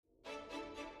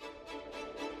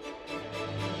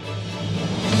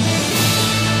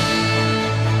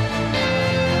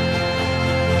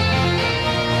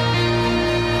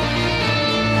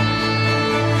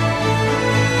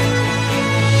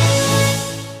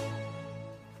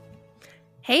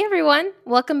Hey everyone,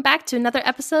 welcome back to another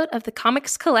episode of the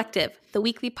Comics Collective, the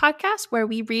weekly podcast where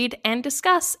we read and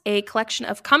discuss a collection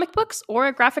of comic books or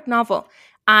a graphic novel.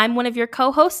 I'm one of your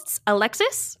co-hosts,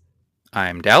 Alexis.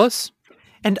 I'm Dallas.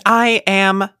 And I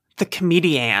am the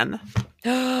comedian.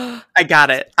 I got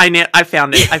it. I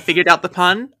found it. I figured out the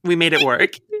pun. We made it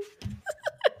work.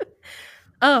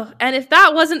 Oh, and if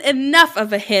that wasn't enough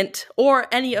of a hint or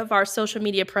any of our social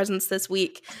media presence this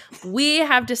week, we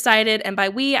have decided, and by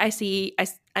we, I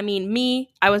mean me,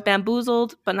 I was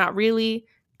bamboozled, but not really,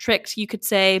 tricked, you could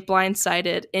say,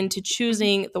 blindsided into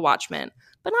choosing The Watchmen.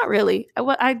 But not really.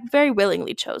 I very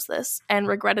willingly chose this and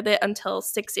regretted it until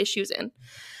 6 issues in.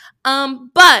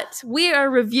 But we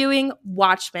are reviewing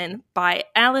Watchmen by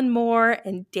Alan Moore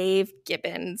and Dave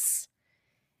Gibbons.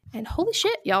 And holy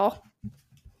shit, y'all.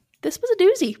 This was a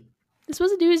doozy.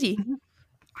 Mm-hmm.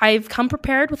 I've come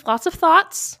prepared with lots of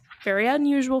thoughts. Very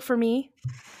unusual for me.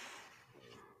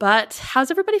 But how's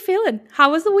everybody feeling?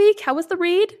 How was the week? How was the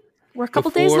read? We're a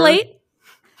couple days late.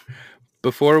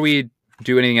 Before we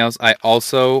do anything else, I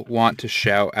also want to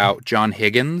shout out John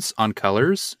Higgins on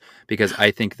colors, because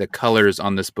I think the colors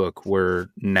on this book were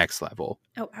next level.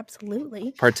 Oh,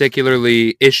 absolutely.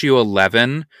 Particularly issue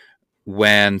 11,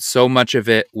 when so much of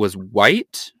it was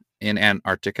white in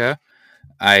Antarctica.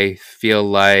 I feel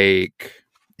like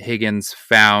Higgins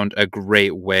found a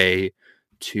great way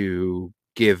to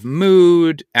give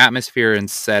mood, atmosphere, and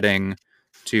setting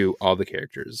to all the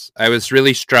characters. I was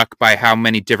really struck by how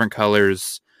many different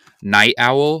colors Night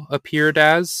Owl appeared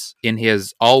as in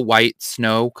his all-white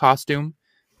snow costume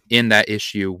in that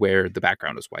issue where the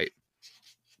background is white.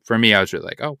 For me, I was really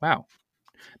like, oh, wow.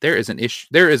 There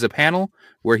is a panel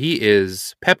where he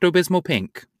is Pepto-Bismol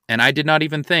pink, and I did not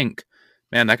even think,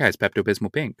 man, that guy's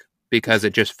Pepto-Bismol pink, because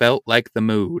it just felt like the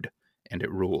mood, and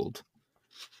it ruled.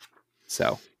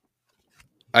 So,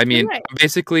 I mean, right. I'm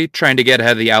basically trying to get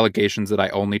ahead of the allegations that I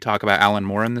only talk about Alan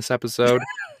Moore in this episode,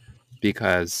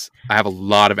 because I have a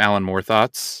lot of Alan Moore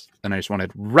thoughts, and I just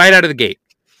wanted right out of the gate.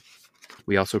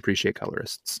 We also appreciate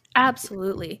colorists.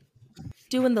 Absolutely.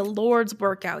 Doing the Lord's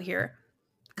work out here.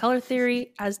 Color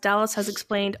theory, as Dallas has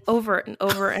explained over and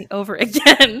over and over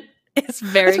again, is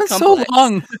very complex. It's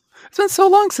been so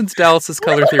long since Dallas's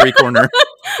Color Theory Corner.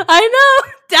 I know!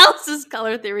 Dallas's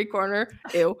Color Theory Corner.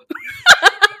 Ew.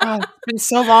 It's been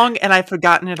so long and I've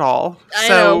forgotten it all. I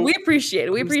know. We appreciate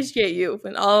it. We appreciate you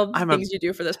and all the things you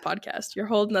do for this podcast. You're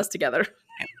holding us together.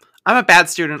 I'm a bad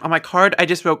student. On my card, I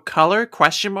just wrote color, ?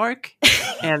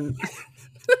 And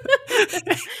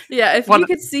yeah, if you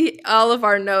could see all of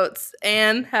our notes,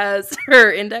 Anne has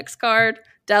her index card,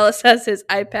 Dallas has his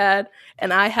iPad,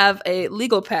 and I have a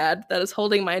legal pad that is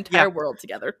holding my entire world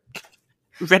together.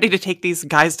 Ready to take these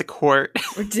guys to court.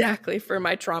 Exactly, for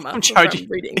my trauma. I'm charging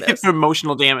reading this. for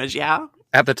emotional damage, yeah.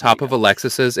 At the top of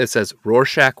Alexis's, it says,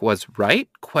 Rorschach was right? ?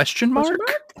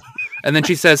 And then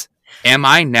she says, am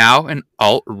I now an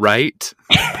alt-right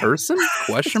person? ?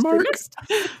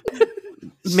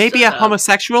 Maybe a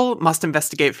homosexual? Must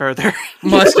investigate further.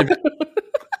 Must have.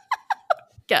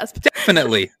 Gasp.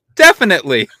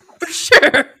 Definitely. For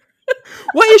sure.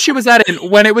 What issue was that in?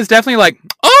 When it was definitely like,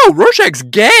 oh, Rorschach's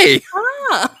gay.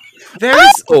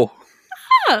 It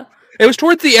was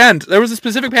towards the end. There was a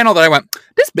specific panel that I went,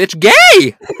 this bitch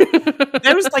gay.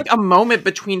 There was like a moment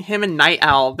between him and Night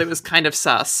Owl that was kind of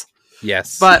sus.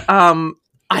 Yes. But I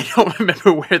don't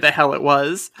remember where the hell it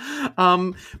was.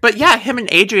 But yeah, him and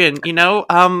Adrian,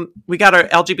 we got our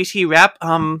LGBT rep.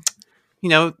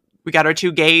 We got our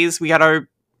 2 gays. We got our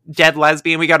dead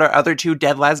lesbian. We got our other 2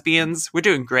 dead lesbians. We're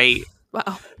doing great.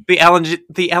 Wow. The Ellen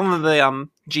of the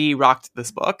G rocked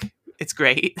this book. It's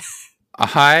great.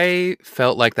 I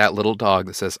felt like that little dog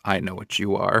that says, I know what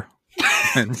you are.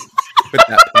 With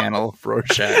that panel of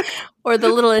Rorschach. Or the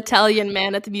little Italian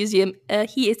man at the museum.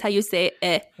 He is how you say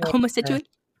homosexual.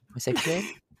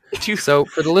 So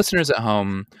for the listeners at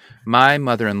home, my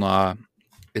mother-in-law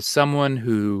is someone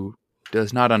who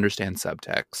does not understand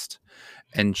subtext.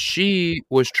 And she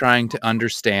was trying to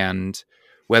understand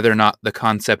whether or not the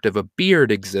concept of a beard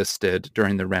existed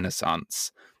during the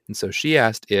Renaissance. And so she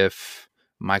asked if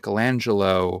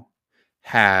Michelangelo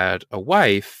had a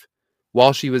wife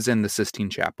while she was in the Sistine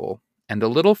Chapel. And the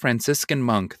little Franciscan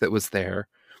monk that was there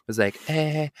was like,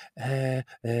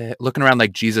 looking around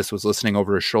like Jesus was listening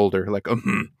over his shoulder, like,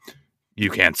 you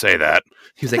can't say that.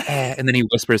 He was like, and then he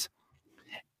whispers,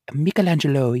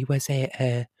 Michelangelo, he was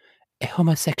a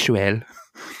homosexual.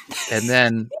 And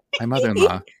then my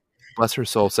mother-in-law, bless her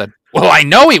soul, said, well, I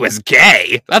know he was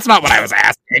gay. That's not what I was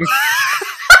asking.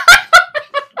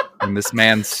 And this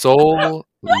man's soul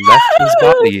left his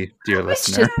body, dear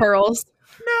listener. It's just pearls.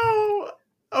 No.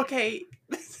 Okay.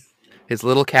 His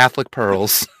little Catholic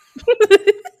pearls.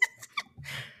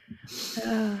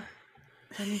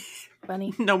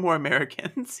 Funny. No more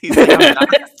Americans. He's like, I'm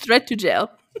done. Straight to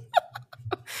jail.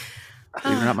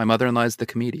 Believe it or not, my mother-in-law is the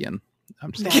comedian.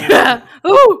 I'm just kidding.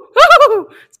 Ooh,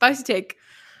 spicy take.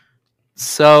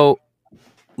 So,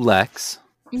 Lex,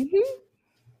 Mm-hmm.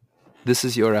 this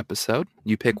is your episode.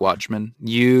 You pick Watchmen.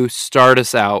 You start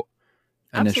us out.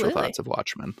 Initial Absolutely. thoughts of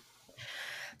Watchmen.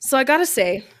 So I gotta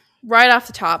say, right off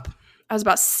the top, I was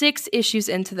about 6 issues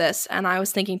into this, and I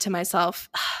was thinking to myself,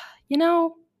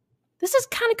 this is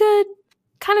kind of good,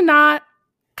 kind of not.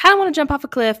 Kind of want to jump off a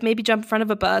cliff, maybe jump in front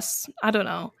of a bus. I don't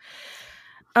know.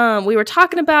 We were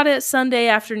talking about it Sunday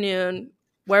afternoon,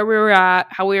 where we were at,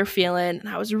 how we were feeling, and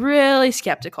I was really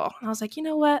skeptical. And I was like, you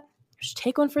know what? Just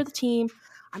take one for the team.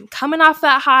 I'm coming off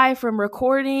that high from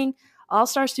recording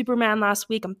All-Star Superman last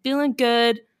week. I'm feeling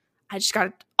good. I just got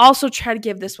to also try to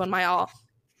give this one my all.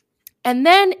 And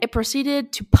then it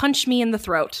proceeded to punch me in the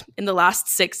throat in the last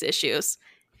 6 issues.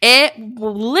 It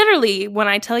literally, when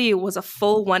I tell you, was a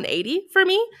full 180 for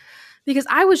me because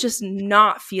I was just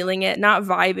not feeling it, not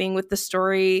vibing with the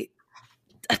story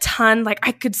a ton. Like,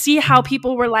 I could see how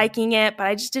people were liking it, but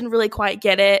I just didn't really quite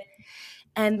get it.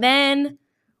 And then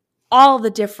all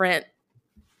the different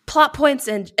plot points,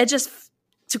 and it just,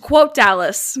 to quote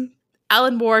Dallas,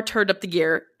 Alan Moore turned up the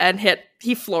gear and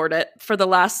he floored it for the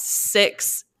last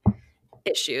 6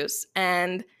 issues.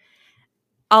 And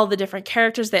all the different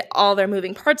characters, all their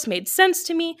moving parts made sense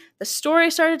to me. The story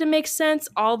started to make sense.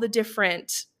 All the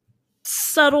different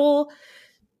subtle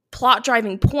plot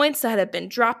driving points that had been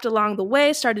dropped along the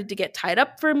way started to get tied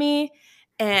up for me.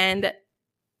 And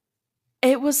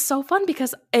it was so fun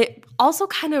because it also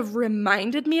kind of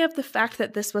reminded me of the fact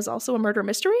that this was also a murder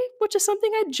mystery, which is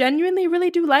something I genuinely really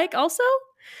do like also,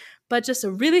 but just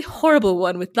a really horrible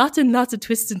one with lots and lots of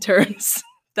twists and turns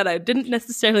that I didn't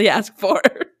necessarily ask for.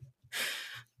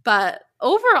 But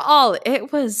overall,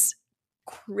 it was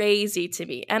crazy to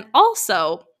me. And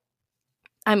also,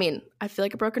 I mean, I feel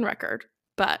like a broken record,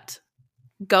 but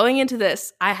going into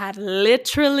this, I had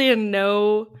literally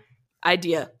no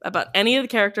idea about any of the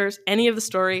characters, any of the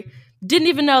story. Didn't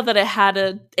even know that it had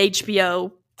a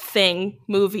HBO thing,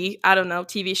 movie, I don't know,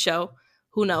 TV show.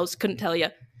 Who knows? Couldn't tell you.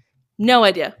 No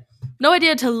idea. No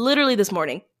idea until literally this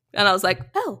morning. And I was like,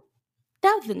 oh,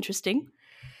 that was interesting.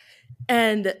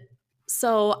 And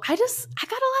so I got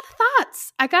a lot of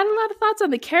thoughts. I got a lot of thoughts on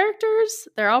the characters.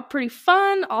 They're all pretty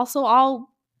fun, also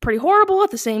all pretty horrible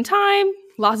at the same time.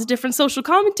 Lots of different social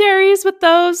commentaries with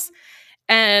those.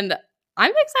 And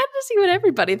I'm excited to see what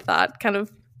everybody thought, kind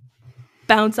of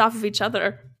bounce off of each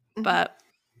other. But,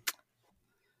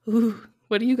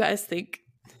 what do you guys think?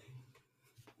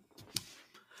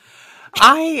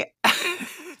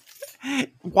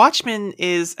 Watchmen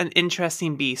is an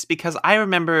interesting beast because I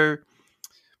remember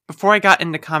before I got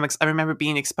into comics, I remember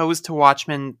being exposed to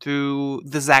Watchmen through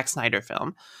the Zack Snyder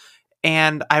film.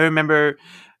 And I remember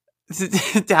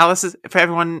Dallas is, for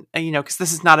everyone, because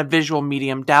this is not a visual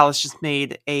medium, Dallas just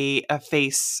made a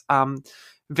face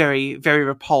very, very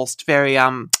repulsed, very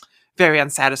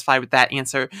unsatisfied with that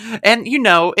answer. And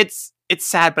it's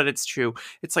sad, but it's true.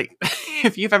 It's like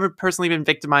if you've ever personally been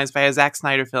victimized by a Zack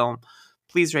Snyder film,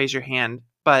 please raise your hand.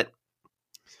 But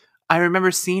I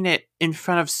remember seeing it in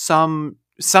front of some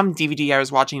DVD I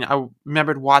was watching. I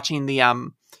remembered watching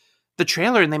the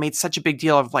trailer, and they made such a big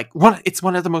deal of it's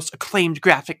one of the most acclaimed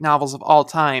graphic novels of all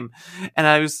time. And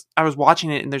I was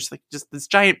watching it, and there's just this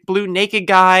giant blue naked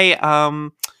guy,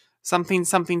 something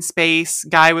space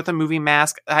guy with a movie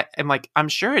mask. I'm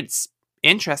sure it's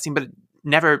interesting, but it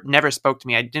never spoke to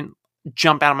me. I didn't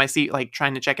jump out of my seat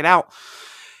trying to check it out.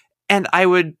 And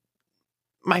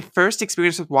my first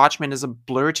experience with Watchmen is a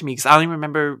blur to me because I don't even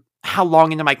remember how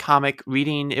long into my comic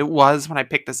reading it was when I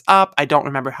picked this up. I don't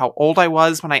remember how old I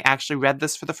was when I actually read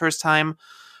this for the first time.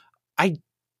 I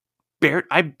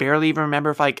barely even remember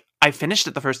if I finished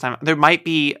it the first time. There might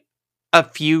be a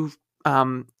few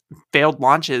failed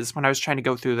launches when I was trying to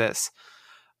go through this.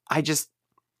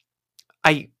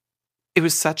 It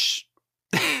was such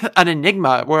an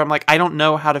enigma where I'm like, I don't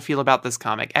know how to feel about this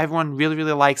comic. Everyone really,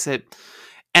 really likes it.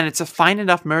 And it's a fine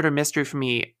enough murder mystery for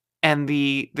me. And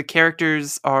the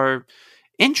characters are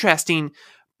interesting,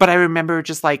 but I remember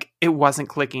just it wasn't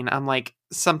clicking. I'm like,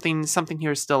 something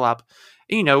here is still up.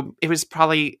 It was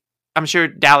probably, I'm sure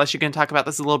Dallas, you're going to talk about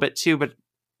this a little bit too, but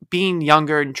being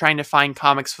younger and trying to find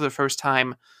comics for the first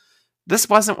time, this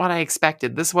wasn't what I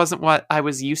expected. This wasn't what I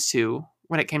was used to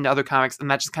when it came to other comics.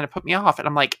 And that just kind of put me off. And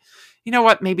I'm like, you know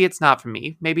what? Maybe it's not for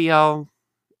me. Maybe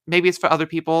it's for other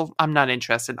people. I'm not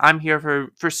interested. I'm here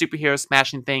for superheroes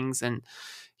smashing things and,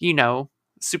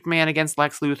 Superman against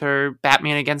Lex Luthor,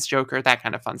 Batman against Joker, that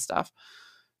kind of fun stuff.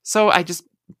 So I just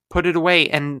put it away.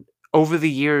 And over the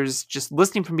years, just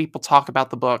listening from people talk about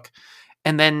the book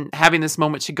and then having this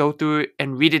moment to go through it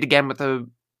and read it again with a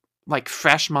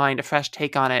fresh mind, a fresh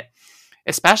take on it,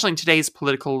 especially in today's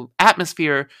political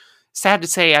atmosphere. Sad to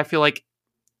say, I feel like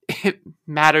it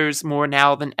matters more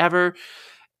now than ever.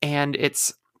 And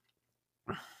it's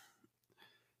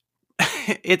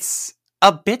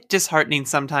a bit disheartening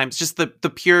sometimes, just the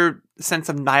pure sense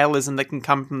of nihilism that can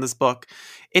come from this book.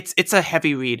 It's a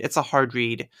heavy read, it's a hard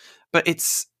read, but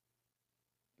it's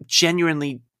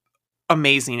genuinely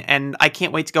amazing, and I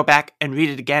can't wait to go back and read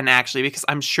it again, actually, because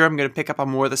I'm sure I'm going to pick up on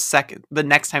more the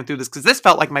next time through this, because this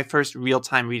felt like my first real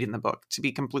time reading the book, to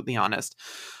be completely honest.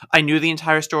 I knew the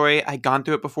entire story, I'd gone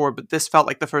through it before, but this felt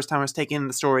like the first time I was taking in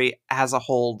the story as a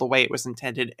whole, the way it was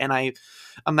intended, and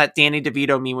I'm that Danny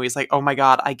DeVito meme where he's like, oh my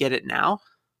god, I get it now.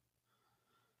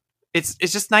 It's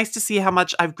just nice to see how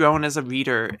much I've grown as a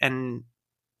reader, and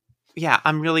yeah,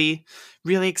 I'm really,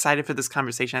 really excited for this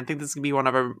conversation. I think this is going to be one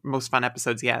of our most fun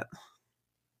episodes yet.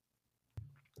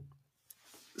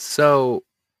 So,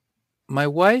 my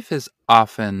wife has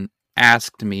often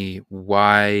asked me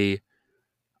why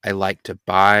I like to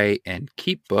buy and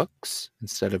keep books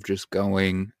instead of just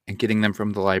going and getting them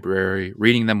from the library,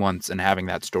 reading them once, and having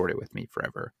that story with me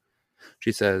forever.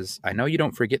 She says, I know you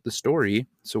don't forget the story,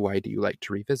 so why do you like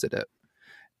to revisit it?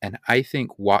 And I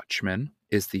think Watchmen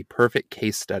is the perfect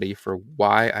case study for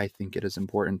why I think it is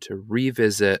important to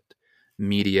revisit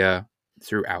media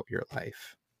throughout your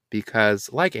life.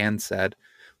 Because, like Anne said,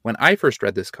 when I first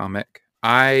read this comic,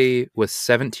 I was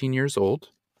 17 years old.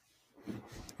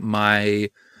 My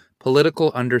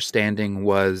political understanding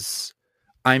was,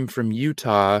 I'm from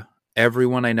Utah.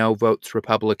 Everyone I know votes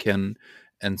Republican.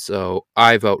 And so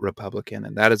I vote Republican.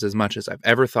 And that is as much as I've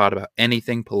ever thought about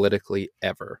anything politically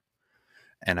ever.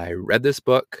 And I read this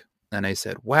book and I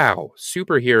said, wow,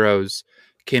 superheroes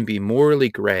can be morally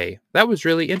gray. That was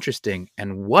really interesting.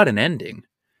 And what an ending.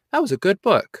 That was a good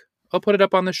book. I'll put it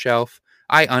up on the shelf.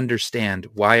 I understand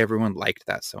why everyone liked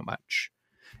that so much.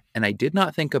 And I did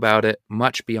not think about it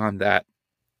much beyond that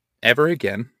ever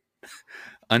again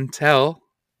until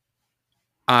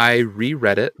I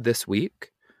reread it this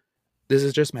week. This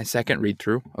is just my second read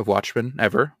through of Watchmen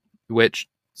ever, which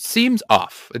seems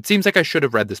off. It seems like I should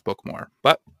have read this book more,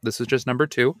 but this is just number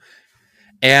 2.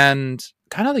 And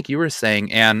kind of like you were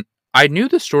saying, Anne, I knew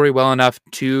the story well enough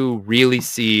to really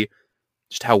see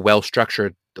just how well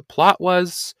structured the plot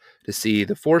was, to see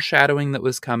the foreshadowing that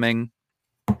was coming.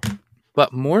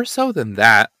 But more so than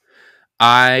that,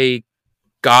 I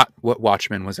got what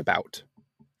Watchmen was about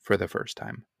for the first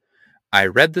time. I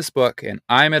read this book, and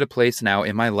I'm at a place now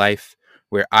in my life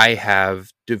where I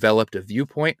have developed a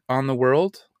viewpoint on the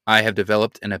world. I have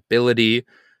developed an ability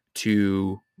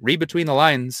to read between the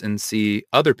lines and see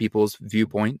other people's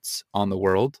viewpoints on the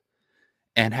world.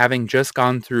 And having just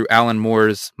gone through Alan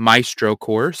Moore's Maestro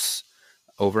course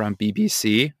over on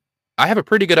BBC, I have a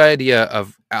pretty good idea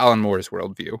of Alan Moore's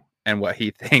worldview and what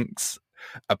he thinks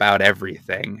about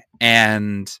everything.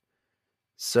 And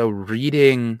so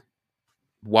reading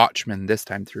Watchmen this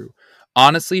time through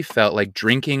honestly felt like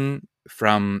drinking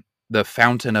from the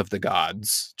fountain of the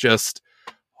gods. Just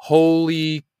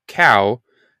holy cow.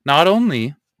 Not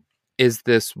only is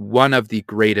this one of the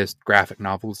greatest graphic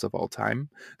novels of all time,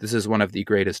 this is one of the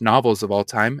greatest novels of all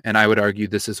time, and I would argue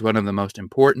this is one of the most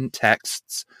important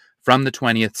texts from the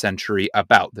 20th century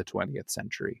about the 20th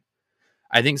century.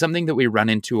 I think something that we run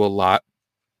into a lot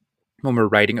when we're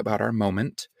writing about our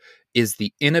moment is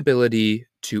the inability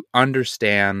to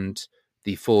understand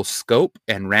the full scope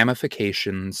and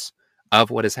ramifications of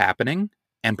what is happening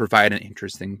and provide an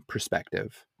interesting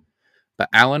perspective. But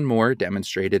Alan Moore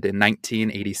demonstrated in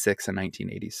 1986 and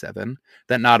 1987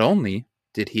 that not only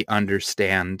did he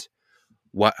understand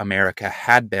what America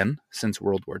had been since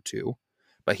World War II,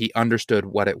 but he understood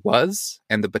what it was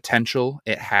and the potential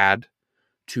it had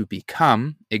to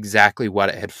become exactly what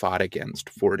it had fought against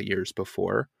 40 years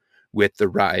before, with the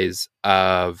rise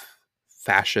of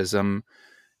fascism,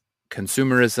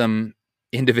 consumerism,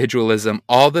 individualism,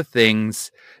 all the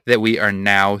things that we are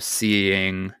now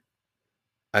seeing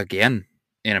again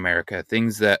in America,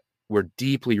 things that were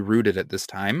deeply rooted at this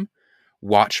time.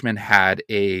 Watchmen had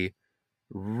a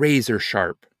razor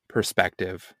sharp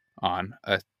perspective on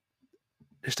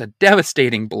just a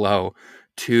devastating blow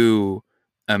to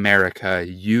America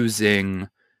using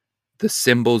the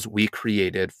symbols we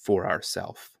created for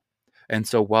ourselves. And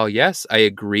so while, yes, I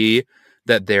agree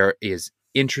that there is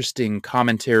interesting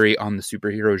commentary on the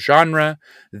superhero genre,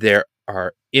 there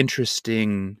are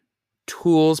interesting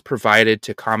tools provided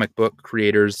to comic book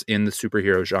creators in the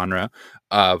superhero genre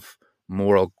of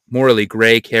morally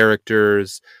gray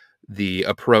characters, the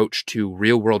approach to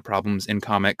real world problems in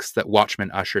comics that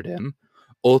Watchmen ushered in.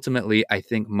 Ultimately, I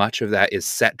think much of that is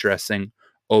set dressing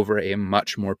over a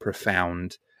much more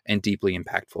profound and deeply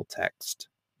impactful text.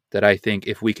 That I think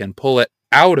if we can pull it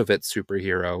out of its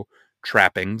superhero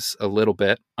trappings a little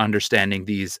bit, understanding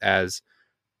these as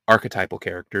archetypal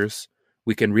characters,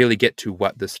 we can really get to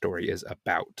what the story is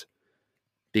about.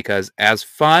 Because as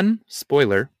fun,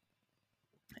 spoiler,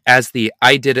 as the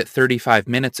I did it 35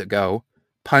 minutes ago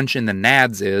punch in the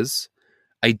nads is,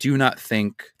 I do not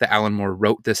think that Alan Moore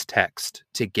wrote this text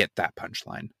to get that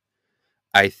punchline.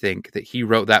 I think that he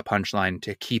wrote that punchline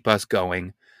to keep us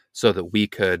going so that we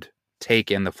could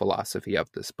take in the philosophy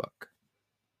of this book.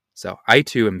 So I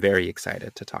too am very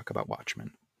excited to talk about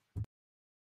Watchmen.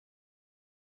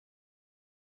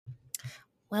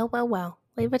 Well.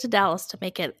 Leave it to Dallas to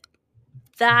make it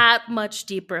that much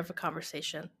deeper of a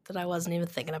conversation that I wasn't even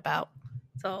thinking about.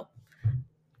 So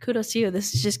kudos to you.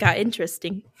 This just got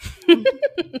interesting.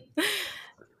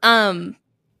 For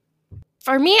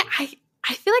me,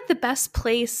 I feel like the best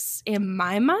place in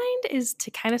my mind is to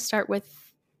kind of start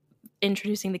with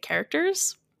introducing the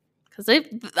characters. Because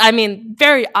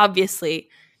very obviously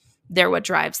they're what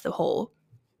drives the whole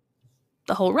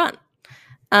run.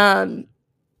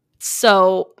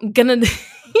 So I'm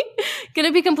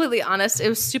gonna be completely honest. It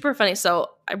was super funny. So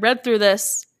I read through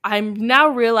this. I'm now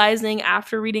realizing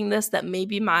after reading this that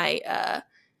maybe my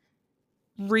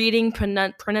reading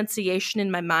pronunciation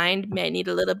in my mind may need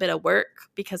a little bit of work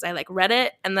because I read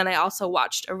it, and then I also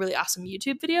watched a really awesome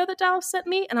YouTube video that Dallas sent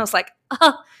me, and I was like,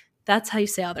 oh, that's how you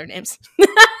say all their names.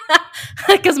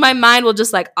 Because my mind will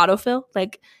just autofill.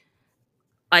 Like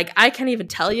I can't even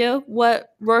tell you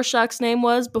what Rorschach's name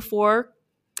was before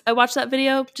I watched that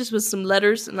video, just with some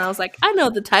letters, and I was like, I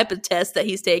know the type of test that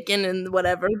he's taken and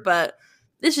whatever, but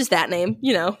it's just that name,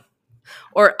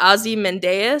 Or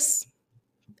Ozymandias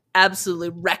absolutely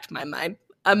wrecked my mind.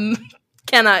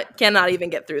 Cannot even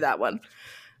get through that one.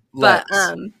 But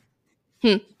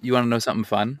you want to know something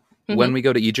fun? Mm-hmm. When we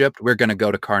go to Egypt, we're going to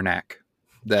go to Karnak,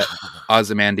 that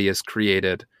Ozymandias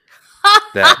created,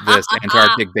 that this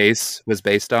Antarctic base was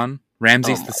based on.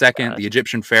 Ramses II, the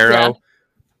Egyptian pharaoh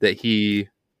that he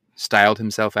styled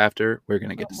himself after. We're going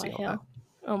to get to see all that.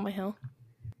 Oh my hell.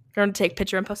 We're going to take a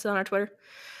picture and post it on our Twitter.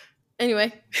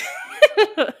 Anyway.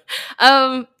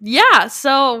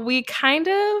 So we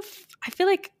I feel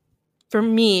like for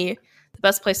me, the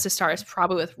best place to start is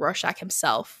probably with Rorschach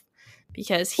himself.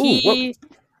 Because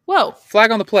whoa.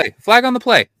 Flag on the play.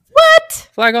 What?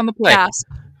 Flag on the play. Yes.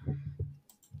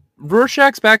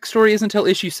 Rorschach's backstory isn't until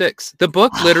issue 6. The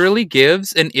book literally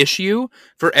gives an issue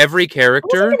for every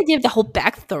character. I wasn't going to give the whole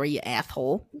backstory, you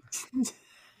asshole.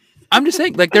 I'm just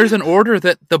saying, there's an order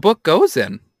that the book goes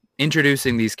in,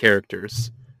 introducing these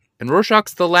characters. And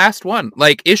Rorschach's the last one.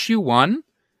 Issue 1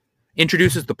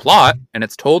 introduces the plot, and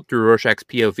it's told through Rorschach's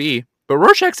POV, but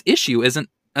Rorschach's issue isn't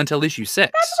until issue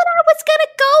 6. That's what I was going to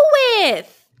go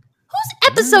with.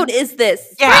 Whose episode is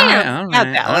this? Yeah,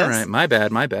 all right. My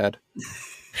bad.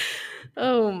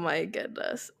 Oh my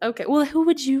goodness. Okay, well, who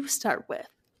would you start with?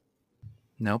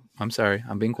 Nope, I'm sorry.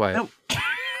 I'm being quiet. Nope.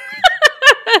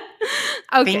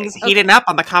 Okay. Things heating up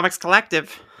on the Comics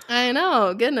Collective. I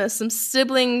know. Goodness, some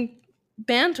sibling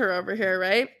banter over here,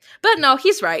 right? But no,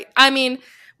 he's right. I mean,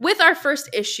 with our first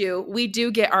issue, we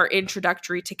do get our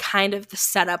introductory to kind of the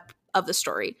setup of the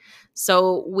story.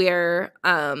 So we're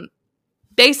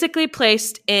basically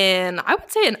placed in, I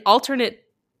would say, an alternate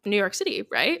New York City,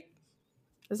 right?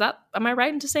 Am I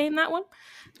right into saying that one?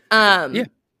 Yeah.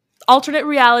 Alternate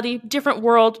reality, different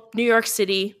world, New York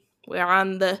City. We're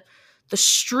on the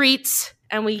streets,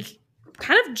 and we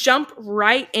kind of jump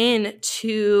right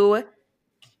into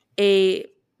a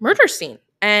murder scene.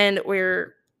 And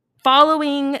we're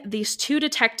following these two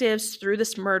detectives through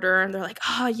this murder, and they're like,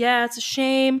 oh, yeah, it's a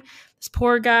shame. This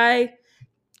poor guy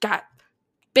got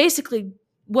basically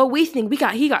what we think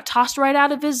he got tossed right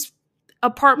out of his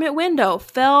apartment window,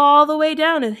 fell all the way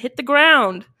down and hit the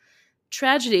ground.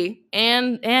 Tragedy.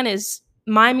 And Anne is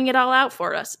miming it all out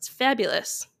for us. It's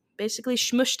fabulous. Basically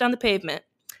smushed on the pavement.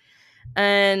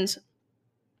 And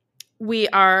we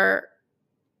are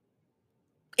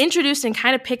introduced and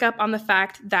kind of pick up on the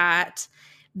fact that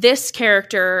this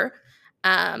character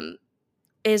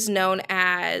is known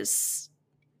as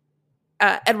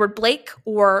Edward Blake,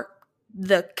 or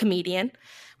the comedian.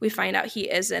 We find out he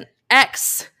is an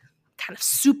ex kind of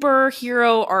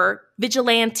superhero or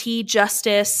vigilante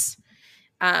justice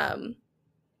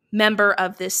member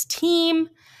of this team,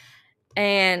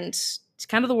 and He's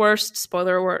kind of the worst.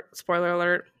 Spoiler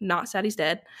alert. Not sad he's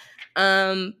dead.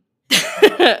 And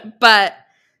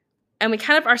we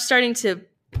kind of are starting to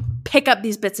pick up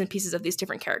these bits and pieces of these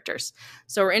different characters.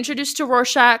 So we're introduced to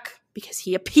Rorschach because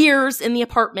he appears in the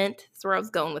apartment. That's where I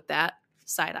was going with that.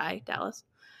 Side eye, Dallas.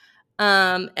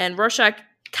 And Rorschach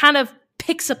kind of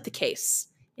picks up the case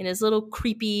in his little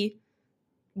creepy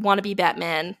wannabe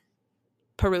Batman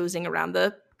perusing around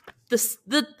the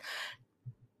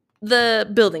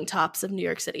building tops of New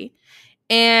York City.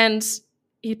 And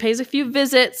he pays a few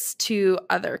visits to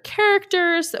other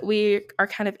characters that we are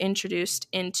kind of introduced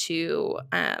into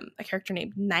a character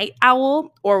named Night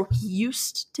Owl, or he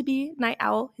used to be Night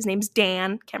Owl. His name's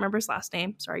Dan. Can't remember his last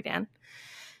name. Sorry, Dan.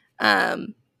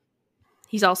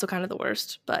 He's also kind of the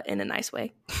worst, but in a nice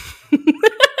way.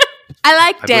 I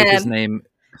like Dan. I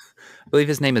believe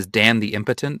his name is Dan the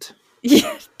Impotent.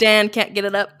 Yeah, Dan can't get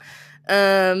it up.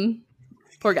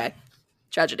 Poor guy.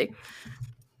 Tragedy.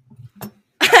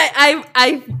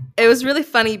 It was really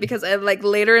funny because I like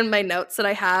later in my notes that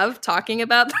I have talking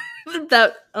about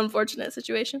that unfortunate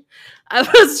situation, I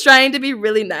was trying to be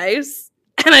really nice,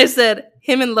 and I said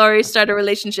him and Laurie start a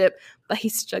relationship, but he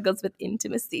struggles with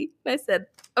intimacy. And I said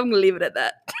I'm gonna leave it at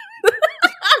that.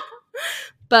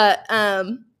 But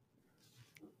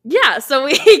yeah, so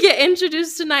we get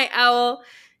introduced to Night Owl.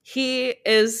 He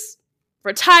is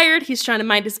retired. He's trying to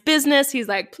mind his business. He's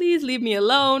like, please leave me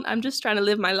alone. I'm just trying to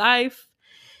live my life.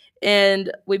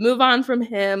 And we move on from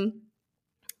him.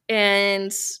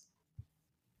 And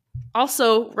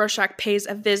also, Rorschach pays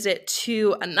a visit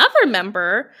to another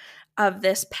member of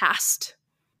this past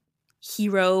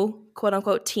hero,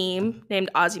 quote-unquote, team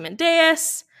named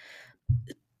Ozymandias.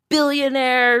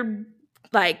 Billionaire,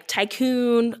 like,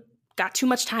 tycoon, got too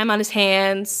much time on his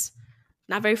hands,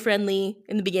 not very friendly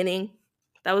in the beginning.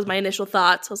 That was my initial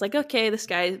thoughts. I was like, okay, this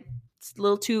guy's a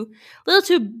little too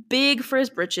big for his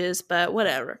britches, but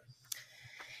whatever.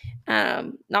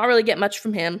 Not really get much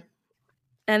from him.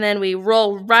 And then we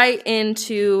roll right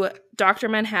into Dr.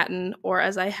 Manhattan, or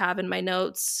as I have in my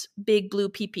notes, Big Blue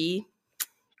PP,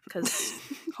 because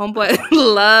homeboy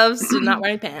loves to not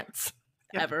wearing pants.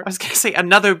 Yep. Ever. I was gonna say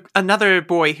another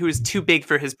boy who is too big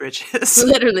for his britches.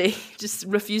 Literally, just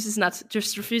refuses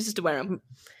to wear them.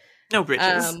 No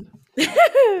britches.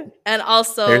 And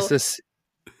also, there's this.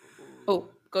 Oh,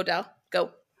 go Dal,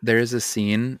 go. There is a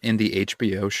scene in the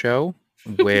HBO show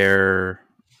where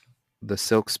the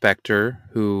Silk Spectre,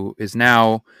 who is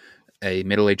now a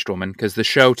middle-aged woman, because the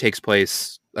show takes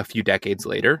place a few decades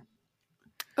later.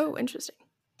 Oh, interesting.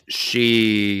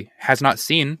 She has not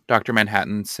seen Dr.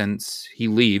 Manhattan since he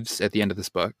leaves at the end of this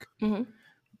book. Mm-hmm.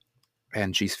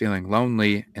 And she's feeling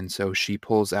lonely, and so she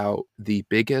pulls out the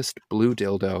biggest blue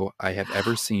dildo I have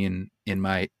ever seen in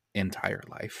my entire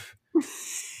life.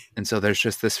 And so there's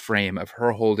just this frame of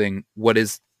her holding what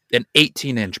is an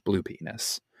 18-inch blue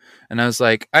penis. And I was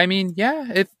like, I mean,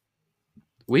 yeah, if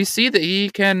we see that he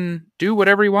can do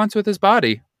whatever he wants with his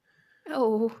body.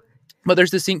 Oh. But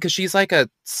there's this scene, because she's like a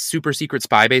super secret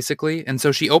spy, basically. And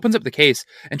so she opens up the case,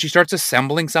 and she starts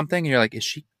assembling something, and you're like, is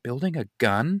she building a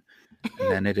gun?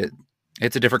 And then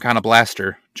it's a different kind of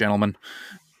blaster, gentlemen.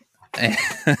 And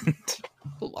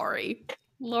Laurie.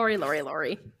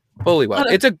 Holy well.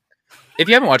 If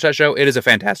you haven't watched that show, it is a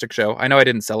fantastic show. I know I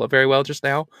didn't sell it very well just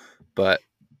now, but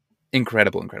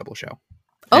incredible show.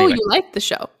 Oh, anyway, you liked the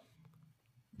show?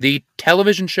 The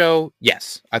television show,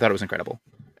 yes. I thought it was incredible.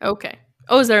 Okay.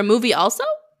 Oh, is there a movie also?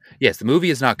 Yes, the movie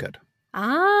is not good.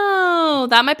 Oh,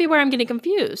 that might be where I'm getting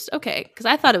confused. Okay, because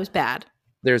I thought it was bad.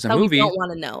 There's a movie. We don't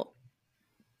want to know.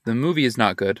 The movie is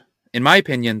not good. In my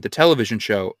opinion, the television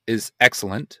show is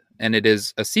excellent, and it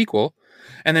is a sequel.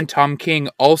 And then Tom King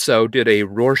also did a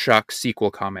Rorschach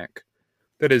sequel comic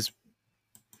that is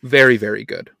very, very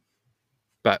good.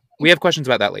 But we have questions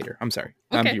about that later. I'm sorry.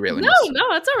 Okay. I'm derailing No, this.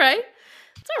 that's all right.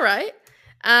 It's all right.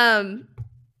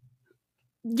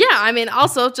 Yeah, I mean,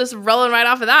 also just rolling right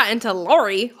off of that into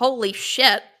Laurie. Holy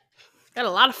shit. Got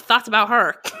a lot of thoughts about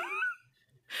her.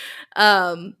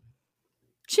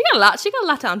 She got a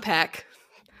lot to unpack.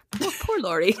 Poor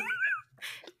Laurie.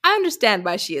 I understand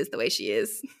why she is the way she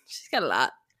is. She's got a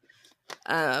lot.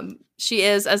 She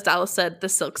is, as Dallas said, the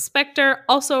Silk Spectre,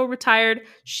 also retired.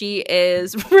 She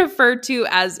is referred to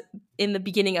as, in the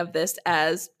beginning of this,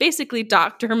 as basically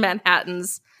Dr.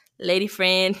 Manhattan's lady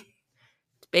friend,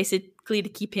 basically to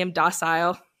keep him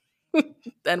docile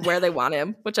and where they want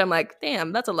him, which I'm like,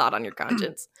 damn, that's a lot on your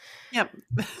conscience. Yeah,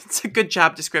 it's a good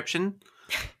job description.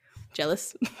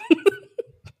 Jealous.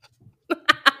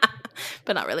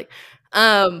 But not really.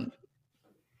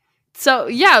 So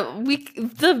yeah,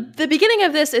 the beginning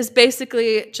of this is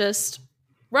basically just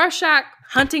Rorschach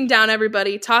hunting down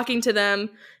everybody, talking to them,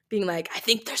 being like, I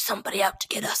think there's somebody out to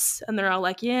get us. And they're all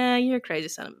like, yeah, you're a crazy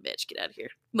son of a bitch. Get out of here.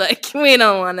 Like, we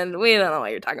don't know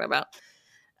what you're talking about.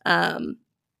 And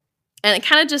it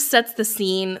kind of just sets the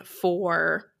scene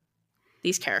for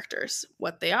these characters,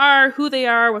 what they are, who they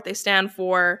are, what they stand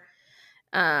for,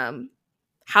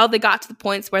 how they got to the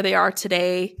points where they are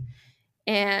today.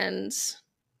 And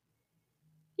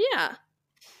yeah,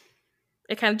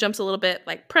 it kind of jumps a little bit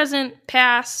like present,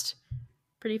 past,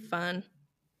 pretty fun.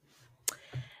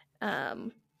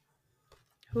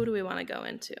 Who do we want to go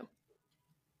into?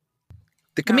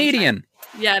 The comedian.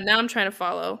 Now I'm trying to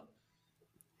follow.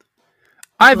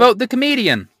 I vote the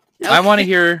comedian. Okay. I want to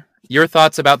hear your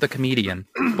thoughts about the comedian,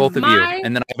 both of you,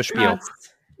 and then I have a spiel.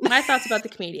 My thoughts about the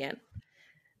comedian.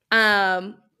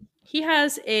 He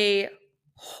has a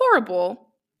horrible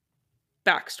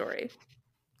backstory.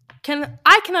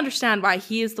 I can understand why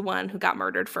he is the one who got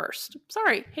murdered first.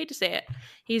 Sorry, hate to say it.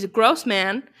 He's a gross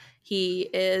man. He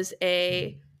is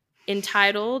a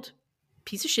entitled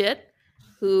piece of shit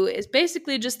who is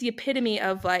basically just the epitome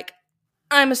of like,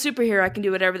 I'm a superhero. I can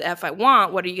do whatever the F I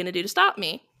want. What are you going to do to stop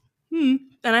me? And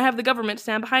I have the government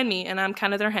stand behind me, and I'm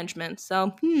kind of their henchman.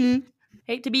 So,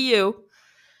 hate to be you.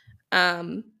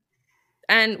 And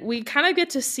we kind of get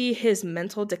to see his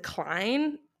mental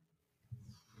decline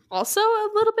also a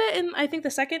little bit in, I think, the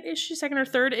second or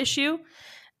third issue.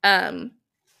 And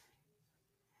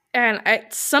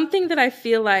it's something that I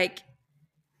feel like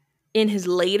in his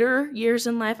later years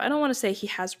in life, I don't want to say he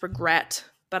has regret,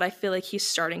 but I feel like he's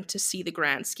starting to see the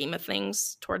grand scheme of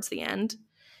things towards the end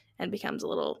and becomes a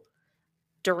little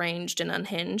deranged and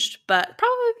unhinged, but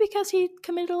probably because he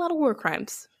committed a lot of war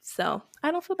crimes. So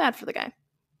I don't feel bad for the guy.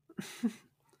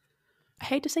 I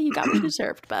hate to say you got what you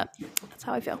deserved, but that's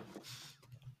how I feel.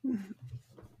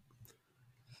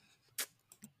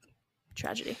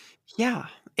 Tragedy. Yeah,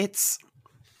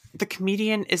 the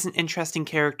comedian is an interesting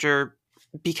character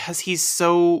because he's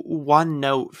so one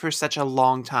note for such a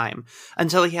long time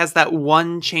until he has that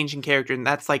one change in character, and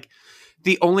that's like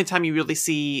the only time you really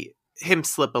see him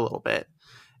slip a little bit.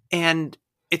 And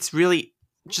it's really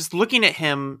just looking at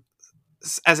him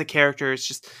as a character, it's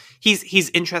just he's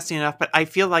interesting enough, but I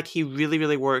feel like he really,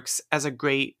 really works as a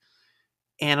great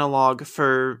analog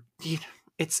for, you know,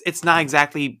 it's not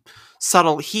exactly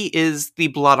subtle. He is the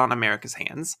blood on America's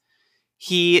hands.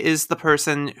 He is the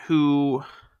person who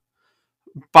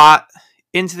bought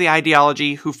into the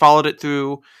ideology, who followed it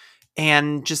through,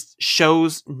 and just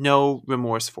shows no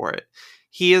remorse for it.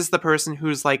 He is the person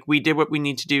who's like, we did what we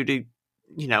need to do to,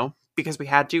 you know, because we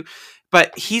had to.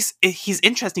 But he's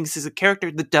interesting because he's a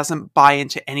character that doesn't buy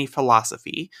into any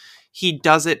philosophy. He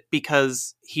does it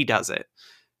because he does it.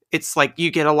 It's like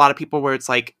you get a lot of people where it's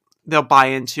like they'll buy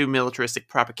into militaristic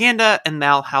propaganda, and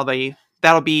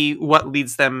that'll be what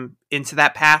leads them into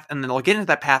that path, and then they'll get into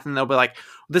that path and they'll be like,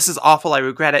 this is awful, I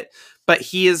regret it. But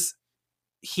he is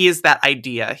that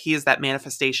idea. He is that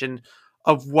manifestation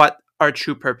of what our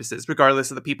true purpose is,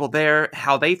 regardless of the people there,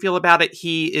 how they feel about it.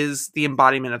 He is the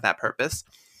embodiment of that purpose.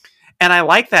 And I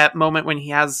like that moment when he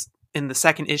has in the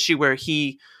second issue where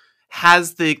he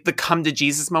has the come to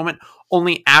Jesus moment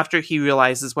only after he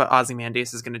realizes what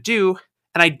Ozymandias is going to do.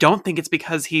 And I don't think it's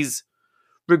because he's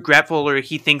regretful or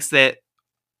he thinks that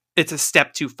it's a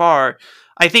step too far.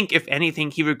 I think, if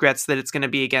anything, he regrets that it's going to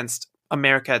be against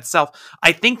America itself.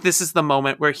 I think this is the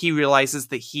moment where he realizes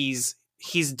that he's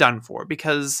done for,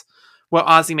 because what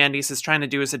Ozymandias is trying to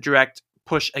do is a direct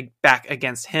push back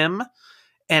against him.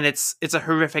 And it's a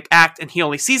horrific act, and he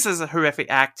only sees it as a horrific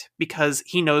act because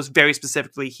he knows very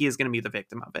specifically he is going to be the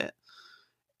victim of it.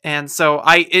 And so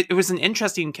it was an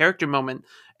interesting character moment,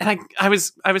 and I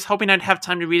was hoping I'd have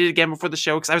time to read it again before the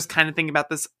show, because I was kind of thinking about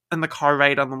this in the car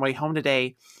ride on the way home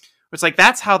today. It's like,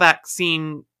 that's how that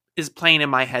scene is playing in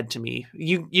my head to me.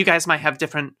 You guys might have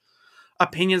different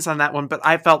opinions on that one, but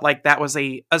I felt like that was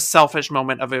a selfish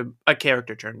moment of a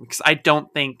character turn, because I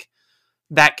don't think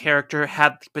that character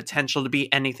had the potential to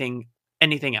be anything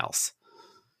else.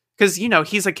 Because, you know,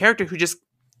 he's a character who just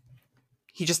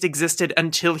existed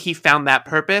until he found that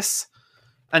purpose,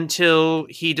 until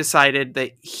he decided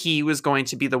that he was going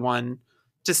to be the one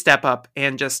to step up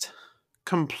and just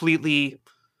completely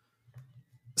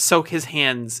soak his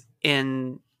hands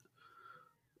in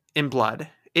blood.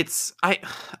 I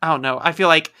don't know. I feel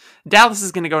like Dallas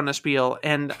is going to go in a spiel,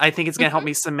 and I think it's going to help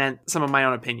me cement some of my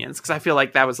own opinions, because I feel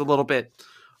like that was a little bit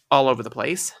all over the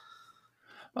place.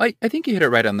 I think you hit it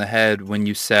right on the head when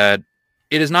you said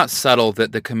it is not subtle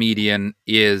that the comedian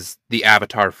is the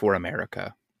avatar for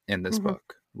America in this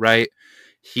book, right?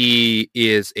 He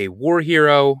is a war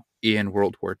hero in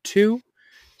World War II.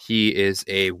 He is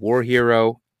a war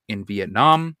hero in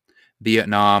Vietnam.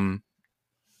 Vietnam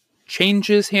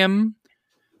changes him,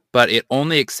 but it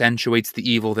only accentuates the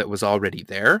evil that was already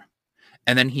there.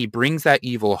 And then he brings that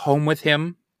evil home with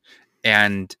him,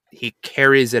 and he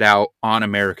carries it out on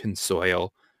American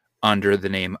soil under the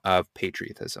name of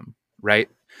patriotism, right?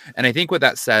 And I think what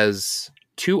that says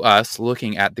to us,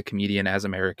 looking at the comedian as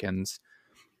Americans,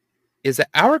 is that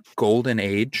our golden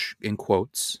age, in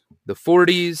quotes, the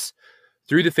 40s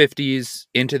through the 50s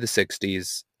into the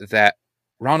 60s, that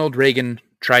Ronald Reagan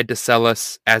tried to sell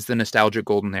us as the nostalgic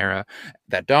golden era,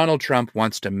 that Donald Trump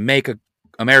wants to make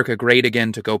America great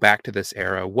again to go back to this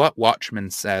era. What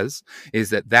Watchmen says is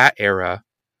that that era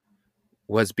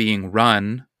was being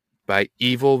run by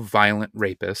evil, violent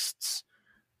rapists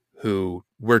who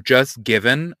were just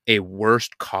given a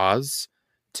worst cause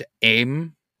to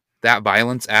aim that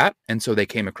violence at, and so they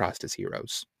came across as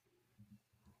heroes.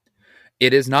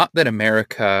 It is not that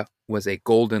America was a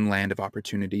golden land of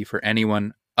opportunity for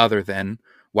anyone other than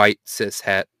white,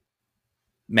 cishet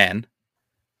men.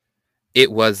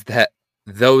 It was that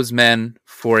those men,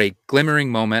 for a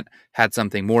glimmering moment, had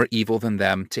something more evil than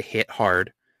them to hit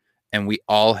hard, and we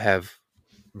all have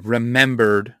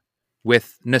remembered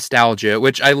with nostalgia,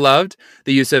 which I loved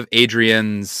the use of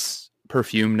Adrian's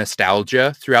perfume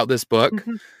nostalgia throughout this book,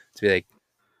 to be like,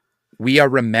 we are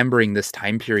remembering this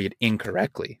time period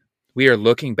incorrectly. We are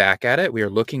looking back at it. We are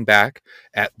looking back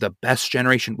at the best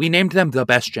generation. We named them the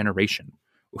best generation.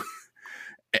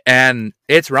 And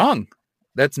it's wrong.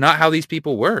 That's not how these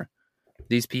people were.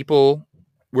 These people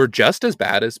were just as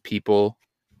bad as people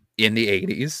in the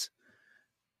 80s.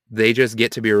 They just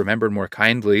get to be remembered more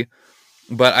kindly.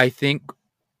 But I think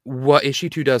what issue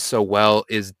 2 does so well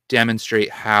is demonstrate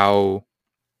how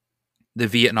the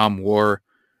Vietnam War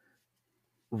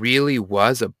really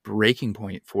was a breaking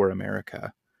point for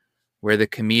America, where the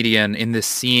comedian in this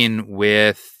scene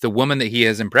with the woman that he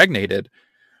has impregnated,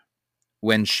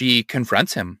 when she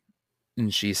confronts him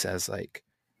and she says, like,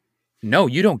 no,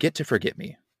 you don't get to forget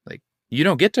me. Like, you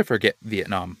don't get to forget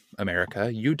Vietnam,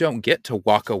 America. You don't get to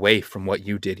walk away from what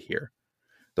you did here.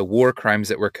 The war crimes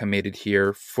that were committed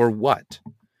here, for what?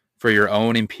 For your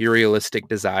own imperialistic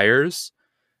desires?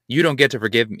 You don't get to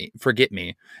forget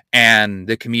me. And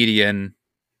the comedian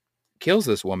kills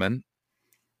this woman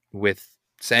with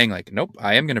saying, like, nope,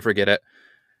 I am going to forget it.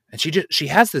 And she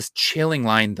has this chilling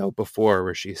line, though, before,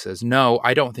 where she says, no,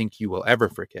 I don't think you will ever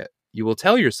forget. You will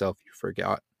tell yourself you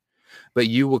forgot, but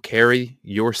you will carry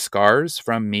your scars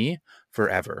from me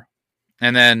forever.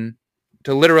 And then,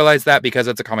 to literalize that, because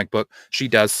it's a comic book, she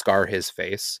does scar his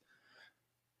face.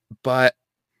 But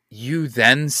you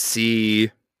then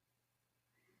see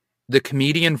the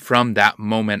comedian from that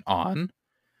moment on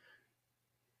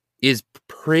is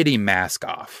pretty mask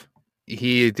off.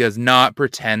 He does not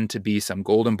pretend to be some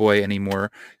golden boy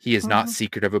anymore. He is not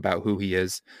secretive about who he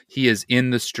is. He is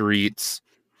in the streets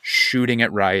shooting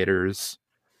at rioters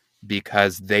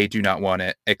because they do not want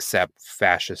to accept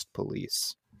fascist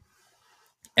police.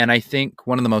 And I think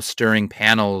one of the most stirring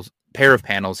pair of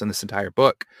panels in this entire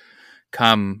book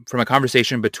come from a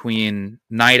conversation between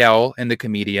Night Owl and the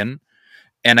comedian.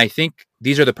 And I think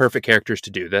these are the perfect characters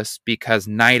to do this, because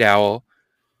Night Owl,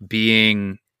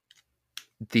 being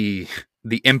the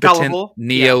impotent Gullible.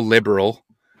 neoliberal,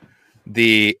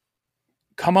 the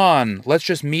come on, let's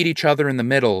just meet each other in the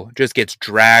middle, just gets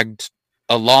dragged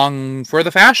along for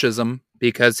the fascism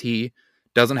because he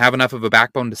doesn't have enough of a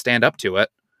backbone to stand up to it.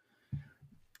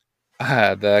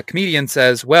 The comedian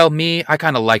says, well, I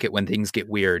kind of like it when things get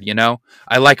weird, you know?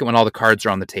 I like it when all the cards are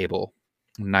on the table.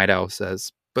 Night Owl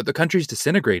says, but the country's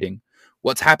disintegrating.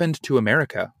 What's happened to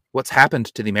America? What's happened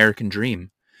to the American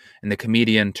dream? And the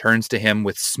comedian turns to him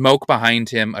with smoke behind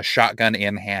him, a shotgun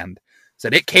in hand.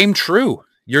 Said, it came true.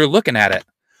 You're looking at it.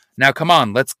 Now, come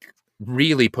on, let's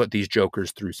really put these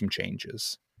jokers through some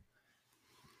changes.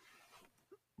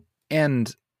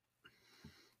 And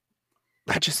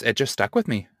it just stuck with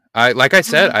me. Like I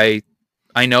said,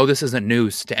 I know this isn't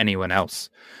news to anyone else,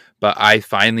 but I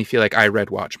finally feel like I read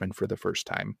Watchmen for the first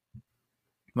time.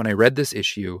 When I read this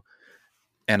issue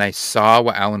and I saw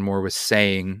what Alan Moore was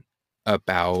saying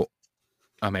about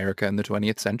America in the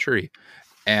 20th century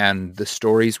and the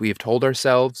stories we have told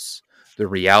ourselves, the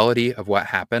reality of what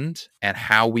happened, and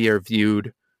how we are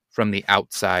viewed from the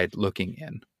outside looking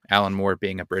in. Alan Moore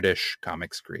being a British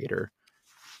comics creator.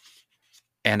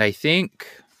 And I think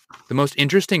the most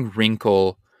interesting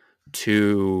wrinkle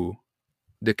to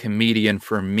the comedian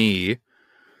for me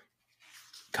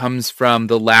comes from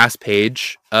the last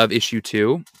page of issue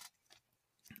 2,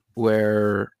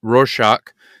 where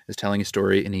Rorschach is telling a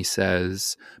story and he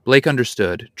says, Blake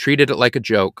understood, treated it like a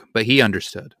joke, but he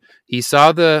understood. He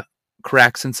saw the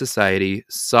cracks in society,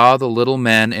 saw the little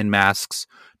men in masks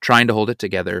trying to hold it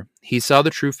together. He saw the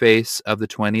true face of the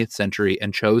 20th century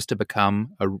and chose to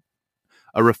become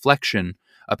a reflection,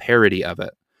 a parody of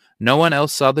it. No one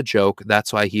else saw the joke,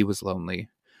 that's why he was lonely.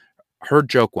 Heard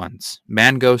joke once.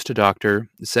 Man goes to doctor,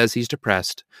 says he's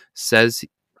depressed, says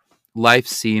life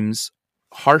seems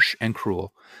harsh and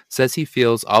cruel, says he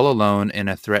feels all alone in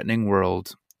a threatening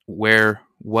world where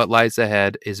what lies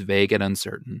ahead is vague and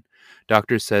uncertain.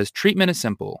 Doctor says treatment is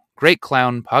simple. Great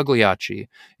clown Pagliacci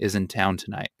is in town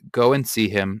tonight. Go and see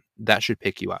him. That should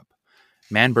pick you up.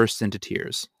 Man bursts into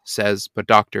tears, says, but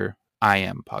doctor, I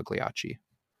am Pagliacci.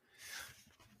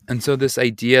 And so this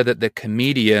idea that the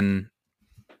comedian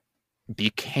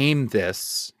became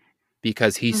this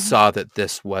because he saw that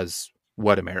this was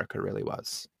what America really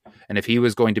was. And if he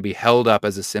was going to be held up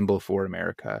as a symbol for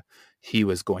America, he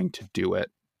was going to do it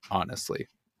honestly.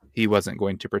 He wasn't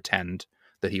going to pretend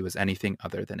that he was anything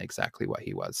other than exactly what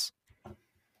he was.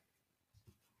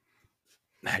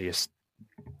 I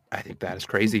think that is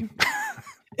crazy.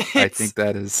 I think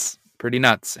that is pretty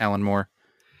nuts, Alan Moore.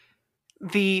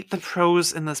 The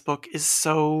prose in this book is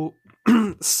so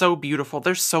so beautiful.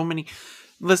 There's so many.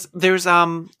 There's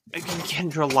you can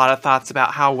draw a lot of thoughts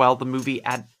about how well the movie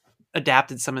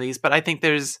adapted some of these, but I think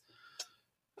there's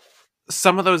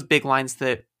some of those big lines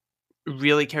that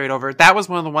really carried over. That was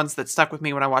one of the ones that stuck with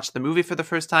me when I watched the movie for the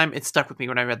first time. It stuck with me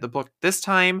when I read the book this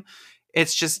time.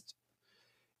 It's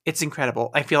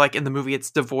incredible. I feel like in the movie it's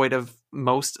devoid of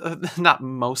not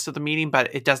most of the meaning,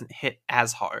 but it doesn't hit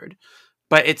as hard.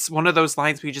 But it's one of those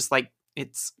lines where you just like,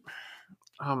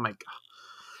 oh my God.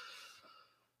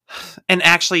 And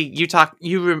actually,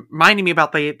 you reminded me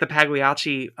about the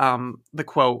Pagliacci, the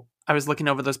quote. I was looking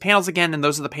over those panels again, and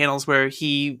those are the panels where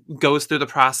he goes through the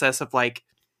process of like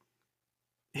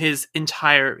his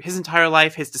entire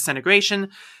life, his disintegration.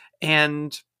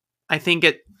 And I think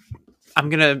I'm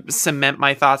going to cement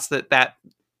my thoughts that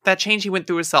change he went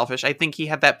through was selfish. I think he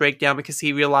had that breakdown because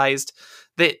he realized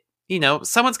that,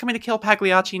 someone's coming to kill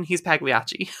Pagliacci and he's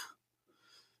Pagliacci.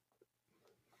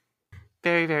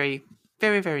 Very, very,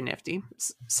 very, very nifty.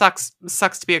 Sucks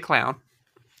to be a clown.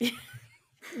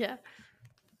 Yeah.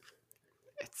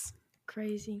 It's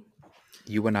crazy.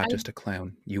 You were not just a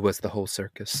clown. You was the whole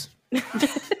circus.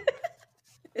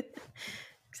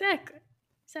 Exactly.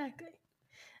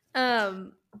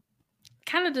 Kind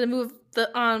of to move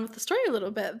on with the story a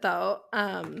little bit, though.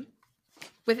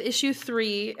 With issue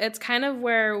 3, it's kind of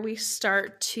where we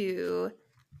start to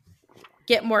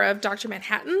get more of Dr.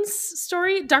 Manhattan's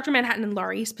story. Dr. Manhattan and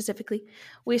Laurie specifically.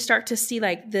 We start to see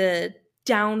like the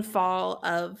downfall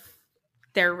of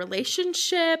their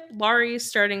relationship. Laurie's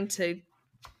starting to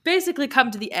basically come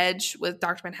to the edge with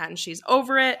Dr. Manhattan. She's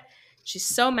over it. She's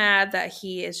so mad that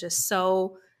he is just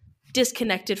so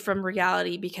disconnected from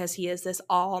reality because he is this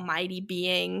almighty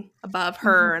being above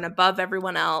her and above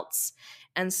everyone else.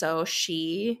 And so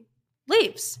she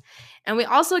leaves. And we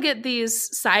also get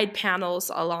these side panels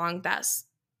along that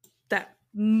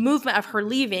movement of her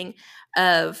leaving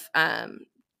of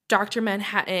Dr.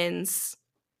 Manhattan's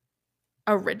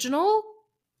original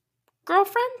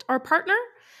girlfriend or partner.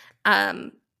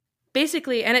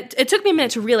 Basically, and it took me a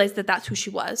minute to realize that that's who she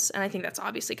was. And I think that's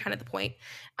obviously kind of the point.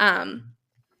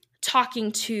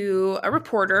 Talking to a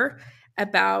reporter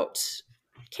about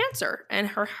cancer and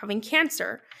her having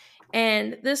cancer.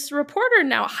 And this reporter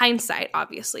now, hindsight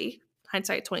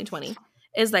 2020,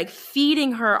 is like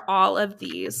feeding her all of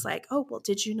these like, oh, well,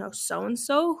 did you know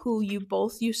so-and-so who you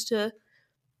both used to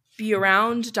be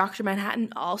around? Dr. Manhattan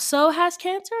also has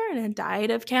cancer and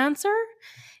died of cancer.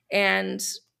 And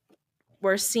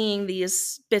we're seeing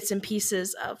these bits and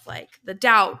pieces of like the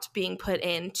doubt being put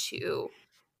into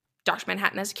Dr.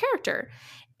 Manhattan as a character.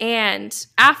 And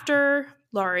after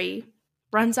Laurie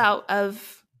runs out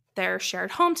of their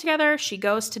shared home together, she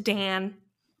goes to Dan,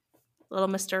 little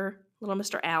Mr.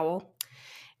 Owl,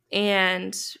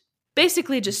 and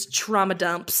basically just trauma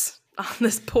dumps on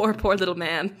this poor little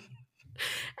man.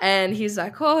 And he's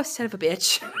like, oh, son of a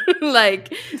bitch.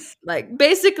 like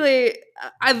basically,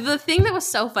 the thing that was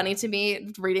so funny to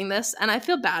me reading this, and I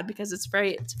feel bad because it's a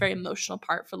very emotional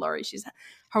part for Laurie.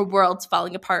 Her world's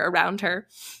falling apart around her.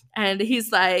 And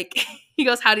he's like, he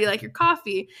goes, how do you like your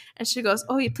coffee? And she goes,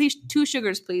 oh, please, 2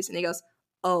 sugars, please. And he goes,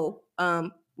 oh,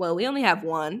 well, we only have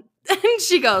 1. And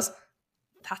she goes,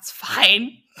 that's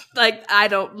fine. Like, I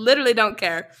literally don't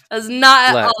care. That's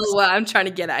not at all what I'm trying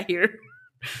to get at here.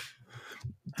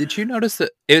 Did you notice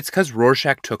that it's because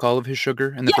Rorschach took all of his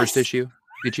sugar in the first issue?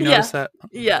 Did you notice that?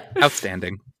 Yeah.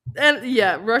 Outstanding. And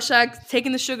yeah, Rorschach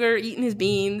taking the sugar, eating his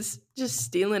beans, just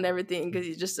stealing everything because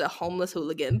he's just a homeless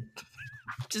hooligan.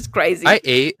 Just crazy. I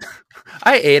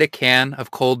ate a can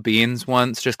of cold beans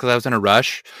once just because I was in a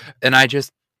rush, and I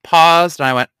just paused and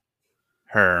I went,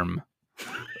 Herm.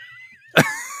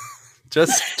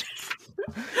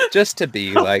 just to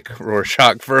be like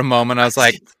Rorschach for a moment. I was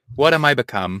like, what am I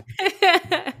become?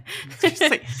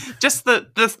 just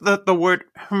the word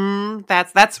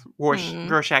that's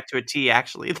Rorschach to a T.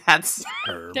 Actually, that's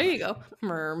Herm. There you go,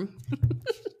 Merm.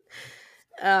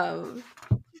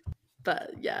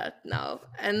 But yeah, no,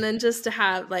 and then just to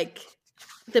have like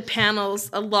the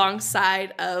panels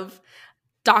alongside of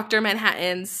Dr.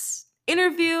 Manhattan's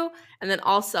interview, and then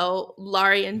also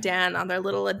Laurie and Dan on their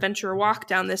little adventure walk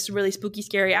down this really spooky,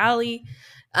 scary alley.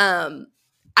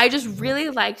 I just really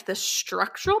liked the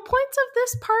structural points of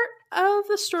this part of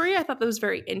the story. I thought that was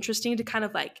very interesting to kind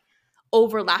of like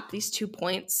overlap these 2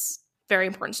 points, very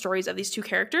important stories of these two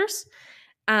characters.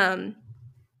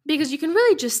 Because you can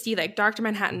really just see like Dr.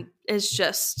 Manhattan is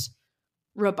just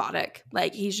robotic.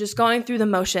 Like he's just going through the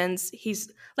motions.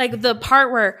 He's like the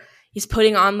part where he's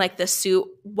putting on like the suit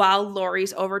while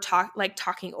Laurie's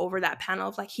talking over that panel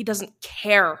of like he doesn't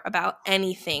care about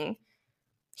anything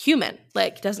human.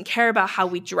 Like doesn't care about how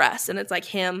we dress. And it's like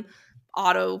him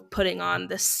auto putting on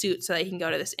this suit so that he can go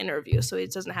to this interview so he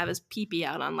doesn't have his pee-pee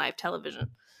out on live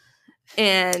television.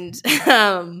 And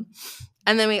then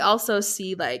we also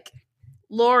see like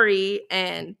Laurie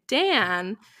and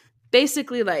Dan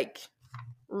basically like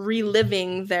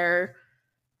reliving their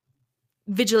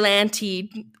vigilante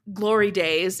glory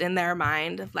days in their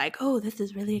mind of like, oh, this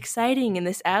is really exciting in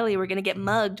this alley. We're gonna get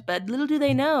mugged, but little do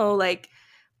they know, like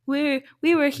we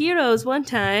were heroes one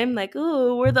time. Like,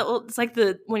 oh, we're the old. It's like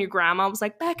when your grandma was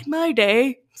like, back in my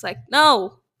day. It's like,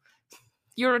 no,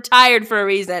 you're retired for a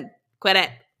reason. Quit it.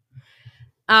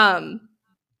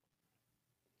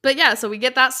 But yeah, so we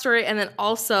get that story, and then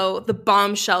also the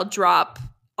bombshell drop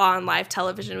on live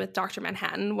television with Dr.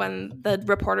 Manhattan when the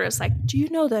reporter is like, do you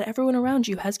know that everyone around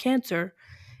you has cancer?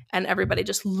 And everybody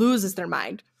just loses their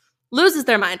mind.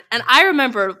 And I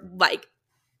remember, like,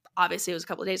 obviously it was a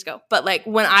couple of days ago, but like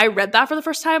when I read that for the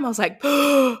first time, I was like,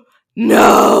 oh,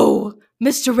 no,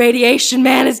 Mr. Radiation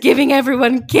Man is giving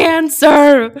everyone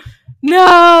cancer.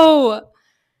 No.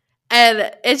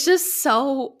 And it's just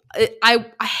so, I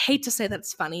hate to say that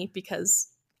it's funny because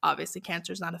obviously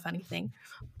cancer is not a funny thing,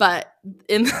 but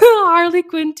in the Harley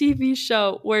Quinn TV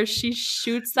show where she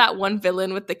shoots that one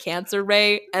villain with the cancer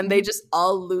ray and they just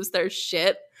all lose their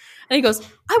shit, and he goes,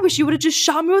 I wish you would have just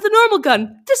shot me with a normal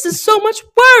gun. This is so much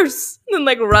worse. And then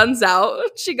like runs out.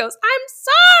 She goes, I'm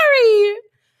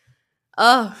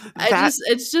sorry.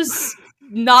 It's just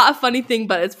not a funny thing,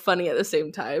 but it's funny at the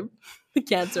same time. The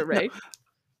cancer ray. No.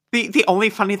 The only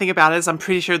funny thing about it is I'm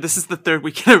pretty sure this is the third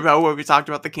week in a row where we talked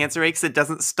about the cancer rate because it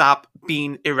doesn't stop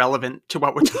being irrelevant to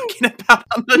what we're talking about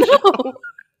on the show.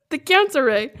 The cancer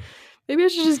ray. Maybe I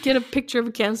should just get a picture of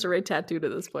a cancer ray tattooed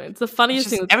at this point. It's the funniest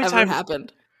thing that's ever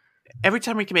happened. Every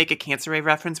time we can make a cancer ray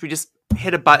reference, we just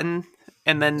hit a button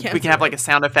and then we can have like a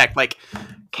sound effect like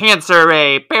cancer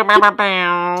ray. Harley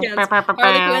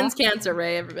Quinn's cancer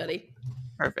ray, everybody.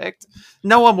 Perfect.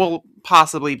 No one will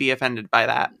possibly be offended by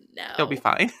that. No. They'll be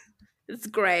fine. It's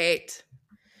great.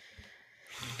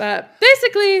 But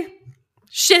basically,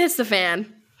 shit hits the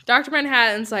fan. Dr.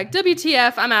 Manhattan's like,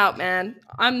 WTF, I'm out, man.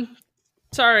 I'm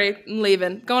sorry, I'm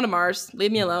leaving. Going to Mars.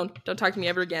 Leave me alone. Don't talk to me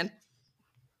ever again.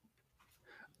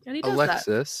 And he does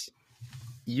Alexis,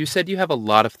 you said you have a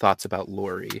lot of thoughts about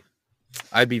Laurie.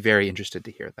 I'd be very interested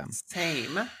to hear them.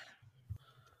 Same.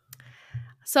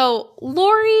 So,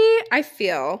 Laurie, I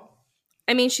feel...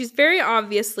 I mean, she's very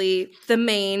obviously the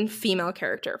main female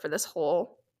character for this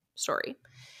whole story.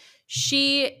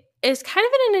 She is kind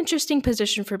of in an interesting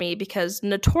position for me because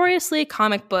notoriously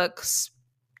comic books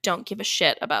don't give a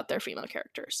shit about their female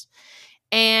characters.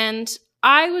 And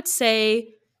I would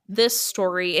say this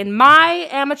story, in my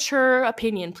amateur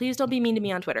opinion, please don't be mean to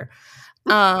me on Twitter,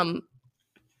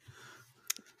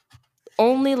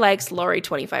 only likes Laurie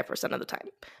 25% of the time.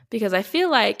 Because I feel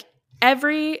like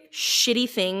every shitty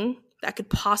thing that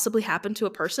could possibly happen to a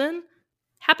person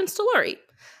happens to Laurie.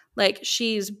 Like,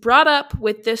 she's brought up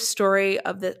with this story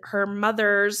of her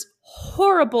mother's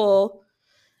horrible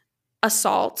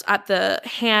assault at the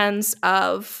hands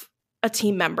of a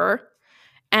team member.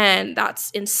 And that's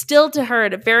instilled to her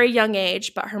at a very young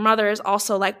age. But her mother is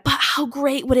also like, but how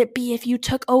great would it be if you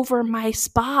took over my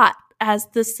spot as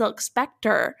the Silk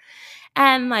Spectre?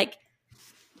 And like,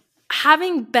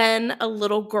 having been a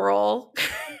little girl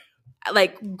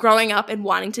like growing up and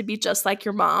wanting to be just like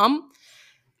your mom,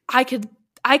 I can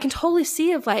totally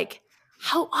see of like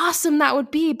how awesome that would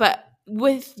be. But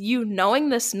with you knowing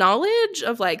this knowledge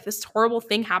of like this horrible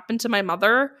thing happened to my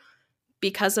mother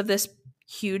because of this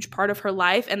huge part of her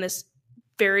life and this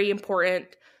very important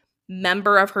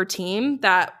member of her team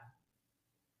that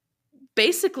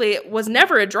basically was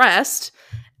never addressed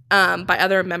by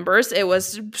other members. It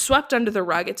was swept under the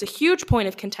rug. It's a huge point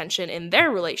of contention in their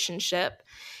relationship.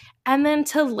 And then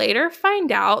to later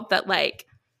find out that, like,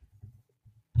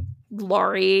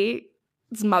 Laurie's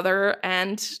mother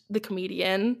and the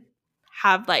comedian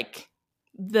have, like,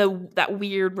 that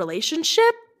weird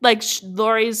relationship. Like,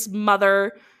 Laurie's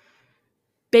mother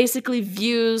basically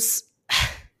views...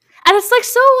 And it's, like,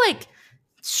 so, like,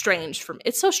 strange for me.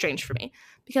 It's so strange for me.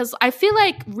 Because I feel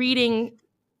like reading...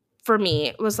 for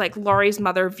me, was like Laurie's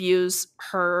mother views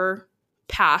her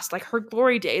past, like her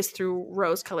glory days, through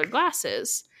rose-colored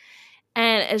glasses.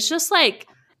 And it's just like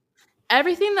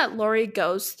everything that Laurie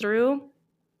goes through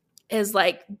is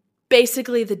like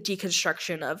basically the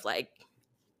deconstruction of like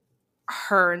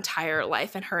her entire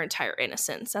life and her entire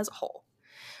innocence as a whole,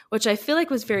 which I feel like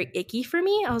was very icky for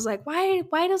me. I was like, why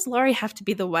does Laurie have to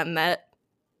be the one that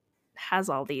has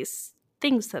all these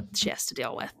things that she has to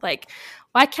deal with? Like,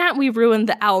 why can't we ruin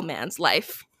the owl man's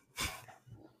life?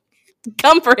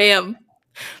 Come for him.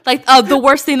 Like, the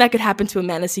worst thing that could happen to a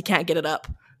man is he can't get it up.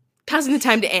 Passing the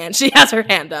time to Anne. She has her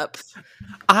hand up.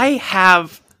 I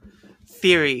have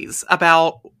theories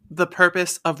about the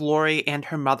purpose of Laurie and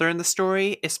her mother in the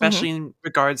story, especially in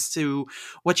regards to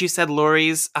what you said,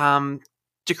 Laurie's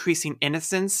decreasing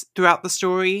innocence throughout the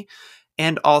story,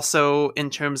 and also in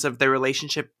terms of their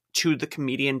relationship to the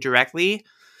comedian directly.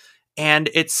 And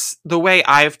it's the way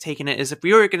I've taken it is if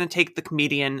we were going to take the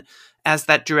comedian as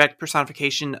that direct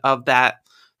personification of that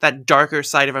darker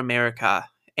side of America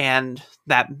and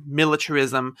that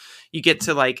militarism, you get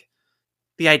to like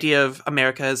the idea of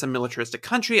America as a militaristic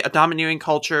country, a domineering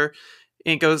culture.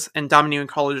 And it goes, and domineering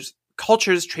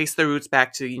cultures trace their roots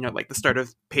back to, you know, like the start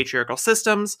of patriarchal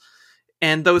systems.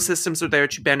 And those systems are there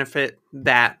to benefit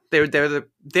that. They're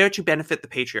there to benefit the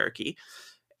patriarchy.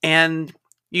 And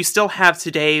you still have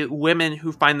today women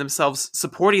who find themselves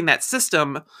supporting that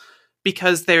system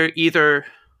because they're either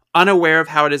unaware of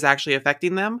how it is actually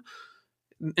affecting them,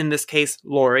 in this case,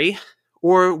 Laurie,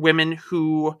 or women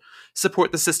who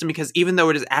support the system because even though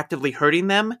it is actively hurting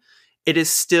them, it is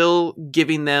still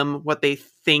giving them what they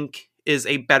think is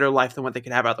a better life than what they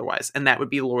could have otherwise. And that would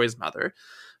be Laurie's mother.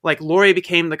 Like, Laurie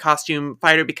became the costume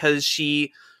fighter because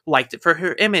she liked it for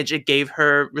her image. It gave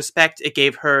her respect. It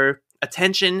gave her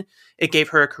attention. It gave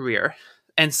her a career.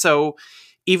 And so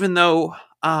even though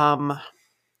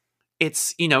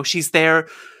it's, you know, she's there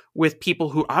with people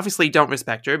who obviously don't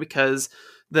respect her because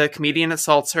the comedian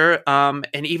assaults her,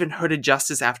 and even Hooded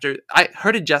Justice's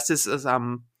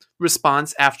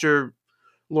response after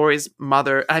Laurie's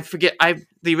mother,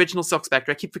 the original Silk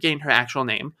Spectre, I keep forgetting her actual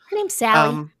name. Her name's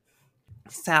Sally.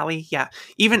 Sally, yeah.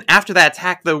 Even after that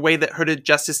attack, the way that Hooded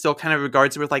Justice still kind of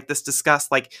regards her with like this disgust,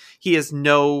 like he has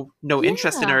no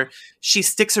interest in her, she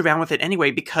sticks around with it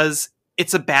anyway because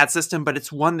it's a bad system, but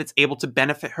it's one that's able to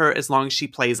benefit her as long as she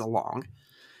plays along.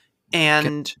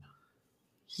 And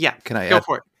can I go add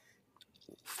for it?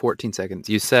 14 seconds.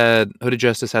 You said Hooded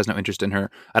Justice has no interest in her.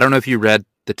 I don't know if you read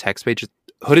the text pages.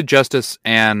 Hooded Justice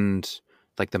and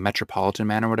like the Metropolitan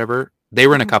Man or whatever, they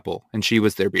were in a couple and she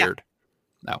was their beard.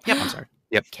 No, Yep. I'm sorry.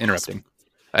 Yep, interrupting.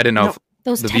 I didn't know if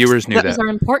those the viewers knew that. Are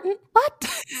important.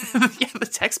 What? Yeah, the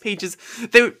text pages.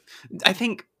 I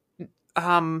think,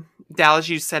 Dallas,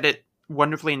 you said it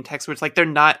wonderfully in text, where it's like they're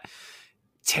not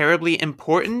terribly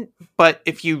important, but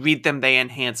if you read them, they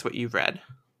enhance what you've read.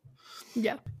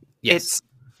 Yeah. Yes.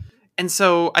 And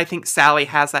so I think Sally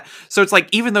has that. So it's like,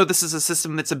 even though this is a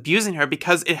system that's abusing her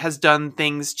because it has done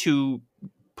things to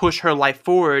push her life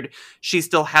forward, she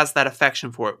still has that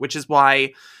affection for it, which is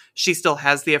why she still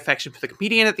has the affection for the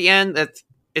comedian at the end.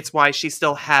 It's why she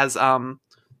still has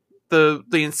the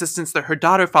insistence that her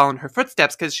daughter follow in her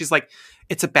footsteps, because she's like,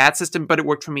 it's a bad system, but it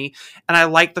worked for me. And I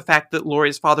like the fact that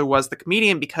Laurie's father was the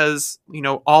comedian because, you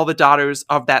know, all the daughters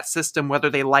of that system, whether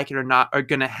they like it or not, are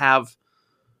going to have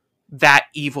that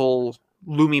evil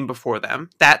looming before them.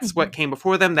 That's what came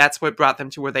before them. That's what brought them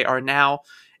to where they are now.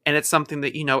 And it's something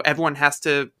that, you know, everyone has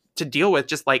to deal with.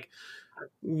 Just like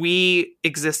we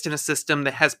exist in a system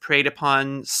that has preyed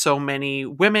upon so many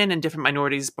women and different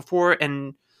minorities before.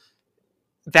 And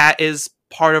that is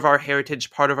part of our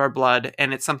heritage, part of our blood.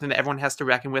 And it's something that everyone has to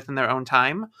reckon with in their own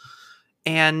time.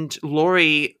 And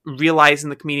Laurie, realizing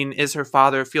the comedian is her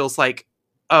father, feels like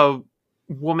a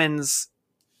woman's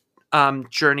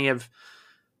journey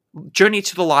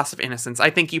to the loss of innocence. I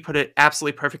think you put it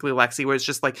absolutely perfectly, Lexi, where it's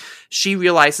just like she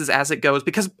realizes as it goes,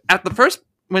 because at the first,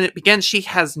 when it begins, she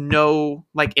has no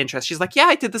like interest. She's like, yeah,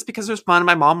 I did this because it was fun.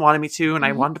 My mom wanted me to, and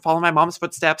I wanted to follow my mom's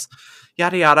footsteps,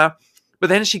 yada, yada. But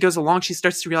then as she goes along, she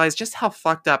starts to realize just how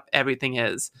fucked up everything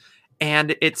is.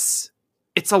 And it's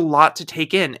a lot to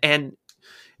take in. And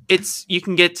you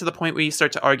can get to the point where you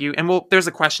start to argue. And there's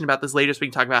a question about this later, so we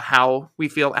can talk about how we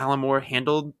feel Alan Moore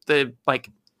handled the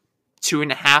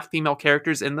 2.5 female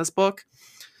characters in this book.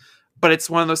 But it's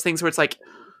one of those things where it's like,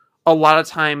 a lot of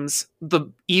times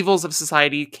the evils of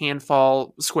society can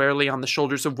fall squarely on the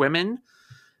shoulders of women.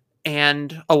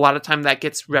 And a lot of time that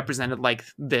gets represented like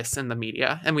this in the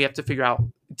media. And we have to figure out,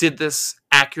 did this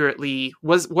accurately,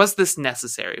 was this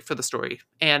necessary for the story?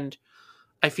 And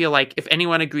I feel like if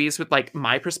anyone agrees with like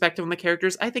my perspective on the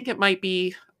characters, I think it might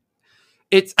be,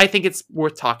 I think it's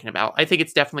worth talking about. I think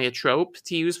it's definitely a trope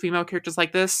to use female characters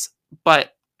like this,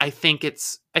 but I think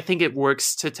it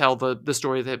works to tell the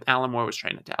story that Alan Moore was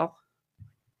trying to tell.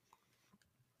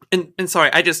 And sorry,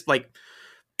 I just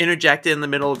interjected in the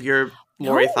middle of your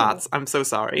Lori thoughts. I'm so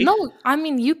sorry. No, I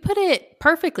mean, you put it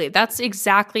perfectly. That's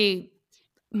exactly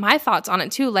my thoughts on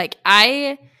it too. Like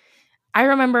I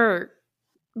remember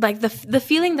the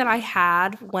feeling that I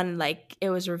had when it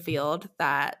was revealed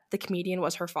that the comedian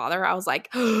was her father. I was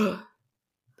like,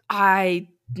 I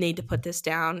need to put this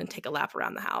down and take a lap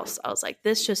around the house. I was like,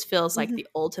 this just feels like the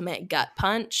ultimate gut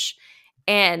punch.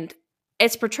 And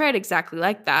it's portrayed exactly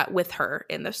like that with her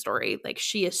in the story. Like,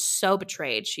 she is so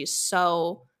betrayed. She's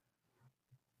so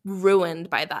ruined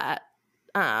by that,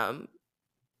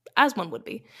 as one would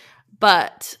be.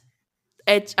 But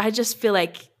I just feel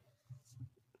like,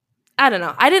 I don't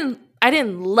know. I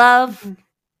didn't love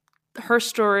her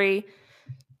story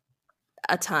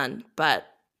a ton, but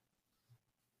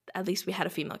at least we had a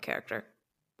female character,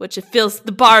 which it feels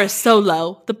the bar is so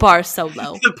low. The bar is so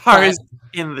low. The bar is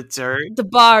in the dirt. The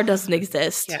bar doesn't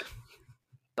exist. Yeah.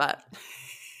 But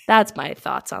that's my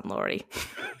thoughts on Lori.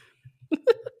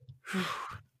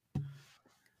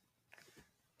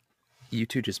 You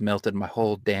two just melted my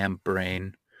whole damn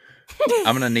brain.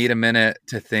 I'm going to need a minute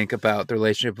to think about the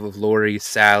relationship of Lori,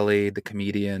 Sally, the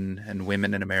comedian, and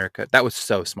women in America. That was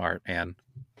so smart, man.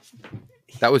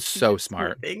 That was so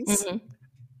smart. Mm-hmm.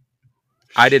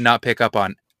 I did not pick up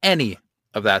on any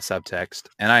of that subtext,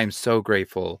 and I am so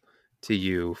grateful to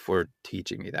you for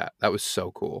teaching me that. That was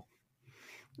so cool.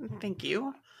 Thank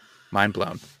you. Mind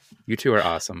blown. You two are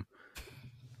awesome.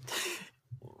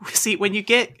 See, when you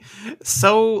get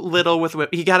so little with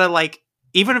whip, you gotta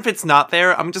even if it's not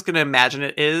there, I'm just gonna imagine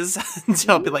it is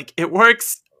until I'll be like, it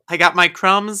works. I got my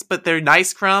crumbs, but they're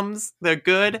nice crumbs. They're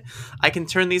good. I can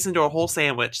turn these into a whole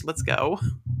sandwich. Let's go.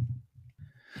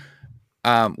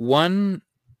 One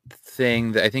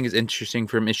thing that I think is interesting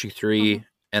from issue 3,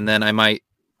 and then I might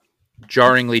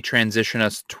jarringly transition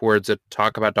us towards a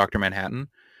talk about Dr. Manhattan.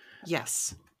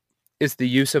 Yes. Is the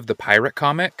use of the pirate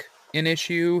comic in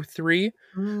issue 3,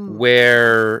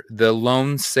 where the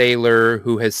lone sailor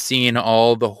who has seen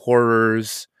all the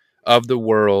horrors of the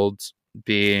world,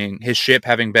 being his ship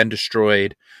having been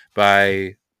destroyed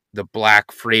by the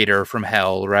black freighter from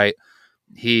hell, right?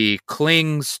 He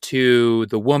clings to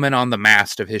the woman on the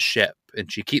mast of his ship,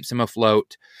 and she keeps him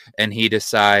afloat, and he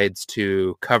decides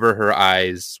to cover her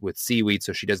eyes with seaweed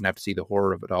so she doesn't have to see the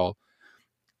horror of it all.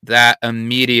 That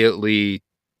immediately,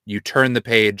 you turn the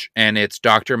page, and it's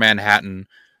Dr. Manhattan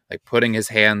putting his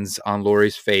hands on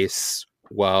Lori's face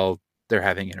while they're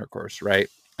having intercourse, right?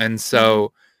 And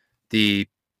so the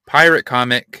pirate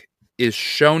comic is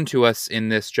shown to us in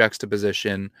this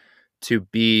juxtaposition to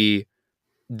be,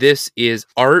 this is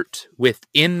art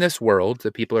within this world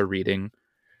that people are reading,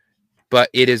 but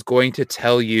it is going to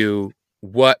tell you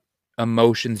what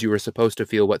emotions you are supposed to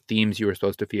feel, what themes you are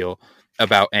supposed to feel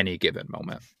about any given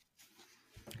moment.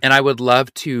 And I would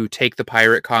love to take the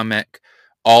pirate comic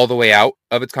all the way out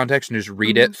of its context and just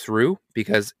read it through,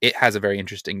 because it has a very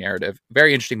interesting narrative,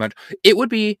 very interesting bunch. It would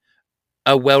be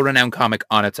a well-renowned comic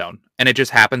on its own, and it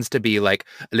just happens to be a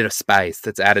little spice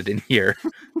that's added in here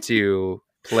to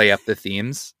play up the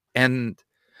themes. And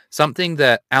something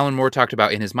that Alan Moore talked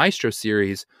about in his Maestro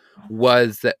series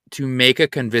was that to make a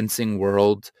convincing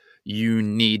world, you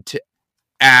need to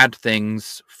add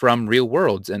things from real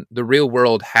worlds, and the real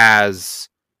world has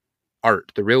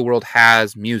art, the real world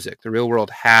has music, the real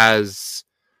world has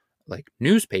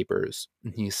newspapers.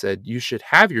 And he said you should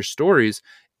have your stories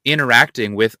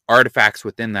interacting with artifacts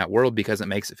within that world because it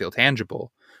makes it feel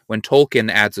tangible. When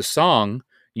Tolkien adds a song,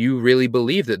 you really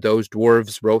believe that those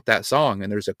dwarves wrote that song,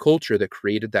 and there's a culture that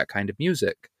created that kind of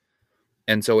music.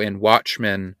 And so in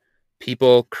Watchmen,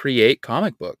 people create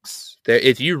comic books.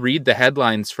 If you read the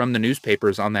headlines from the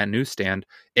newspapers on that newsstand,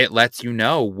 it lets you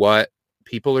know what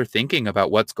people are thinking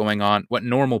about what's going on, what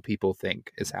normal people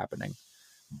think is happening.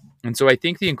 And so I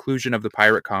think the inclusion of the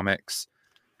pirate comics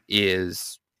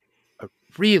is a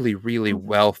really, really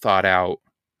well thought out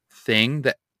thing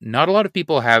that not a lot of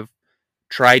people have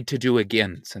tried to do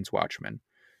again since Watchmen.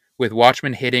 With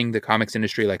Watchmen hitting the comics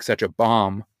industry like such a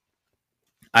bomb,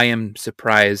 I am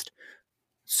surprised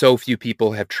so few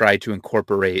people have tried to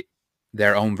incorporate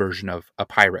their own version of a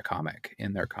pirate comic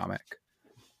in their comic.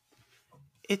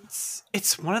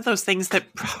 It's one of those things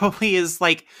that probably is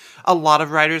like a lot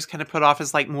of writers kind of put off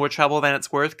as like more trouble than it's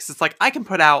worth, because it's like I can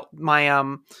put out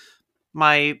my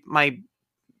my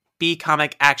B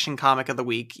comic action comic of the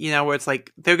week, you know, where it's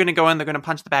like they're going to go in, they're going to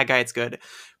punch the bad guy, it's good.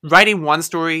 Writing one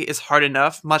story is hard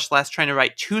enough, much less trying to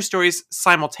write two stories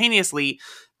simultaneously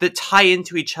that tie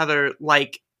into each other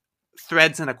like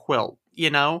threads in a quilt, you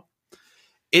know?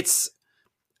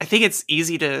 I think it's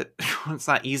easy to it's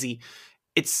not easy.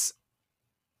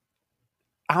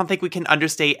 I don't think we can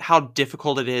understate how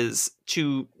difficult it is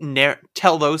to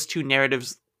tell those two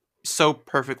narratives so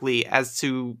perfectly as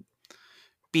to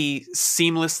be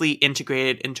seamlessly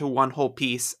integrated into one whole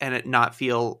piece and it not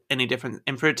feel any different,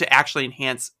 and for it to actually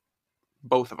enhance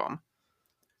both of them.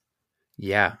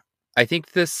 Yeah. I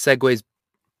think this segues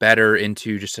better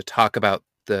into just to talk about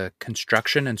the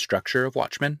construction and structure of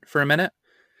Watchmen for a minute.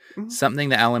 Mm-hmm. Something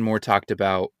that Alan Moore talked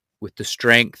about with the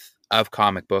strength of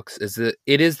comic books is that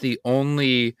it is the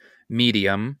only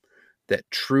medium that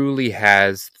truly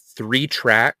has 3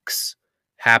 tracks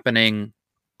happening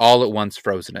all at once,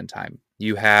 frozen in time.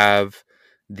 You have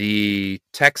the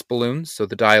text balloons, so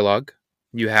the dialogue,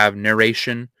 you have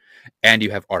narration, and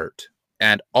you have art.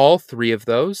 And all 3 of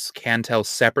those can tell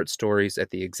separate stories at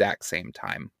the exact same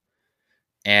time.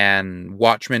 And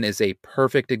Watchmen is a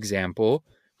perfect example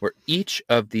where each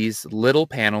of these little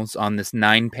panels on this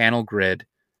 9-panel grid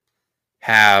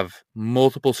have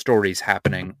multiple stories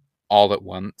happening all at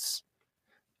once.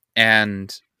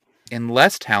 And in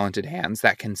less talented hands,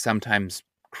 that can sometimes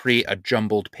create a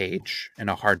jumbled page and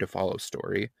a hard-to-follow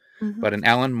story. Mm-hmm. But in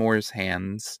Alan Moore's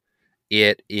hands,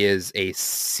 it is a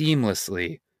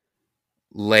seamlessly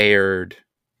layered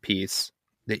piece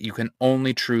that you can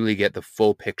only truly get the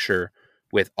full picture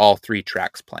with all 3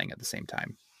 tracks playing at the same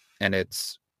time. And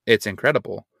it's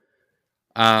incredible.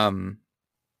 Watchmen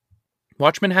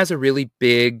has a really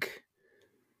big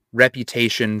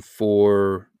reputation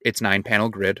for its 9-panel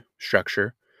grid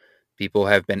structure. People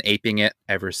have been aping it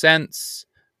ever since.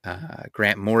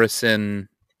 Grant Morrison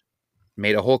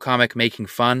made a whole comic making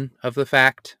fun of the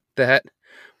fact that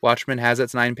Watchmen has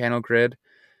its 9-panel grid.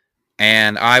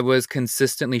 And I was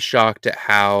consistently shocked at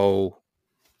how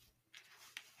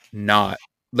not,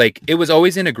 like, it was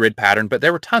always in a grid pattern, but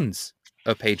there were tons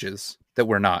of pages that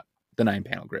were not the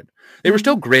 9-panel grid. They were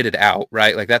still gridded out,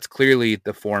 right? Like, that's clearly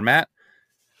the format.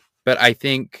 But I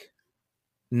think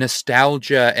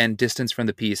nostalgia and distance from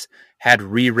the piece had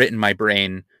rewritten my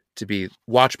brain to be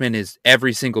Watchmen is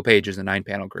every single page is a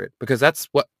 9-panel grid, because that's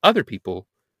what other people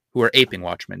who are aping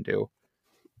Watchmen do.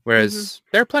 Whereas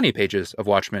there are plenty of pages of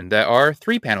Watchmen that are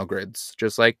 3-panel grids,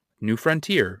 just like New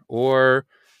Frontier or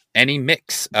any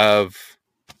mix of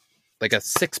like a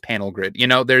 6-panel grid. You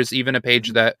know, there's even a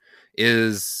page that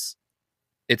it's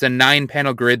a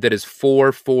 9-panel grid that is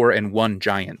 4, 4, and 1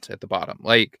 giant at the bottom.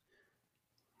 Like,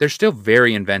 there's still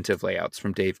very inventive layouts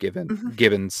from Dave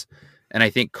Gibbons. And I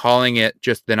think calling it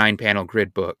just the 9-panel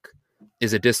grid book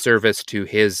is a disservice to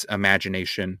his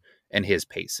imagination and his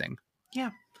pacing.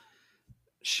 Yeah.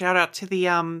 Shout out to the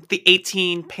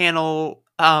 18-panel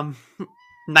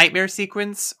nightmare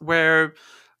sequence where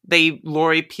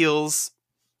Laurie peels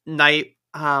Night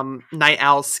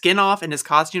Owl's skin off and his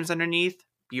costume's underneath.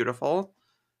 Beautiful.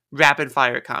 Rapid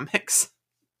fire comics.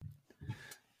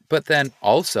 But then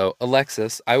also,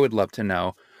 Alexis, I would love to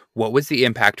know, what was the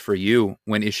impact for you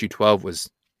when issue 12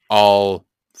 was all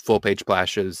full-page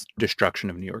splashes, destruction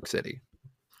of New York City?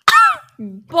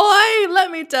 Boy,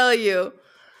 let me tell you.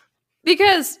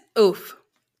 Because,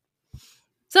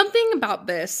 something about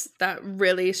this that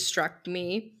really struck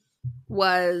me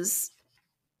was,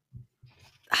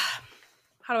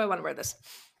 how do I want to word this?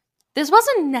 This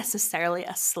wasn't necessarily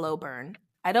a slow burn.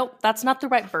 That's not the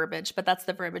right verbiage, but that's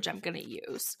the verbiage I'm going to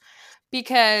use.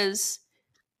 Because,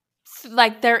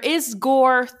 like, there is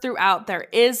gore throughout. There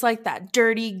is, like, that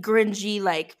dirty, grungy,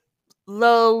 like,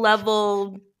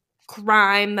 low-level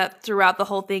crime that throughout the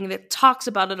whole thing that talks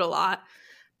about it a lot.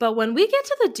 But when we get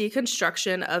to the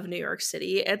deconstruction of New York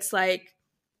City, it's like,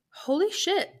 holy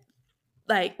shit.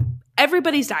 Like,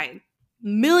 everybody's dying.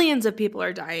 Millions of people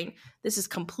are dying. This is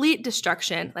complete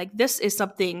destruction. Like, this is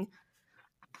something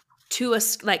to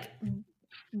us, like,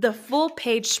 the full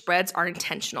page spreads are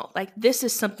intentional. Like, this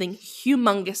is something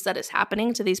humongous that is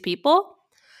happening to these people.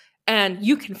 And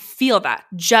you can feel that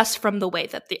just from the way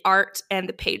that the art and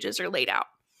the pages are laid out.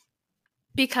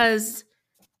 because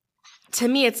to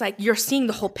me, it's like you're seeing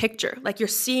the whole picture. Like you're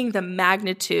seeing the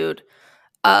magnitude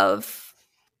of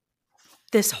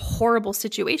this horrible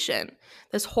situation,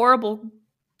 this horrible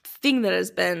thing that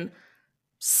has been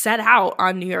set out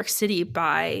on New York City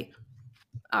by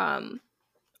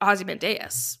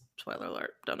Ozymandias. Spoiler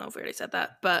alert. Don't know if we already said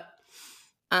that, but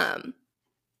it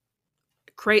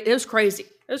was crazy.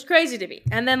 It was crazy to me.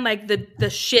 And then like the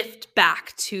shift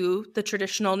back to the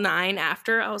traditional 9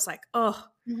 after, I was like, oh,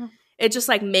 it just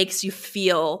like makes you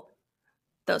feel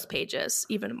those pages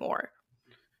even more.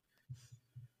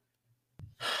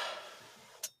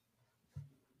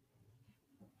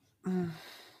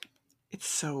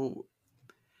 It's so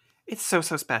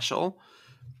special.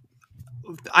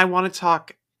 I want to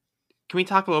talk. Can we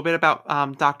talk a little bit about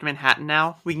Dr. Manhattan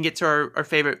now? We can get to our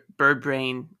favorite bird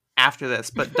brain after this,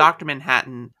 but Dr.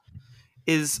 Manhattan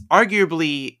is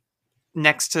arguably,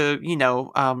 next to,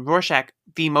 Rorschach,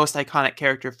 the most iconic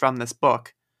character from this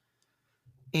book.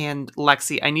 And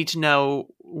Lexi, I need to know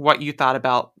what you thought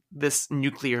about this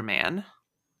nuclear man.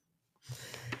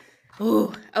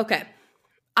 Ooh, okay.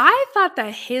 I thought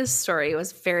that his story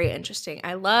was very interesting.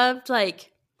 I loved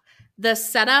like the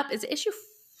setup. Is it issue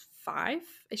 5?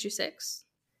 Issue 6?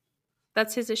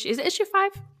 That's his issue. Is it issue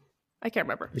 5? I can't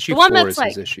remember. Issue the one 4 that's is like,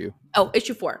 his issue. Oh,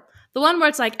 issue 4. The one where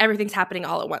it's like everything's happening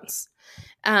all at once.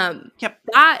 Yep.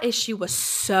 That issue was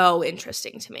so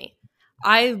interesting to me.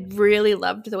 I really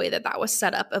loved the way that was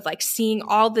set up, of like seeing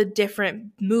all the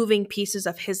different moving pieces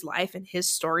of his life and his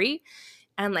story,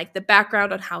 and like the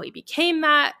background on how he became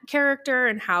that character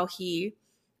and how he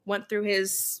went through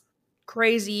his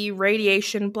crazy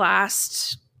radiation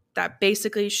blast that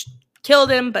basically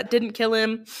killed him but didn't kill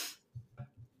him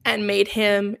and made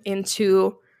him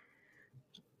into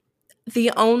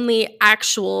the only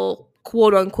actual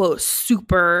quote unquote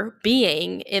super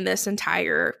being in this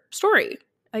entire story.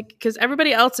 Like, because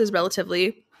everybody else is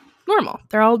relatively normal.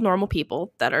 They're all normal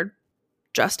people that are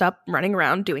dressed up, running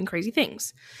around, doing crazy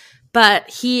things. But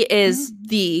he is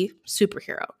the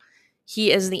superhero.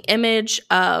 He is the image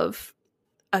of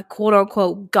a quote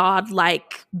unquote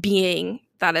godlike being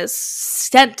that is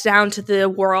sent down to the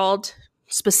world,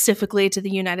 specifically to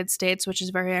the United States, which is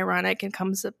very ironic and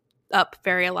comes up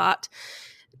very a lot,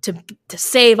 to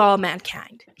save all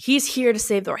mankind. He's here to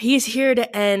save the world. He's here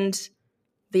to end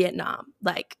Vietnam.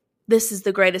 Like, this is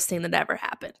the greatest thing that ever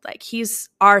happened. Like, he's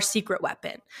our secret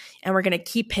weapon, and we're going to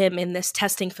keep him in this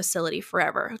testing facility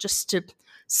forever, just to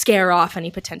scare off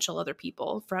any potential other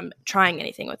people from trying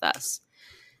anything with us.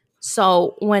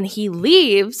 So when he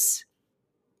leaves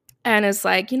and is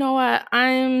like, you know what,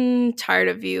 I'm tired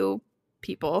of you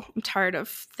people. I'm tired of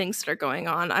things that are going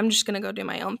on. I'm just going to go do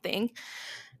my own thing.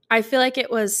 I feel like it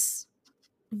was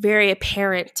very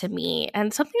apparent to me,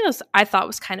 and something else I thought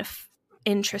was kind of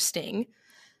interesting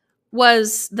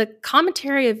was the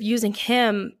commentary of using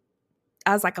him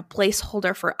as like a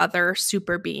placeholder for other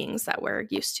super beings that we're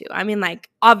used to. I mean, like,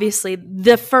 obviously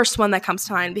the first one that comes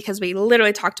to mind, because we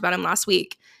literally talked about him last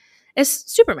week, is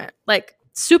Superman. Like,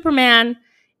 Superman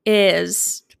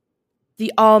is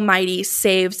the almighty,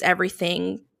 saves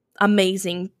everything,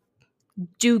 amazing,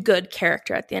 do good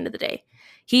character at the end of the day.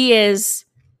 He is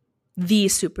the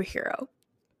superhero.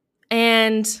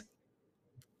 And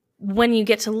when you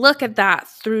get to look at that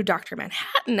through Dr.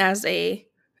 Manhattan as a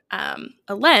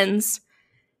lens,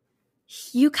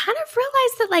 you kind of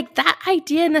realize that like that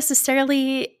idea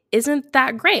necessarily isn't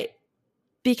that great,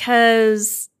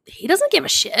 because he doesn't give a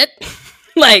shit.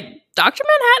 Like, Dr.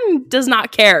 Manhattan does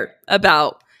not care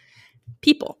about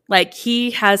people. Like,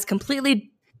 he has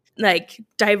completely like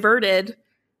diverted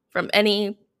from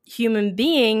any human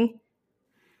being,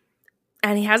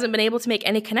 and he hasn't been able to make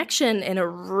any connection in a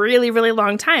really, really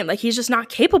long time. Like, he's just not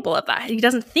capable of that. He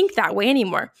doesn't think that way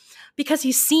anymore, because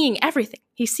he's seeing everything.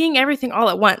 He's seeing everything all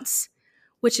at once,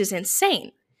 which is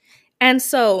insane. And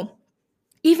so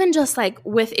even just like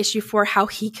with issue 4, how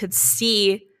he could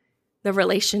see the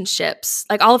relationships,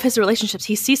 like all of his relationships,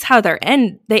 he sees how they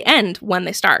end when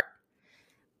they start.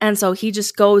 And so he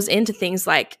just goes into things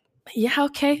like, yeah,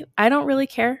 okay, I don't really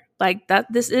care. Like,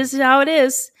 that, this is how it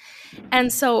is.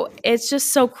 And so it's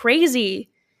just so crazy.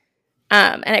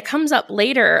 And it comes up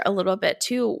later a little bit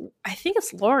too. I think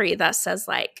it's Lori that says,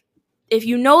 like, if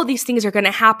you know these things are going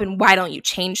to happen, why don't you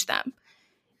change them?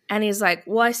 And he's like,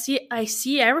 well, I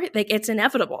see everything. Like, it's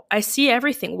inevitable. I see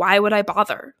everything. Why would I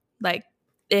bother? Like,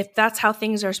 if that's how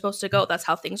things are supposed to go, that's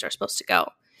how things are supposed to go.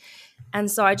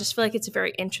 And so I just feel like it's a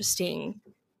very interesting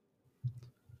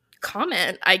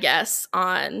comment, I guess,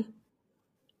 on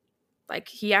like,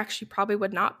 he actually probably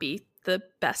would not be the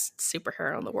best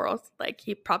superhero in the world. Like,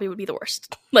 he probably would be the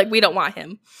worst. Like, we don't want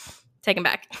him. Take him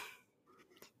back.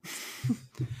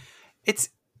 it's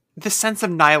the sense of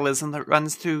nihilism that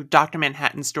runs through Dr.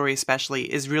 Manhattan's story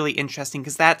especially is really interesting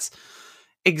because that's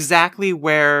exactly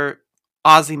where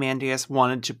Ozymandias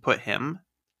wanted to put him.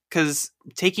 Because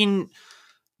taking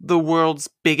the world's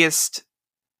biggest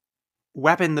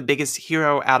weapon, the biggest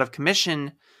hero out of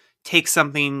commission, takes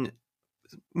something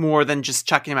more than just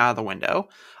chucking him out of the window.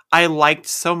 I liked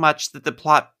so much that the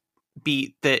plot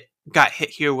beat that got hit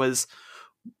here was,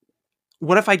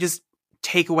 what if I just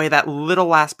take away that little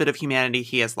last bit of humanity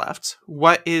he has left?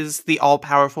 What is the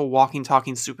all-powerful walking,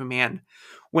 talking Superman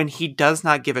when he does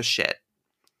not give a shit?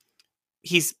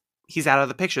 He's out of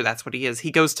the picture. That's what he is.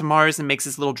 He goes to Mars and makes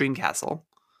his little dream castle.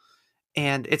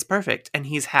 And it's perfect. And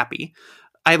he's happy.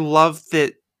 I love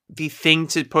that the thing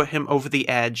to put him over the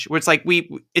edge, where it's like,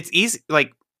 it's easy.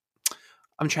 Like,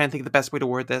 I'm trying to think of the best way to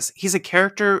word this. He's a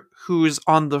character who's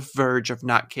on the verge of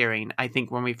not caring, I think,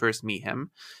 when we first meet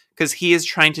him. Because he is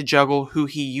trying to juggle who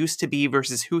he used to be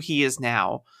versus who he is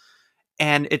now.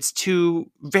 And it's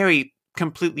two very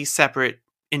completely separate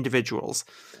individuals.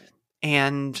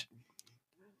 And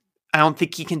I don't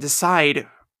think he can decide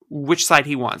which side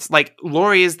he wants. Like,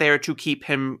 Laurie is there to keep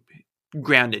him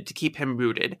grounded, to keep him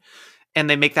rooted. And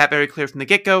they make that very clear from the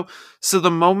get-go. So the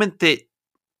moment that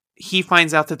he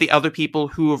finds out that the other people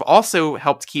who have also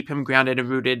helped keep him grounded and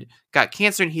rooted got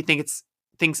cancer, and he thinks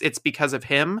it's because of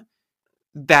him,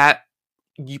 that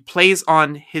he plays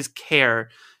on his care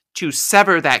to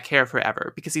sever that care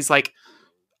forever. Because he's like,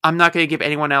 I'm not going to give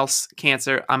anyone else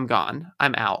cancer. I'm gone.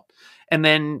 I'm out. And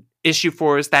then issue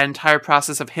 4 is that entire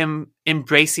process of him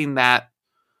embracing that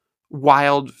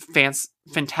wild,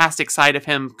 fantastic side of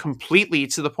him completely,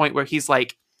 to the point where he's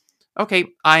like, okay,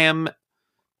 I am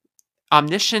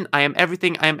omniscient. I am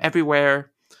everything. I am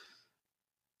everywhere.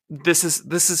 This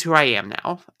is who I am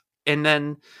now. And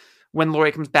then when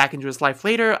Laurie comes back into his life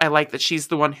later, I like that she's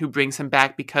the one who brings him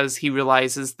back, because he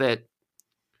realizes that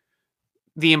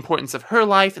the importance of her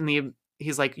life, and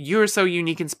he's like, you're so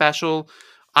unique and special.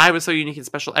 I was so unique and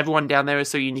special. Everyone down there is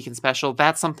so unique and special.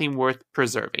 That's something worth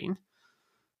preserving.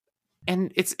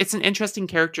 And it's an interesting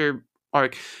character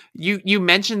arc. You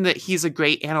mentioned that he's a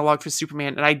great analog for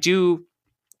Superman, and I do.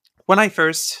 When I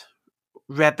first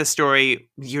read the story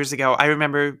years ago, I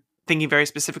remember thinking very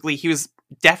specifically he was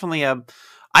definitely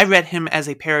I read him as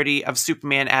a parody of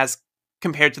Superman as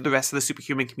compared to the rest of the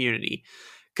superhuman community.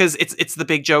 Because it's the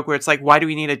big joke where it's like, why do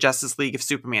we need a Justice League if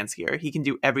Superman's here? He can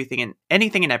do everything and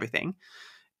anything and everything.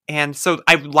 And so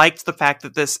I liked the fact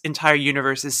that this entire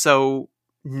universe is so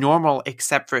normal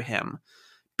except for him.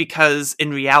 Because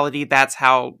in reality, that's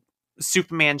how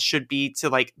Superman should be to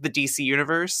like the DC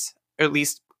universe. Or at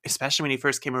least, especially when he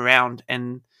first came around.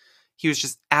 And he was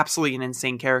just absolutely an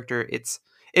insane character.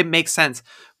 It makes sense.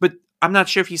 But I'm not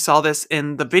sure if you saw this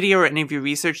in the video or any of your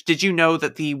research. Did you know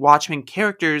that the Watchmen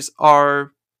characters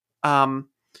are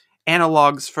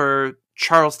analogs for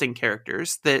Charleston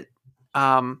characters? That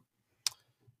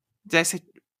did I say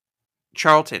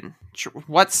Charlton?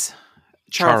 What's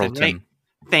Charlton? Right?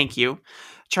 Thank you.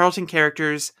 Charlton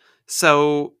characters.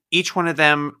 So each one of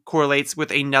them correlates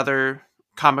with another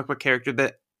comic book character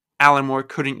that Alan Moore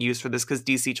couldn't use for this because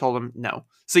DC told him no.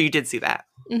 So you did see that.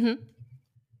 Mm-hmm.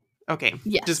 Okay.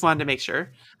 Yes. Just wanted to make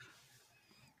sure.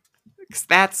 'Cause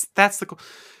that's the cool.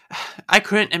 I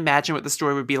couldn't imagine what the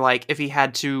story would be like if he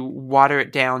had to water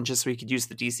it down just so he could use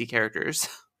the DC characters.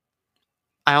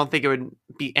 I don't think it would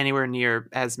be anywhere near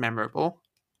as memorable.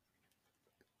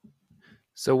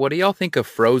 So what do y'all think of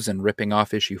Frozen ripping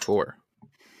off issue 4?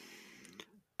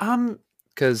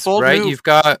 Because right, move.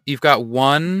 you've got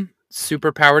one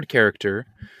superpowered character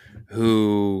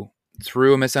who,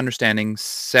 through a misunderstanding,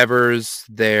 severs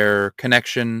their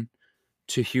connection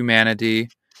to humanity,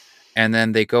 and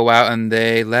then they go out and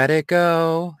they let it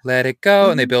go,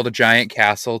 and they build a giant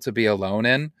castle to be alone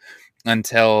in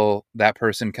until that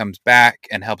person comes back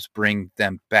and helps bring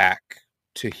them back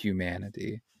to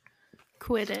humanity.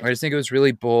 Quit it. I just think it was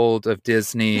really bold of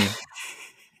Disney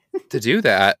to do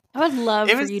that. I would love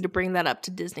for you to bring that up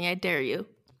to Disney. I dare you.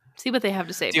 See what they have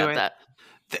to say about that.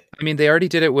 I mean, they already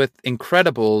did it with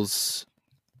Incredibles.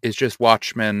 Is just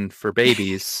Watchmen for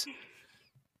babies,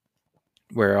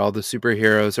 where all the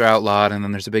superheroes are outlawed, and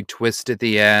then there's a big twist at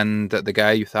the end that the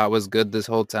guy you thought was good this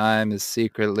whole time is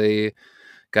secretly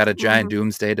got a giant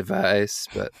doomsday device.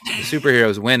 But the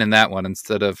superheroes win in that one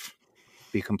instead of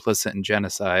be complicit in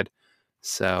genocide.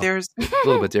 So There's a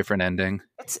little bit different ending.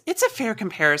 It's a fair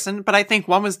comparison, but I think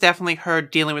one was definitely her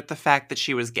dealing with the fact that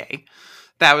she was gay.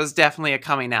 That was definitely a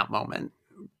coming out moment.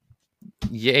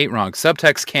 You ain't wrong.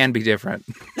 Subtext can be different.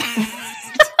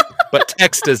 But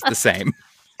text is the same.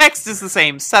 Text is the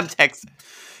same. Subtext.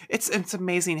 It's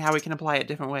amazing how we can apply it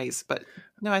different ways. But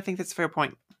no, I think that's a fair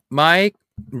point. My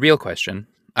real question,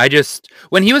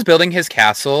 when he was building his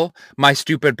castle, my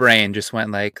stupid brain just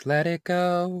went like, let it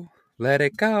go, let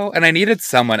it go. And I needed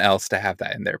someone else to have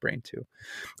that in their brain too.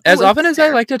 As often as I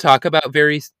like to talk about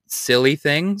very silly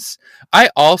things, I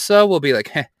also will be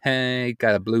like, hey,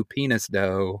 got a blue penis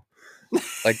though.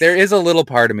 Like, there is a little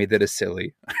part of me that is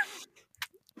silly.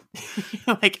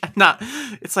 Like, I'm not.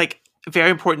 It's like very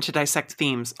important to dissect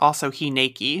themes. Also, he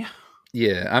naked.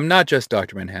 Yeah, I'm not just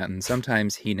Dr. Manhattan.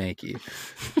 Sometimes he naked.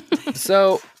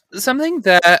 So, something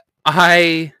that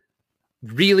I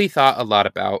really thought a lot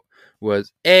about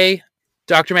was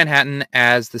Dr. Manhattan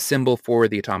as the symbol for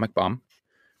the atomic bomb,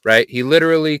 right? He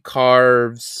literally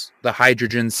carves the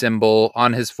hydrogen symbol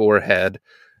on his forehead,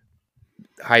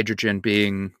 hydrogen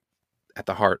being at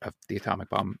the heart of the atomic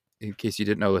bomb, in case you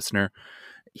didn't know, listener.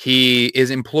 He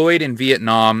is employed in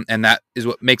Vietnam, and that is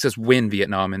what makes us win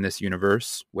Vietnam in this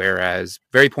universe, whereas,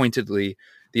 very pointedly,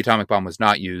 the atomic bomb was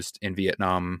not used in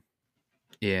Vietnam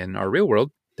in our real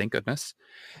world, thank goodness.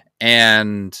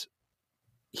 And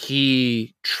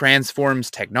he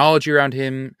transforms technology around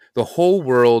him. The whole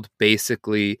world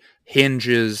basically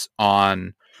hinges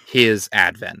on his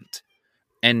advent.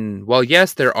 And while,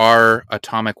 yes, there are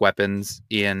atomic weapons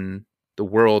in the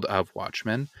world of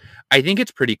Watchmen, I think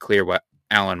it's pretty clear what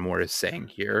Alan Moore is saying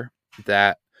here,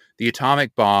 that the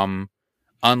atomic bomb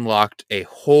unlocked a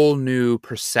whole new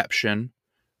perception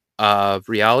of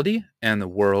reality and the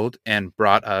world and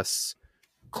brought us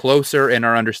closer in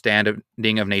our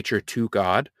understanding of nature to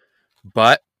God,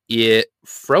 but it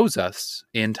froze us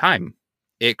in time.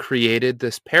 It created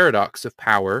this paradox of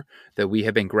power that we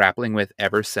have been grappling with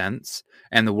ever since,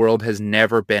 and the world has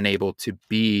never been able to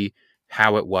be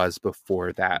how it was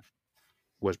before that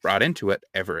was brought into it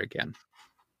ever again.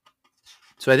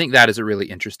 So I think that is a really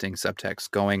interesting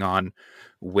subtext going on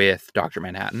with Dr.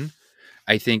 Manhattan.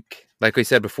 I think, like we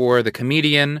said before, the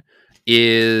comedian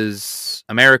is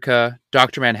America.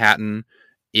 Dr. Manhattan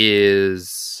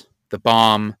is the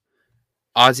bomb.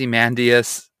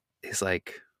 Ozymandias is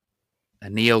like a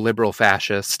neoliberal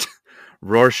fascist.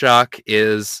 Rorschach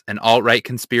is an alt-right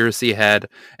conspiracy head.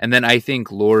 And then I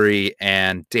think Lori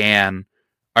and Dan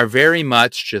are very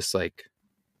much just like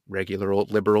regular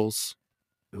old liberals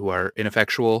who are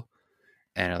ineffectual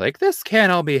and are like, this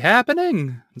can't all be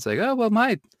happening. It's like, oh, well,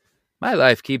 my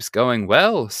life keeps going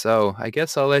well, so I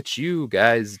guess I'll let you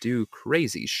guys do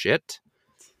crazy shit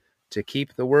to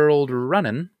keep the world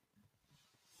running.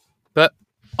 But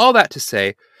all that to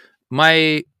say,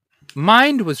 my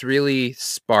mind was really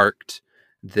sparked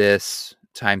this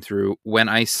time through when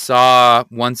I saw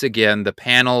once again the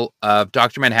panel of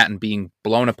Dr. Manhattan being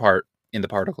blown apart in the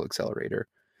particle accelerator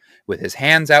with his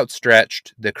hands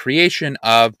outstretched, the creation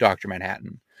of Dr.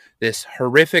 Manhattan, this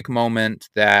horrific moment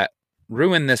that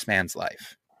ruined this man's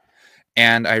life.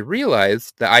 And I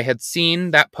realized that I had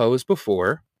seen that pose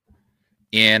before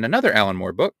in another Alan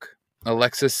Moore book.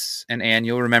 Alexis and Anne,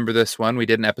 you'll remember this one. We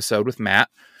did an episode with Matt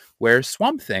where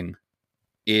Swamp Thing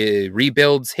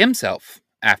rebuilds himself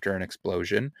after an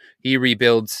explosion. He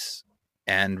rebuilds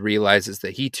and realizes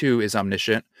that he too is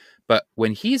omniscient. But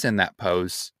when he's in that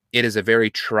pose, it is a very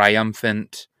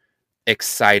triumphant,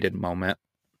 excited moment.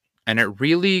 And it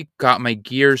really got my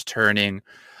gears turning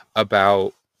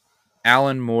about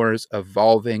Alan Moore's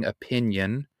evolving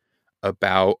opinion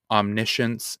about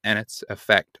omniscience and its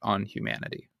effect on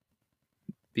humanity.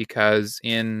 Because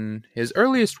in his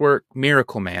earliest work,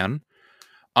 Miracle Man,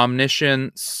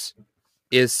 omniscience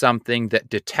is something that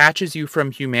detaches you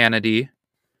from humanity,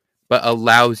 but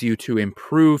allows you to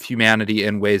improve humanity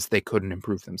in ways they couldn't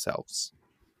improve themselves.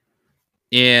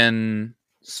 In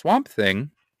Swamp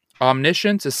Thing,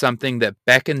 omniscience is something that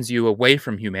beckons you away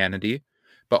from humanity,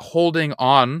 but holding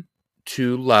on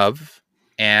to love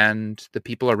and the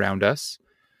people around us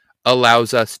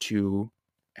allows us to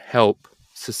help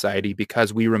society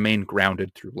because we remain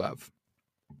grounded through love.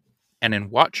 And in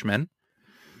Watchmen,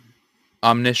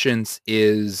 omniscience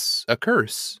is a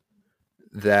curse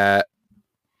that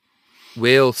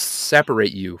will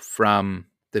separate you from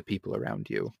the people around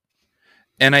you.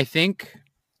 And I think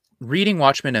reading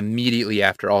Watchmen immediately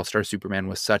after All-Star Superman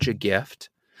was such a gift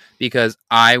because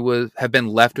I have been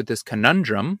left with this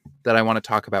conundrum that I want to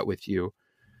talk about with you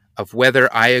of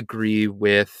whether I agree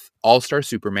with All-Star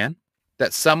Superman,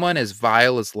 that someone as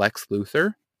vile as Lex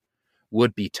Luthor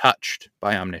would be touched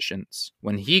by omniscience.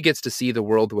 When he gets to see the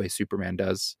world the way Superman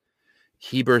does,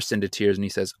 he bursts into tears and he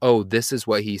says, oh, this is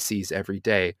what he sees every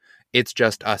day. It's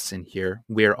just us in here.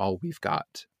 We're all we've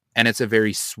got. And it's a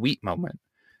very sweet moment.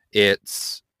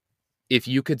 It's, if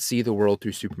you could see the world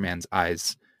through Superman's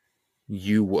eyes,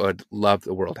 you would love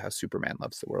the world how Superman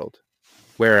loves the world.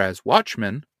 Whereas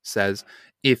Watchmen says,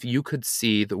 if you could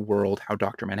see the world how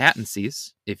Dr. Manhattan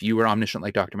sees, if you were omniscient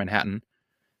like Dr. Manhattan,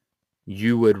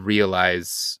 you would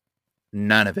realize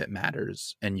none of it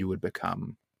matters and you would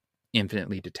become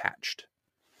infinitely detached.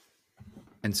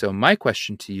 And so my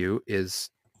question to you is,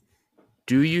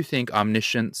 do you think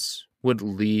omniscience would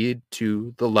lead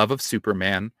to the love of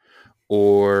Superman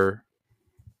or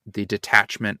the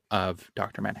detachment of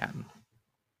Dr. Manhattan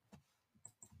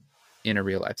in a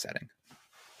real life setting?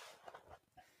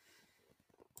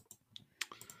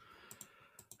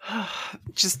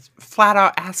 Just flat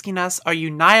out asking us, are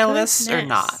you nihilists or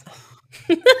not?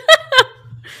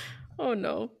 Oh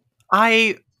no.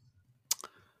 I've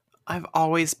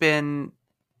always been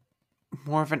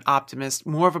more of an optimist,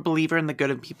 more of a believer in the good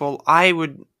of people.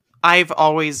 I've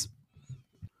always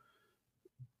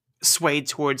swayed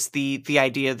towards the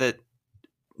idea that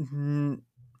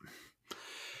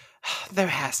there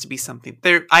has to be something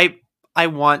there. I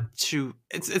want to.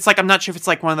 It's like I'm not sure if it's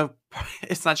like one of the.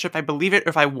 It's not sure if I believe it or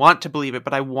if I want to believe it,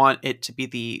 but I want it to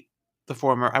be the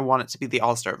former. I want it to be the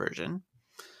all-star version.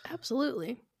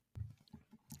 Absolutely.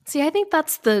 See, I think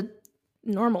that's the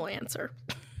normal answer.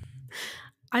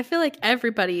 I feel like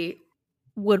everybody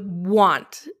would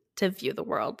want to view the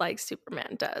world like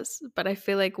Superman does. But I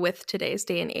feel like with today's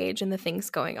day and age and the things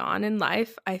going on in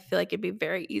life, I feel like it'd be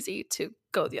very easy to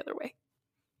go the other way.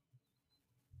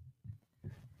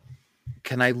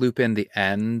 Can I loop in the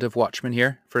end of Watchmen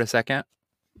here for a second?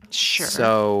 Sure.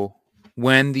 So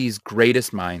when these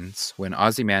greatest minds, when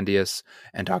Ozymandias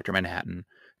and Dr. Manhattan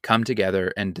come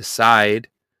together and decide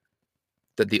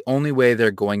that the only way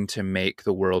they're going to make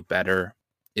the world better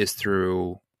is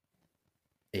through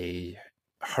a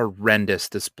horrendous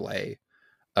display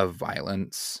of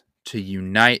violence to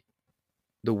unite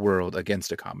the world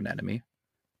against a common enemy,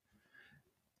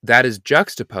 that is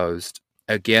juxtaposed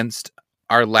against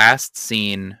our last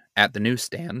scene at the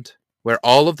newsstand, where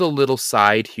all of the little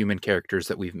side human characters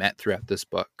that we've met throughout this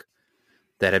book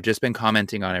that have just been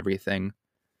commenting on everything,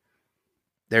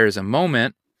 there is a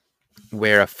moment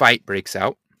where a fight breaks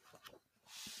out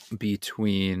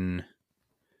between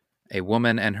a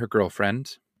woman and her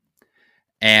girlfriend,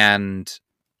 and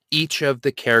each of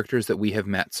the characters that we have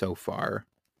met so far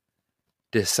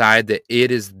decide that it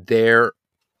is their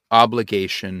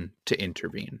obligation to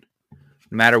intervene.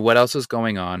 No matter what else is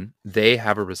going on, they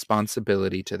have a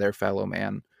responsibility to their fellow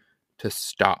man to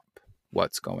stop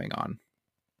what's going on.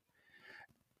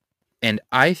 And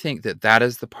I think that that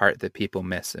is the part that people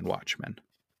miss in Watchmen.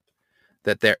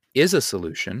 That there is a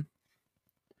solution,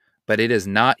 but it is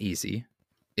not easy.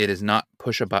 It is not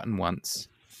push a button once.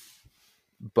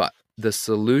 But the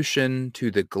solution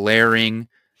to the glaring,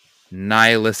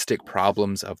 nihilistic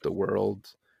problems of the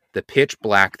world, the pitch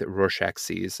black that Rorschach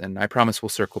sees, and I promise we'll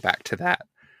circle back to that,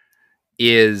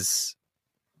 is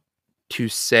to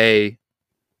say,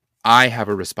 I have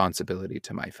a responsibility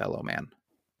to my fellow man.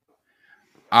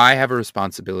 I have a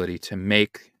responsibility to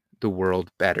make the world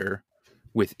better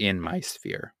within my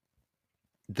sphere.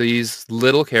 These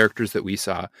little characters that we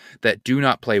saw that do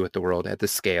not play with the world at the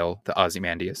scale that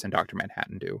Ozymandias and Dr.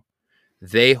 Manhattan do,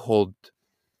 they hold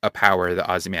a power that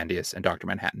Ozymandias and Dr.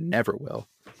 Manhattan never will,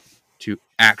 to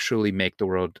actually make the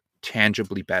world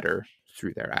tangibly better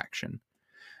through their action.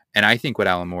 And I think what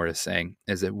Alan Moore is saying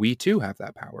is that we too have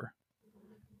that power.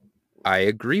 I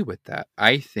agree with that.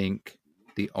 I think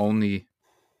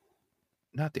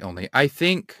I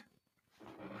think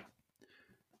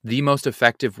the most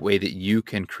effective way that you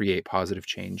can create positive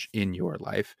change in your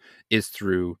life is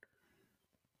through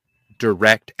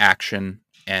direct action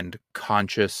and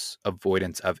conscious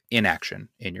avoidance of inaction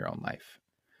in your own life.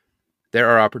 There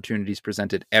are opportunities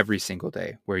presented every single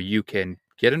day where you can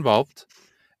get involved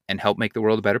and help make the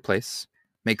world a better place,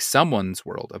 make someone's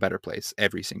world a better place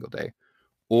every single day.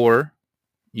 Or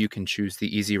you can choose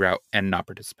the easy route and not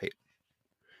participate.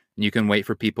 You can wait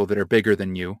for people that are bigger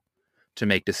than you to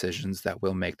make decisions that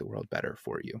will make the world better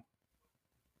for you.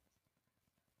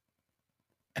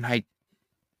 And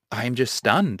I'm just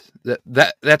stunned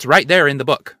that's right there in the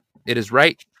book. It is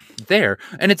right there.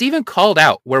 And it's even called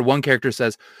out where one character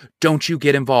says, don't you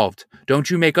get involved. Don't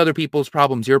you make other people's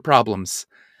problems your problems.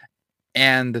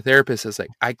 And the therapist is like,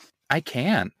 I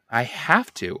can't. I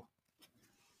have to.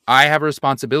 I have a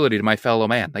responsibility to my fellow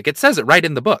man. Like, it says it right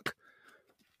in the book.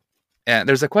 And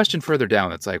there's a question further down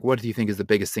that's like, what do you think is the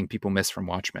biggest thing people miss from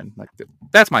Watchmen? Like,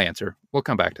 that's my answer. We'll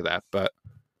come back to that. But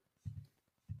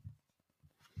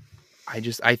I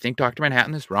think Dr.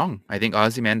 Manhattan is wrong. I think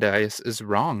Ozymandias is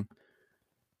wrong.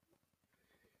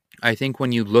 I think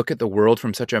when you look at the world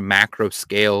from such a macro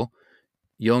scale,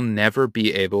 you'll never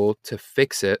be able to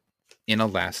fix it in a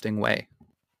lasting way.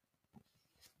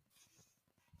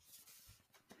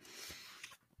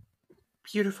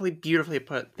 Beautifully, beautifully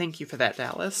put. Thank you for that,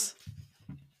 Dallas.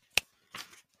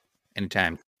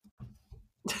 Anytime.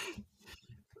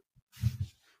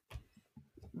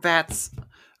 That's...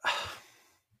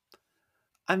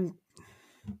 I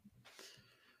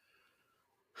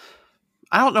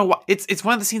don't know what... It's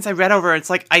one of the scenes I read over. It's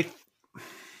like, I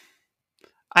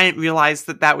didn't realize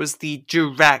that was the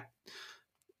direct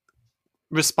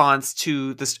response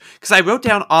to this. Because I wrote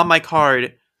down on my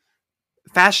card,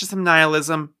 fascism,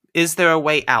 nihilism, is there a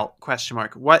way out? ?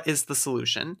 What is the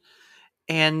solution?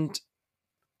 And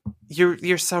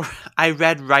you're so... I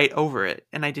read right over it,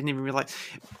 and I didn't even realize.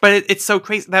 But it's so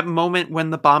crazy. That moment when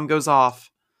the bomb goes off,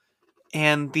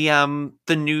 and the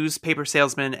newspaper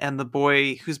salesman and the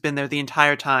boy who's been there the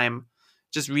entire time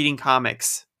just reading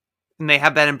comics, and they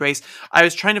have that embrace. I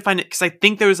was trying to find it because I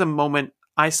think there was a moment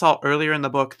I saw earlier in the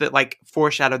book that like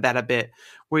foreshadowed that a bit,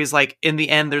 where he's like, in the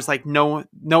end, there's like no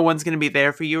one's going to be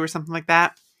there for you or something like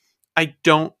that. I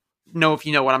don't know if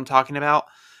you know what I'm talking about,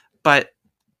 but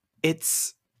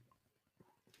it's...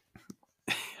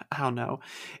 I don't know.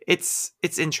 It's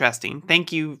interesting.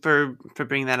 Thank you for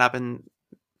bringing that up and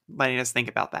letting us think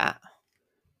about that.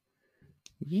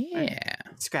 Yeah.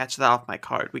 Scratch that off my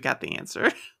card. We got the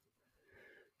answer.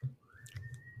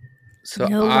 So You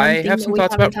know, one I thing have that some we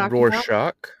thoughts haven't about talked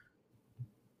Rorschach.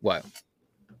 What?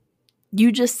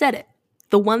 You just said it.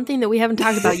 The one thing that we haven't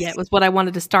talked about yet was what I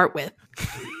wanted to start with.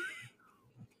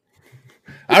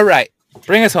 All right.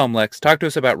 Bring us home, Lex. Talk to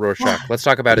us about Rorschach. Let's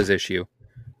talk about his issue.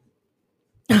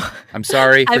 I'm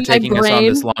sorry for taking us on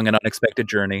this long and unexpected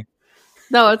journey.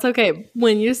 No, it's okay.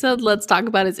 When you said let's talk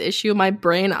about his issue, my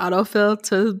brain autofilled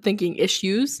to thinking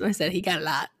issues. And I said he got a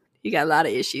lot. He got a lot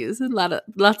of issues.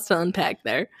 Lots to unpack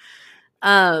there.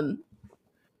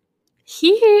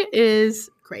 He is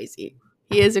crazy.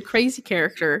 He is a crazy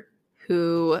character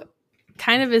who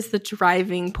kind of is the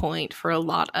driving point for a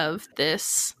lot of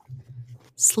this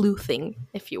sleuthing,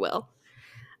 if you will.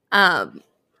 How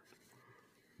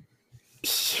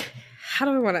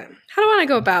do I want to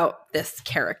go about this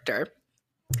character?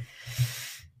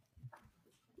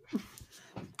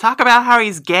 Talk about how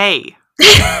he's gay.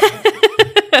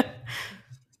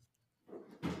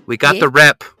 We got the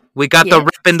rep. We got the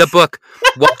rep in the book.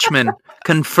 Watchmen,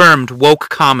 confirmed woke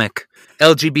comic.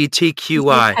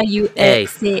 LGBTQI. Are you A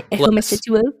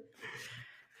homosexual?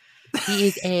 He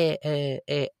is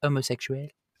a homosexual.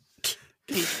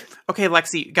 Okay,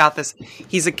 Lexi, you got this.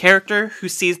 He's a character who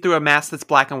sees through a mask that's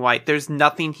black and white. There's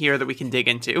nothing here that we can dig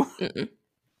into. Mm-mm.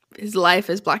 His life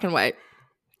is black and white.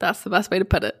 That's the best way to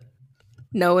put it.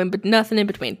 Nothing in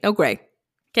between. No gray.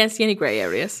 Can't see any gray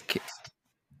areas.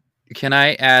 Can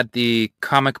I add the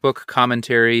comic book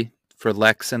commentary for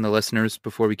Lex and the listeners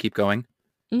before we keep going?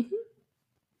 Mm-hmm.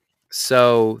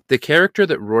 So the character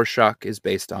that Rorschach is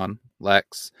based on,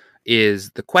 Lex,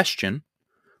 is the Question,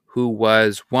 who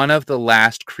was one of the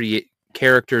last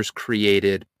characters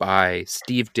created by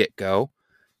Steve Ditko,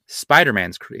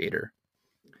 Spider-Man's creator.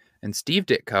 And Steve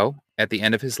Ditko, at the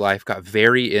end of his life, got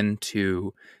very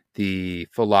into the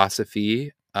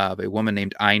philosophy of a woman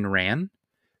named Ayn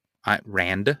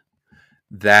Rand,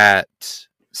 that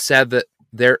said that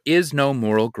there is no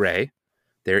moral gray.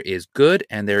 There is good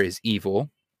and there is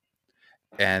evil.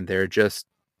 And they're just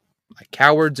like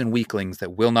cowards and weaklings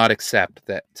that will not accept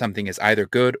that something is either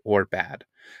good or bad.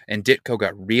 And Ditko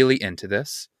got really into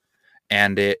this,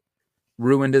 and it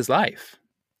ruined his life.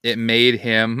 It made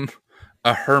him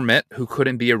a hermit who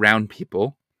couldn't be around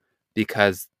people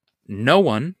because no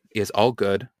one is all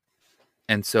good,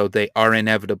 and so they are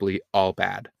inevitably all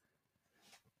bad.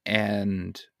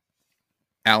 And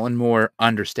Alan Moore,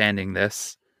 understanding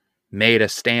this, made a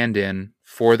stand-in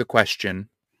for the Question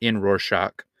in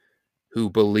Rorschach, who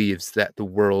believes that the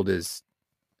world is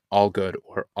all good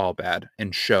or all bad,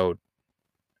 and showed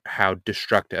how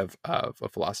destructive of a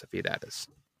philosophy that is.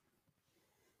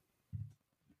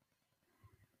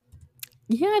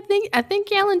 Yeah, I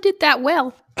think Alan did that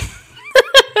well.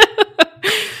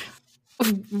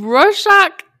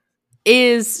 Rorschach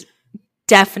is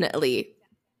definitely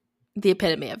the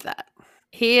epitome of that.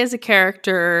 He is a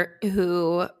character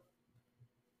who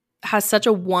has such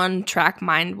a one-track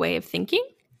mind way of thinking.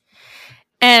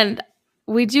 And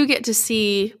we do get to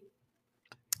see,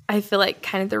 I feel like,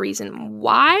 kind of the reason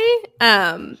why.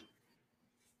 Bottom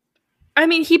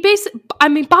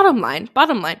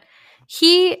line,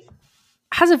 he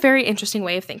has a very interesting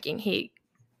way of thinking. He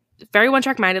very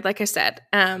one-track minded, like I said.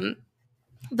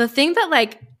 The thing that,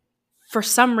 like, for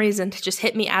some reason just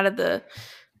hit me out of the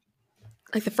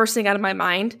first thing out of my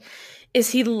mind is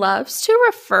he loves to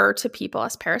refer to people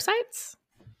as parasites,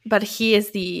 but he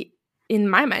is in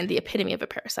my mind, the epitome of a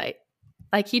parasite.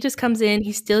 Like, he just comes in,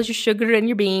 he steals your sugar and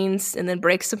your beans, and then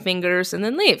breaks some fingers, and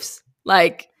then leaves.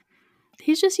 Like,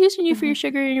 he's just using you for your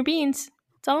sugar and your beans.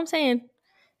 That's all I'm saying.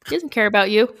 He doesn't care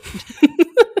about you.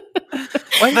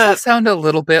 Why does that sound a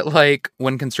little bit like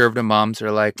when conservative moms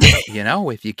are like, you know,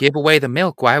 if you give away the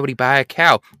milk, why would he buy a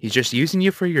cow? He's just using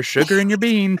you for your sugar and your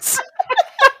beans.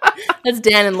 That's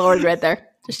Dan and Lord right there.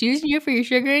 Just using you for your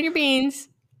sugar and your beans.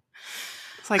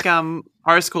 It's like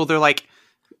our school, they're like,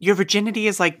 your virginity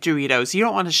is like Doritos. You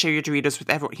don't want to share your Doritos with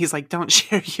everyone. He's like, don't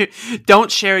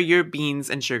share your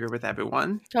beans and sugar with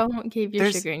everyone. Don't give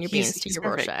your sugar and your beans to your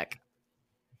perfect. Rorschach.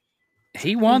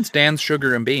 He wants Dan's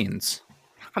sugar and beans.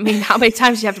 I mean, how many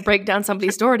times do you have to break down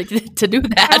somebody's door to do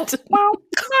that?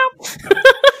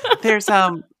 There's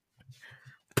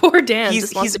poor Dan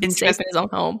just wants to be safe in his own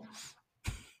home.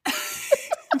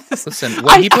 Listen,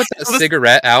 when he put that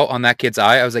cigarette out on that kid's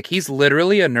eye, I was like, he's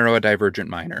literally a neurodivergent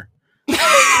minor.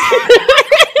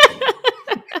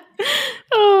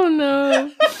 Oh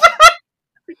no.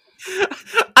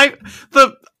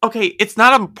 Okay, it's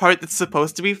not a part that's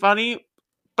supposed to be funny,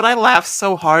 but I laughed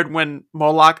so hard when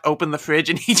Moloch opened the fridge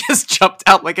and he just jumped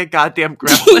out like a goddamn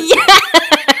gremlin.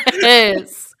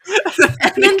 Yes.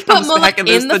 And then comes back and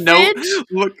there's in the note.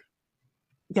 Look.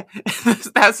 Yeah,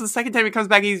 that's the second time he comes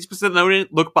back. He's supposed to note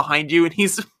it, look behind you, and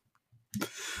he's.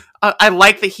 I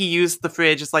like that he used the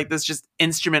fridge as like this just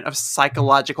instrument of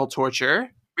psychological torture.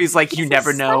 He's like, you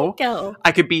never know.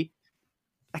 I could be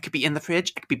in the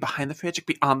fridge. I could be behind the fridge. I could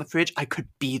be on the fridge. I could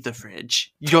be the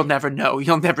fridge. You'll never know.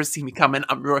 You'll never see me coming.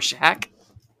 I'm Rorschach.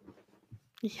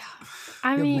 Yeah,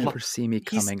 You'll never see me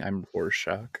coming. I'm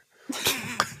Rorschach.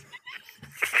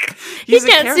 He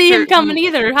can't see him coming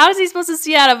either. How is he supposed to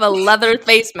see out of a leather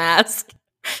face mask?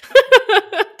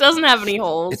 Doesn't have any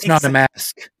holes. It's not a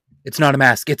mask. It's not a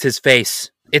mask. It's his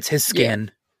face. It's his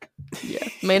skin. Yeah.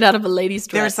 Made out of a lady's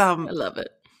dress. I love it.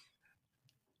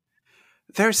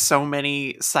 There's so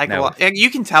many you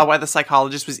can tell why the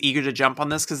psychologist was eager to jump on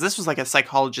this, because this was like a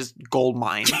psychologist gold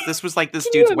mine. This was like this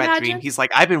dude's wet dream. He's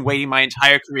like, I've been waiting my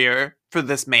entire career for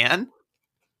this man.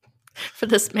 For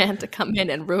this man to come in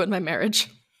and ruin my marriage.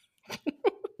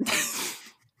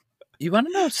 You want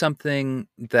to know something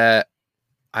that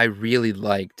I really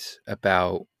liked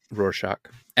about Rorschach?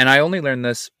 And I only learned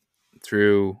this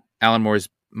through Alan Moore's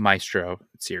Maestro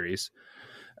series.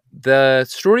 The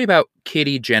story about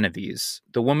Kitty Genovese,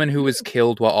 the woman who was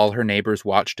killed while all her neighbors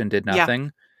watched and did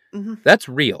nothing. Yeah. Mm-hmm. That's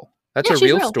real. That's a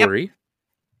real story. Yep.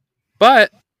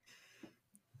 But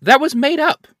that was made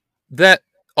up. That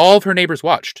all of her neighbors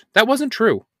watched. That wasn't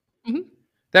true. Mm-hmm.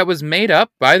 That was made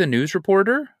up by the news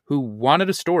reporter who wanted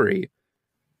a story.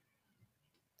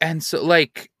 And so,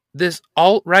 like, this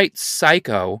alt-right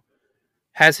psycho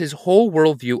has his whole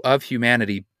worldview of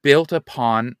humanity built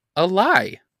upon a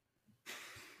lie.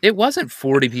 It wasn't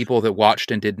 40 people that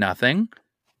watched and did nothing.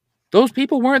 Those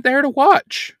people weren't there to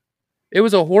watch. It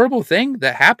was a horrible thing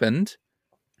that happened.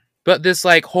 But this,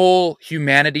 like, whole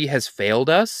humanity has failed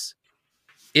us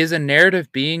is a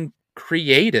narrative being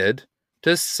created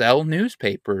to sell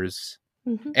newspapers.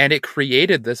 Mm-hmm. And it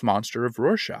created this monster of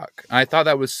Rorschach. I thought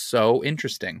that was so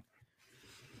interesting.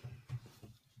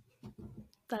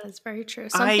 That is very true.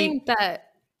 Something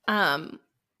that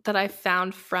I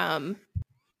found from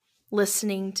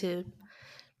listening to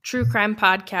true crime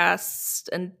podcasts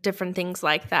and different things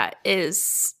like that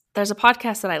is there's a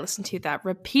podcast that I listen to that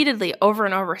repeatedly over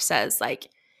and over says, like,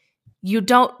 you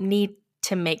don't need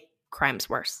to make crimes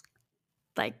worse.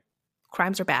 Like,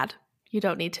 crimes are bad. You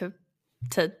don't need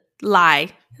to lie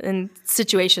in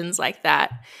situations like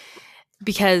that,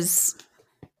 because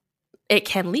it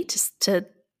can lead to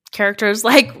characters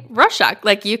like Rorschach.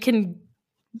 Like, you can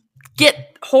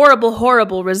get horrible,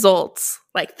 horrible results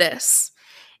like this.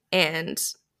 And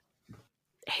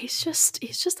he's just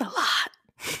a lot.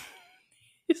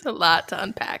 He's a lot to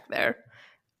unpack there.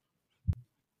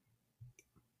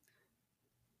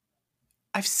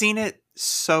 I've seen it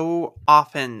so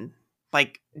often.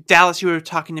 Like, Dallas, you were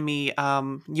talking to me,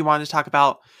 you wanted to talk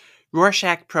about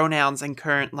Rorschach pronouns and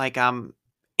current, like,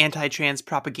 anti-trans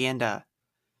propaganda.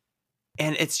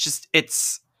 And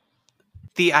it's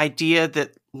the idea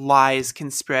that lies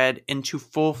can spread into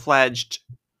full-fledged,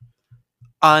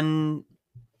 untethered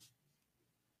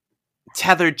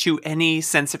to any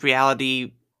sense of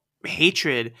reality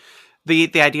hatred.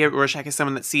 The idea of Rorschach is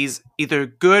someone that sees either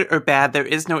good or bad. There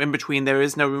is no in-between. There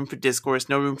is no room for discourse,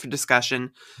 no room for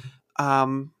discussion.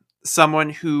 Someone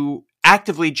who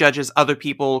actively judges other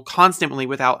people constantly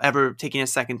without ever taking a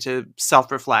second to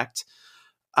self-reflect.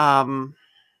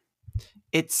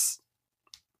 It's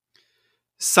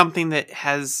something that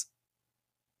has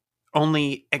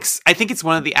only... I think it's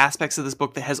one of the aspects of this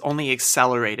book that has only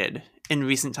accelerated in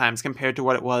recent times compared to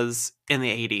what it was in the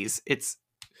 80s. It's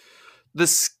the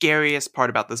scariest part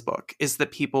about this book is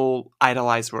that people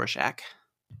idolize Rorschach.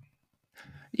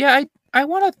 Yeah, I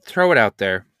want to throw it out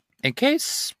there. In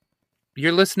case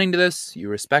you're listening to this, you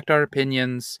respect our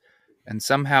opinions, and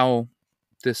somehow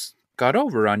this got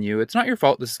over on you. It's not your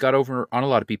fault. This got over on a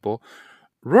lot of people.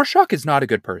 Rorschach is not a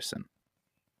good person.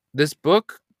 This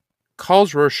book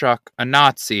calls Rorschach a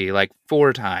Nazi like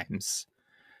 4 times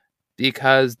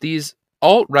because these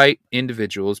alt-right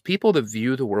individuals, people that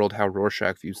view the world how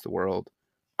Rorschach views the world,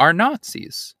 are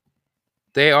Nazis.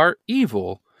 They are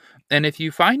evil. And if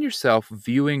you find yourself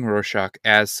viewing Rorschach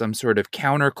as some sort of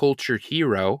counterculture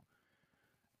hero,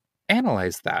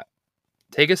 analyze that.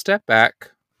 Take a step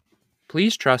back.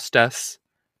 Please trust us.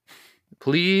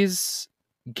 Please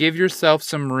give yourself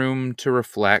some room to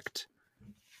reflect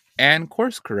and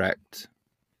course correct.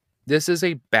 This is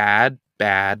a bad,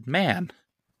 bad man.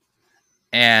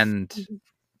 And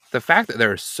the fact that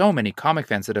there are so many comic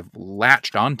fans that have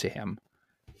latched onto him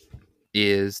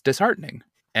is disheartening.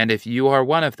 And if you are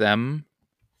one of them,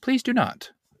 please do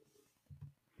not.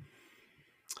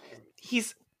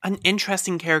 He's an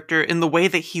interesting character in the way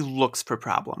that he looks for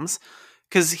problems,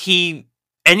 because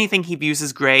anything he views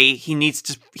as gray, he needs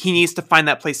to find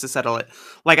that place to settle it.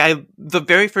 Like the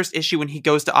very first issue when he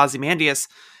goes to Ozymandias,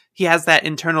 he has that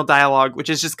internal dialogue, which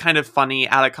is just kind of funny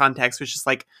out of context, which is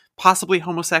like, possibly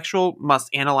homosexual,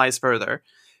 must analyze further.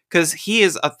 Because he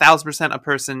is 1,000% a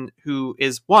person who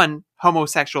is, 1,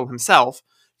 homosexual himself,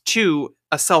 2,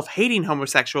 a self-hating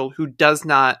homosexual who does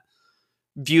not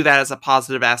view that as a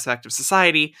positive aspect of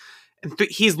society. And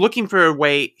he's looking for a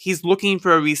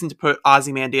reason to put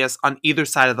Ozymandias on either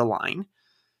side of the line.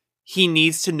 He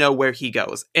needs to know where he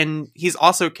goes. And he's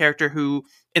also a character who,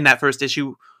 in that first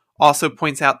issue, also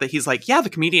points out that he's like, yeah, the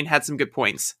comedian had some good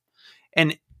points.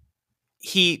 And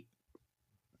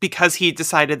because he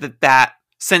decided that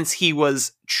since he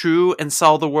was true and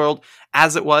saw the world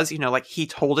as it was, like he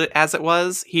told it as it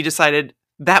was, he decided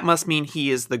that must mean he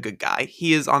is the good guy.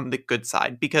 He is on the good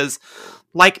side because,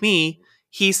 like me,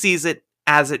 he sees it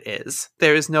as it is.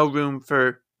 There is no room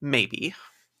for maybe.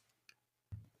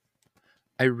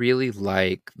 I really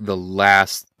like the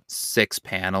last 6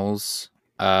 panels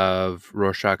of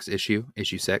Rorschach's issue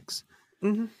 6.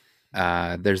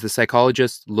 Mm-hmm. There's the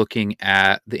psychologist looking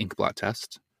at the ink blot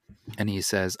test, and he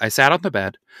says, I sat on the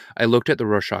bed. I looked at the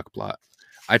Rorschach blot.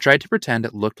 I tried to pretend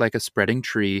it looked like a spreading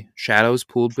tree, shadows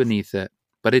pooled beneath it,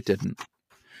 but it didn't.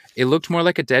 It looked more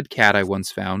like a dead cat I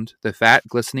once found, the fat,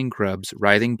 glistening grubs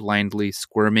writhing blindly,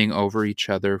 squirming over each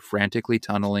other, frantically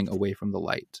tunneling away from the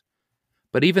light.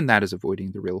 But even that is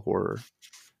avoiding the real horror.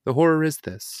 The horror is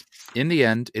this. In the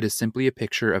end, it is simply a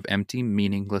picture of empty,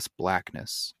 meaningless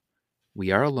blackness.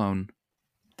 We are alone.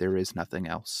 There is nothing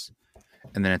else.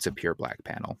 And then it's a pure black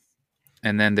panel.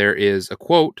 And then there is a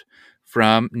quote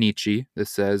from Nietzsche that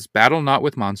says, battle not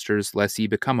with monsters, lest ye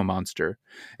become a monster.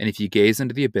 And if you gaze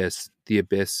into the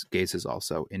abyss gazes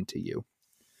also into you.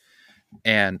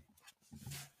 And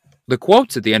the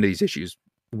quotes at the end of these issues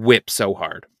whip so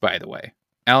hard, by the way.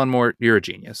 Alan Moore, you're a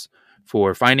genius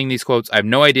for finding these quotes. I have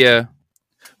no idea.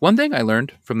 One thing I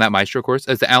learned from that Maestro course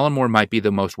is that Alan Moore might be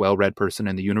the most well-read person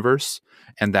in the universe,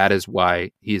 and that is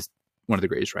why he's one of the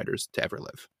greatest writers to ever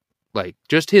live. Like,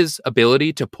 just his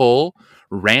ability to pull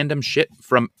random shit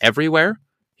from everywhere.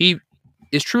 He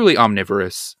is truly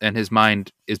omnivorous, and his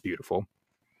mind is beautiful.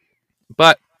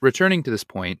 But returning to this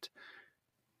point,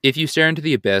 if you stare into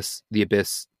the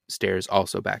abyss stares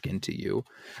also back into you.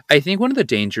 I think one of the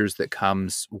dangers that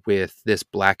comes with this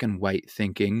black and white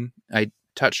thinking, I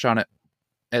touched on it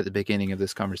at the beginning of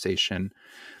this conversation,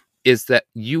 is that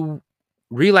you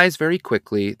realize very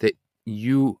quickly that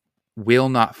you will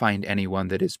not find anyone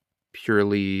that is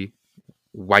purely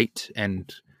white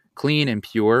and clean and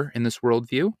pure in this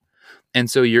worldview. And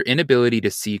so your inability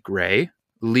to see gray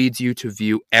leads you to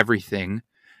view everything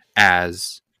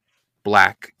as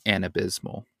black and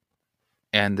abysmal.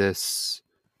 And this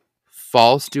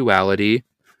false duality,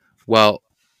 well,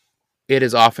 it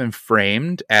is often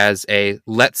framed as a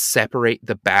let's separate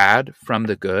the bad from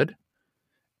the good.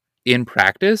 In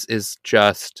practice is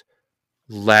just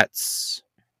let's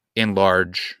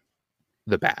enlarge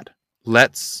the bad.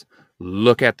 Let's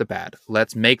look at the bad.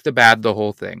 Let's make the bad the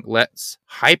whole thing. Let's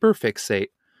hyperfixate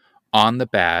on the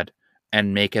bad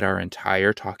and make it our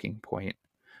entire talking point.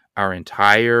 Our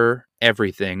entire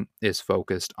everything is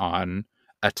focused on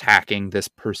attacking this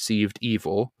perceived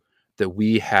evil that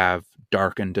we have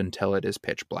darkened until it is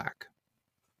pitch black.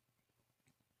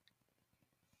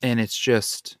 And it's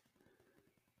just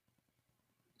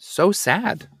so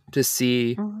sad to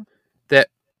see that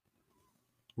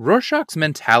Rorschach's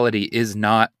mentality is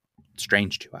not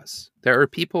strange to us. There are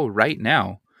people right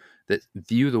now that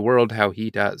view the world how he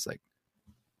does. Like,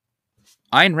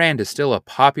 Ayn Rand is still a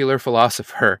popular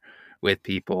philosopher with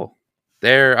people.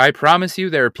 I promise you,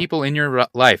 there are people in your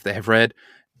life that have read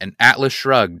an Atlas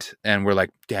Shrugged and were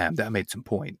like, damn, that made some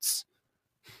points.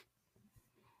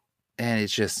 And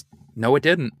it's just, no, it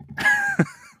didn't.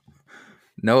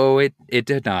 No, it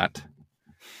did not.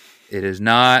 It is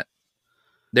not.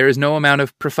 There is no amount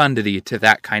of profundity to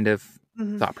that kind of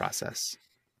thought process.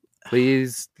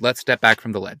 Please, let's step back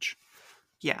from the ledge.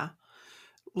 Yeah.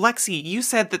 Lexi, you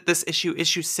said that this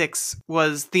issue 6,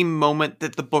 was the moment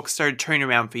that the book started turning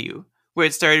around for you, where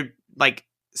it started, like,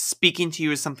 speaking to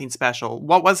you as something special.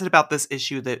 What was it about this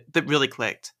issue that really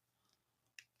clicked?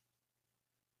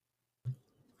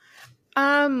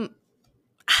 I don't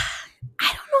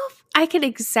know if I could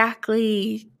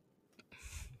exactly...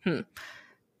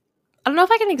 I don't know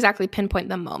if I can exactly pinpoint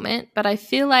the moment, but I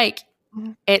feel like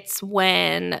it's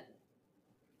when,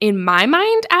 in my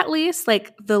mind at least,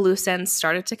 like the loose ends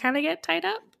started to kind of get tied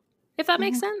up, if that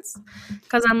makes sense.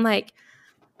 Because I'm like,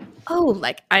 oh,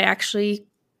 like I actually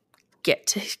get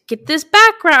to get this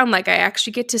background. Like I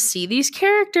actually get to see these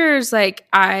characters. Like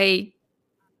I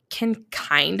can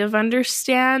kind of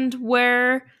understand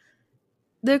where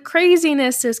the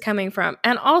craziness is coming from.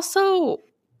 And also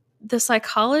the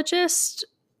psychologist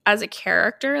as a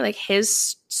character, like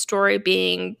his story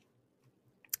being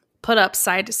put up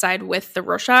side to side with the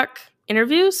Rorschach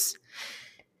interviews,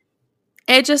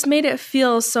 it just made it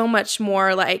feel so much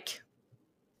more like,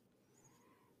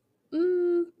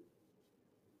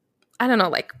 I don't know,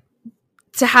 like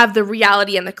to have the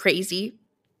reality and the crazy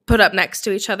put up next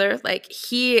to each other. Like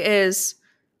he is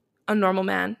a normal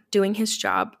man doing his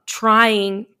job,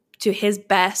 trying to his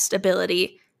best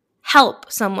ability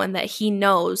help someone that he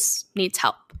knows needs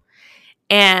help.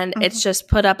 And it's just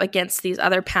put up against these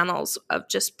other panels of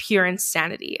just pure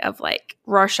insanity of like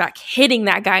Rorschach hitting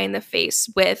that guy in the face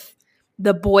with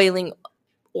the boiling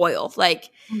oil. Like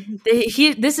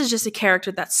this is just a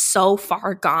character that's so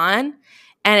far gone,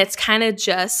 and it's kind of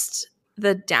just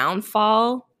the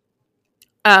downfall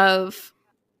of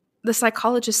the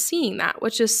psychologist seeing that,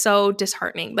 which is so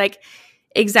disheartening. Like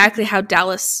exactly how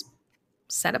Dallas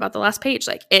said about the last page.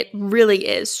 Like it really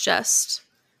is just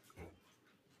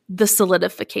the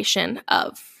solidification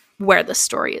of where the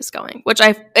story is going, which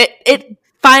it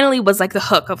finally was like the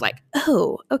hook of like,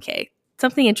 oh, okay,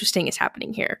 something interesting is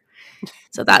happening here.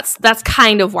 So that's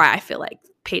kind of why I feel like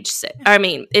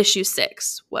issue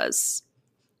 6 was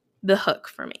the hook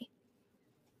for me.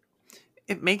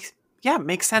 It makes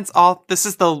sense. This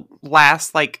is the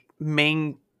last like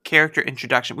main character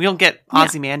introduction. We don't get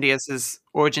Ozymandias'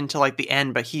 origin till like the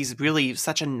end, but he's really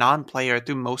such a non-player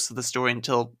through most of the story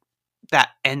until that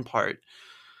end part.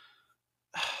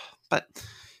 But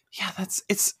yeah,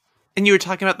 and you were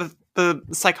talking about the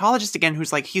psychologist again,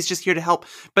 who's like, he's just here to help.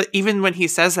 But even when he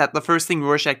says that, the first thing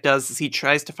Rorschach does is he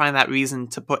tries to find that reason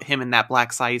to put him in that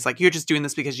black side. He's like, you're just doing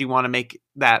this because you want to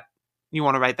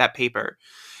write that paper.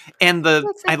 And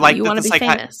I like you that want to be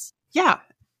famous. Yeah.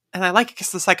 And I like it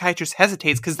because the psychiatrist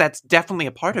hesitates, because that's definitely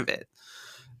a part of it.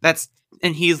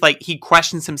 And he's like, he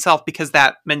questions himself because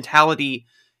that mentality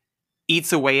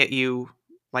eats away at you,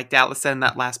 like Dallas said in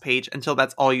that last page, until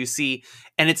that's all you see.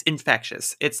 And it's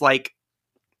infectious. It's like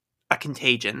a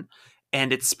contagion,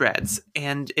 and it spreads.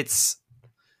 And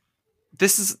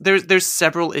there's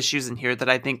several issues in here that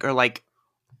I think are like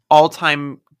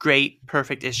all-time great,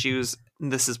 perfect issues.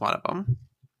 And this is one of them.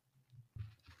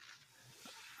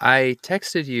 I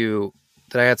texted you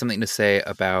that I had something to say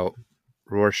about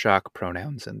Rorschach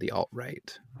pronouns and the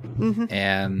alt-right.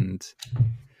 And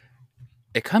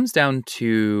it comes down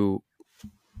to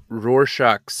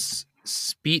Rorschach's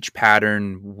speech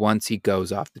pattern once he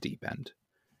goes off the deep end.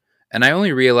 And I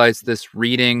only realized this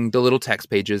reading the little text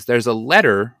pages. There's a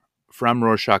letter from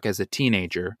Rorschach as a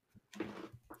teenager,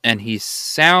 and he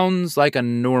sounds like a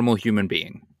normal human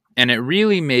being. And it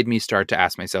really made me start to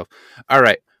ask myself, all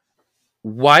right,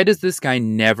 why does this guy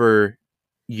never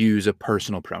use a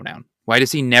personal pronoun? Why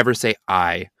does he never say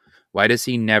I? Why does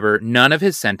he never... None of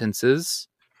his sentences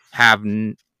have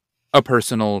a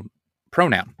personal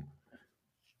pronoun.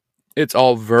 It's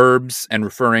all verbs and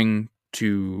referring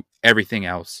to everything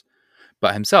else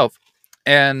but himself.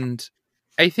 And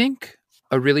I think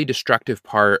a really destructive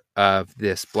part of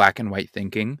this black and white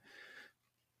thinking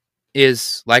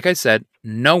is, like I said,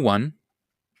 no one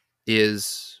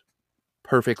is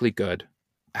perfectly good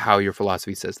how your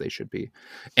philosophy says they should be.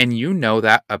 And you know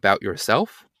that about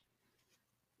yourself.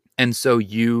 And so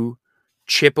you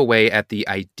chip away at the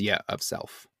idea of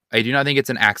self. I do not think it's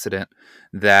an accident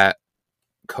that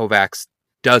Kovacs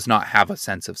does not have a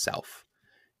sense of self.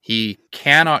 He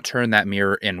cannot turn that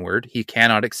mirror inward. He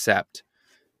cannot accept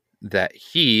that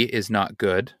he is not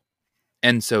good.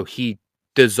 And so he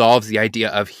dissolves the idea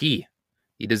of he.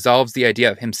 He dissolves the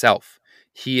idea of himself.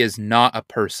 He is not a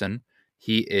person.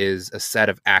 He is a set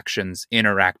of actions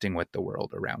interacting with the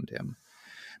world around him.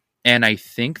 And I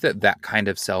think that that kind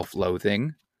of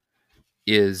self-loathing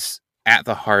is at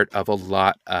the heart of a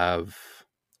lot of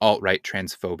alt-right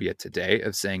transphobia today,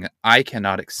 of saying, I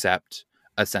cannot accept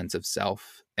a sense of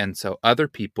self. And so other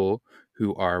people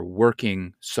who are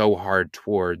working so hard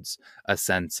towards a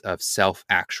sense of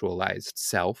self-actualized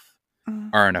self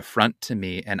are an affront to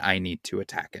me, and I need to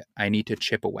attack it. I need to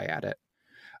chip away at it.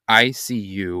 I see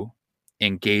you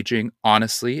engaging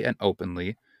honestly and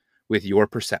openly with your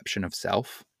perception of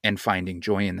self and finding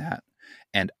joy in that.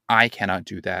 And I cannot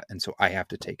do that, and so I have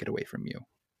to take it away from you.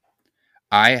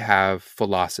 I have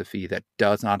philosophy that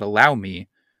does not allow me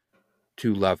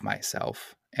to love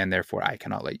myself, and therefore I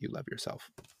cannot let you love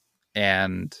yourself.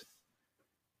 And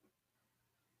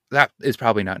that is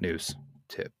probably not news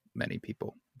to many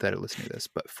people that are listening to this.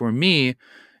 But for me,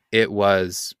 it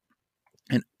was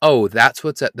that's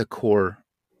what's at the core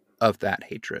of that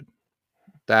hatred.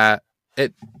 That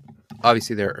it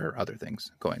obviously there are other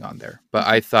things going on there, but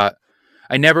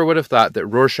I never would have thought that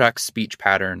Rorschach's speech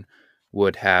pattern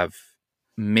would have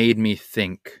made me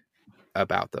think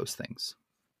about those things.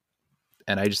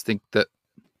 And I just think that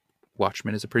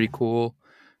Watchmen is a pretty cool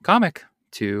comic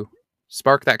to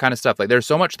spark that kind of stuff. Like, there's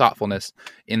so much thoughtfulness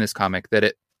in this comic that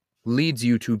it leads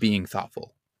you to being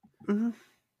thoughtful. Mm-hmm.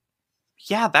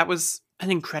 Yeah, that was an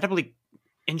incredibly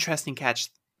interesting catch.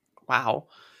 Wow.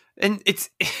 And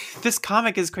this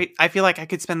comic is great. I feel like I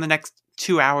could spend the next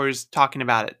 2 hours talking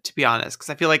about it, to be honest, because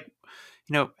I feel like,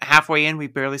 halfway in, we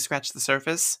barely scratched the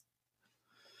surface.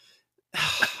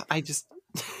 I just...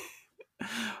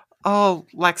 Oh,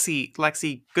 Lexi,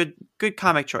 good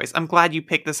comic choice. I'm glad you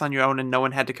picked this on your own and no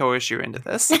one had to coerce you into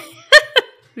this.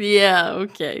 Yeah,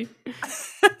 okay.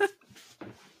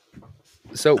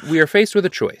 So we are faced with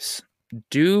a choice.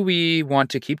 Do we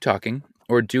want to keep talking,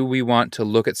 or do we want to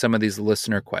look at some of these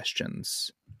listener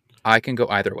questions? I can go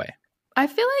either way. I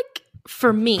feel like,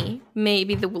 for me,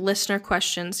 maybe the listener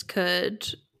questions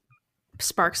could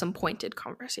spark some pointed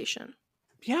conversation.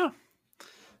 Yeah.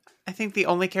 I think the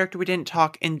only character we didn't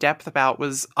talk in depth about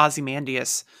was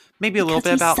Ozymandias. Maybe a little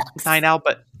bit about Night Owl,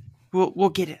 but we'll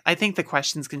get it. I think the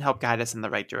questions can help guide us in the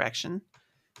right direction.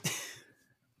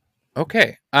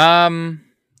 Okay.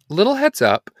 Little heads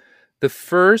up. The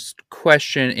first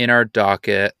question in our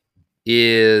docket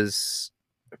is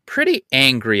pretty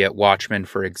angry at Watchmen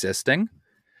for existing.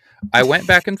 I went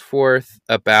back and forth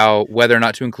about whether or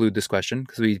not to include this question,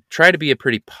 because we try to be a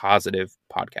pretty positive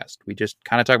podcast. We just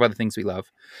kind of talk about the things we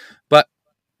love. But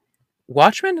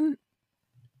Watchmen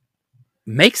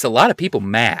makes a lot of people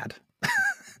mad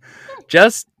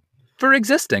just for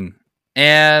existing.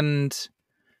 And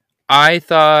I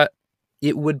thought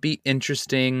it would be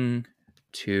interesting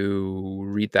to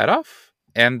read that off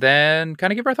and then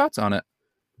kind of give our thoughts on it.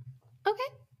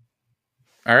 Okay.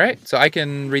 All right. So I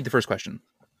can read the first question.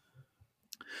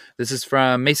 This is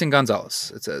from Mason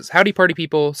Gonzalez. It says, "Howdy, party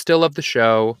people. Still love the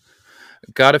show.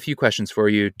 Got a few questions for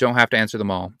you. Don't have to answer them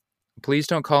all. Please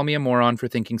don't call me a moron for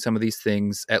thinking some of these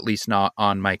things, at least not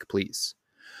on mic, please.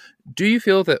 Do you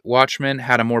feel that Watchmen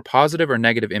had a more positive or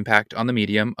negative impact on the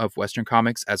medium of Western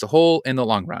comics as a whole in the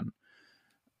long run?"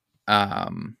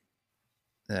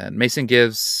 And Mason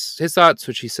gives his thoughts,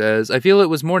 which he says, "I feel it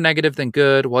was more negative than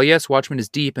good. While yes, Watchmen is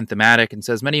deep and thematic and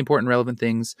says many important relevant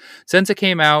things, since it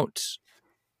came out,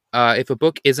 if a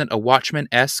book isn't a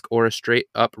Watchmen-esque or a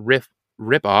straight-up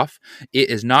rip-off, it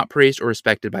is not praised or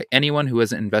respected by anyone who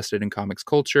isn't invested in comics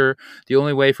culture. The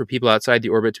only way for people outside the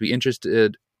orbit to be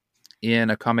interested in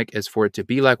a comic is for it to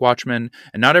be like Watchmen,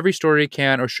 and not every story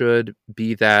can or should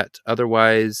be that.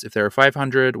 Otherwise, if there are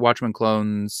 500 Watchmen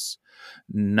clones,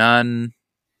 none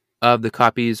of the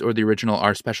copies or the original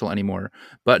are special anymore.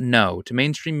 But no, to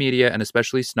mainstream media and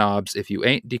especially snobs, if you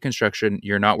ain't deconstruction,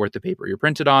 you're not worth the paper you're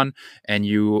printed on, and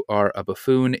you are a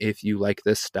buffoon if you like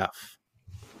this stuff."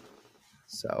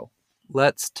 So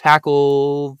let's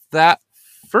tackle that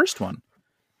first one.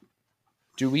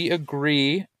 Do we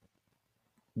agree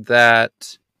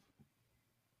that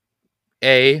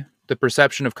A, the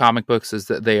perception of comic books is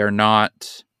that they are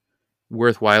not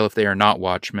worthwhile if they are not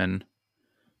Watchmen,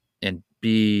 and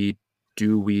B,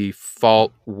 do we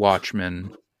fault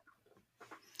Watchmen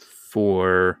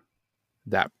for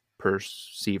that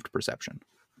perceived perception?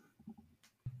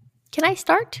 Can I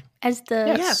start as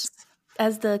the Yes.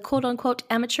 as the quote unquote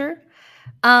amateur?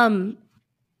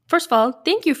 First of all,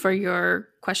 thank you for your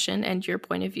question and your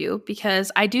point of view,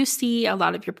 because I do see a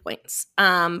lot of your points.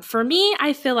 For me,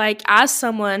 I feel like as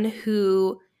someone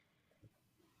who,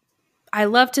 I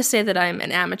love to say that I'm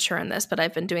an amateur in this, but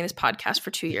I've been doing this podcast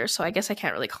for 2 years, so I guess I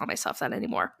can't really call myself that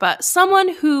anymore. But someone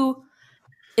who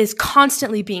is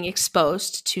constantly being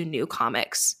exposed to new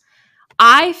comics,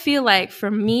 I feel like for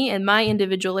me and my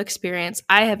individual experience,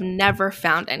 I have never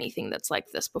found anything that's like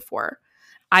this before.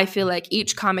 I feel like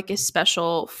each comic is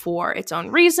special for its own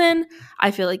reason.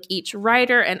 I feel like each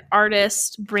writer and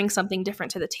artist brings something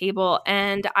different to the table.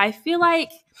 And I feel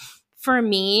like for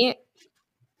me,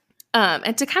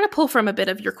 and to kind of pull from a bit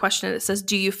of your question, it says,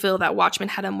 do you feel that Watchmen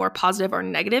had a more positive or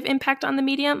negative impact on the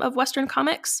medium of Western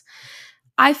comics?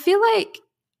 I feel like,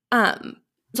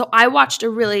 so I watched a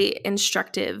really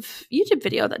instructive YouTube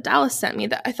video that Dallas sent me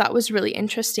that I thought was really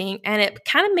interesting. And it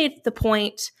kind of made the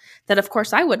point that, of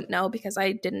course, I wouldn't know because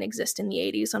I didn't exist in the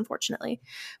 80s, unfortunately.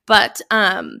 But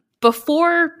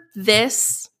before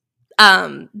this,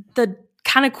 the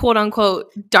kind of quote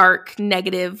unquote dark,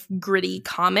 negative, gritty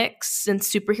comics and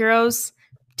superheroes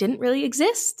didn't really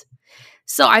exist.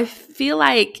 So I feel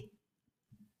like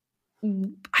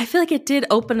it did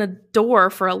open a door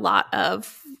for a lot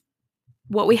of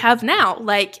what we have now.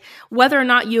 Like, whether or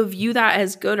not you view that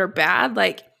as good or bad,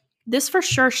 like, this for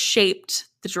sure shaped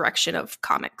the direction of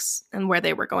comics and where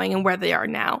they were going and where they are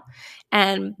now.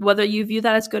 And whether you view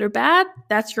that as good or bad,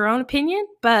 that's your own opinion.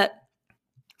 But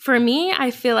for me,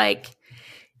 I feel like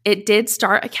it did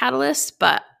start a catalyst,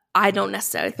 but I don't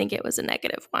necessarily think it was a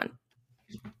negative one.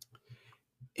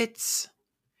 It's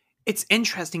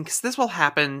interesting because this will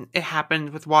happen. It happened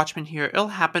with Watchmen here. It'll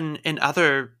happen in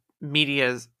other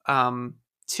medias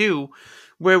too,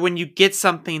 where when you get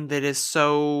something that is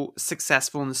so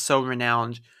successful and so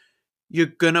renowned, you're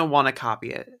gonna want to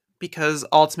copy it, because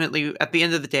ultimately, at the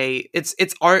end of the day,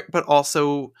 it's art, but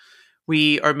also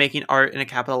we are making art in a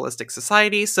capitalistic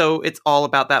society, so it's all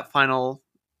about that final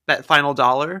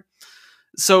dollar.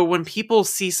 So when people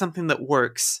see something that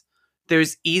works,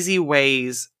 there's easy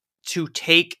ways to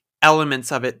take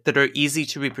elements of it that are easy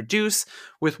to reproduce.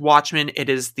 With Watchmen, it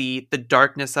is the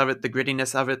darkness of it, the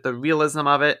grittiness of it, the realism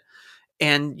of it,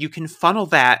 and you can funnel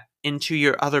that into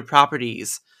your other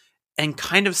properties and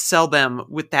kind of sell them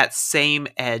with that same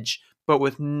edge, but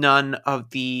with none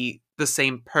of the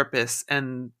same purpose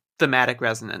and thematic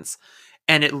resonance.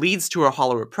 And it leads to a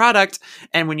hollower product,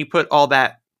 and when you put all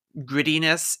that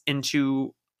grittiness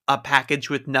into a package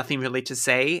with nothing really to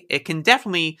say, it can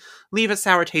definitely leave a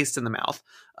sour taste in the mouth.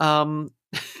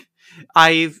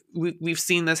 We've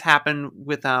seen this happen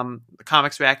with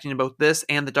comics reacting to both this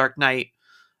and The Dark Knight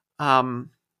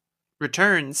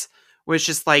Returns, where it's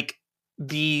just like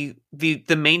the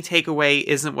main takeaway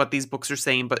isn't what these books are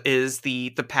saying, but is the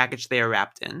package they are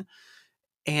wrapped in.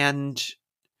 And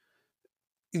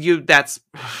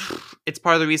it's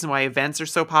part of the reason why events are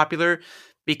so popular,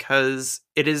 because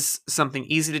it is something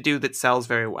easy to do that sells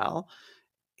very well.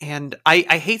 And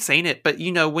I hate saying it, but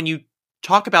when you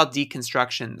talk about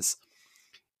deconstructions,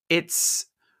 it's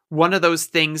one of those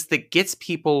things that gets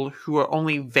people who are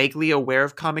only vaguely aware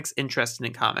of comics interested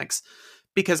in comics.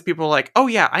 Because people are like, oh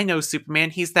yeah, I know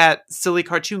Superman. He's that silly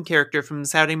cartoon character from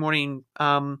Saturday morning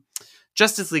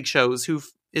Justice League shows who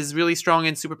is really strong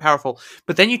and super powerful.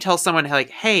 But then you tell someone like,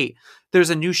 hey, there's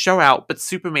a new show out, but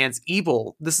Superman's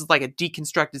evil. This is like a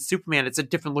deconstructed Superman. It's a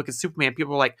different look at Superman.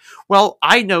 People are like, well,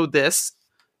 I know this.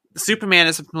 Superman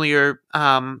is a familiar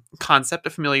concept, a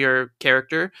familiar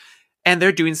character, and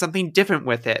they're doing something different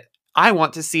with it. I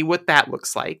want to see what that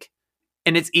looks like.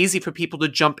 And it's easy for people to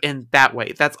jump in that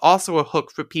way. That's also a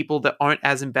hook for people that aren't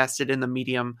as invested in the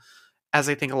medium as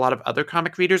I think a lot of other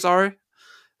comic readers are.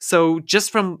 So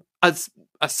just from a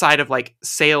side of like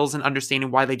sales and understanding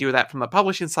why they do that from the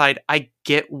publishing side, I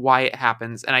get why it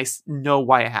happens, and I know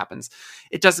why it happens.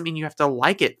 It doesn't mean you have to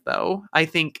like it, though. I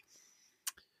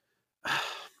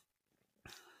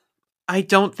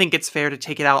don't think it's fair to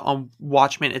take it out on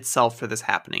Watchmen itself for this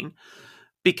happening,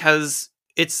 because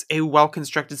it's a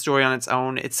well-constructed story on its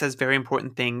own. It says very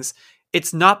important things.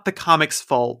 It's not the comic's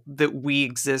fault that we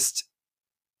exist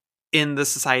in the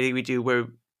society we do, where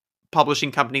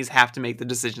publishing companies have to make the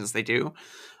decisions they do.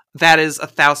 That is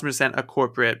 1,000% a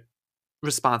corporate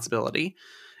responsibility.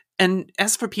 And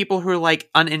as for people who are like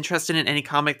uninterested in any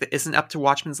comic that isn't up to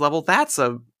Watchmen's level, that's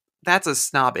a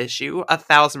snob issue,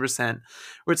 1,000%.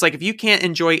 Where it's like, if you can't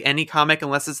enjoy any comic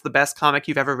unless it's the best comic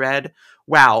you've ever read,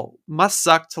 wow, must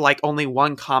suck to like only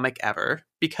one comic ever,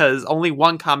 because only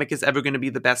one comic is ever going to be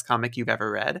the best comic you've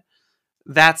ever read.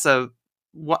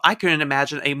 I couldn't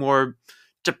imagine a more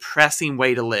depressing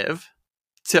way to live,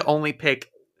 to only pick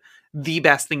the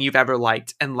best thing you've ever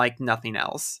liked and like nothing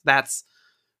else. That's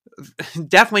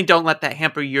definitely, don't let that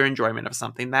hamper your enjoyment of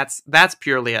something. That's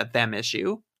purely a them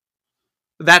issue.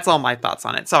 That's all my thoughts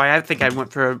on it. Sorry, I think I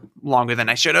went for longer than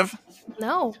I should have.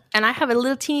 No. And I have a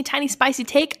little teeny tiny spicy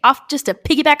take off, just to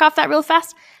piggyback off that real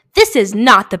fast. This is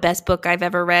not the best book I've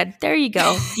ever read. There you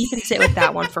go. You can sit with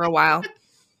that one for a while.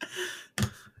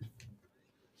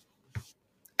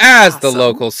 As the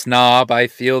local snob, I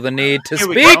feel the need to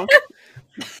speak.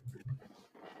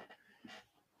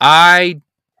 I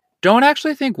don't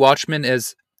actually think Watchmen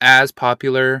is as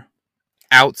popular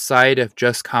outside of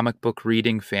just comic book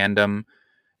reading fandom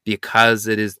because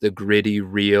it is the gritty,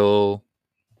 real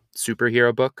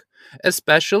superhero book,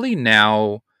 especially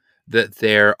now that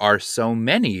there are so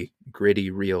many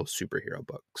gritty, real superhero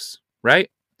books,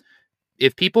 right?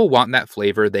 If people want that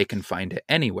flavor, they can find it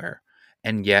anywhere.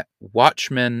 And yet,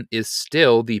 Watchmen is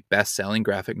still the best-selling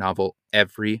graphic novel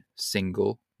every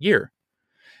single year.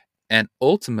 And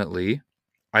ultimately,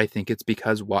 I think it's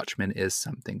because Watchmen is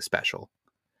something special.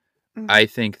 Mm-hmm. I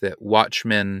think that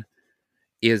Watchmen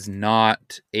is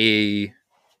not a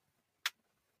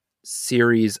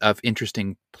series of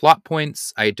interesting plot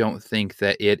points. I don't think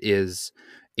that it is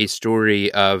a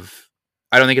story of...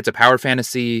 I don't think it's a power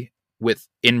fantasy with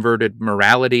inverted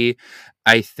morality.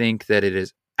 I think that it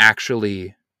is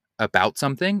actually about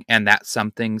something, and that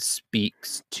something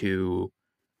speaks to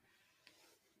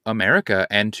America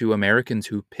and to Americans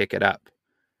who pick it up.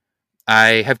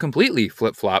 I have completely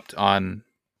flip-flopped on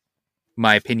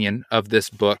my opinion of this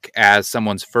book as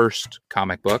someone's first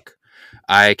comic book.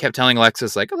 I kept telling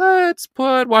Alexis, like, let's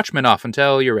put Watchmen off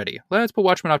until you're ready. Let's put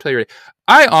Watchmen off until you're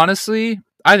ready.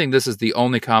 I think this is the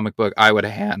only comic book I would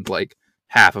hand, like,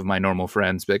 half of my normal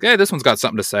friends. Be like, hey, this one's got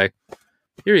something to say.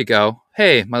 Here you go.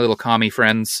 Hey, my little commie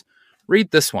friends,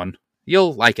 read this one.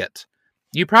 You'll like it.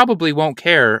 You probably won't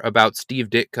care about Steve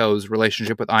Ditko's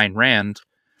relationship with Ayn Rand,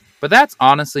 but that's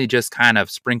honestly just kind of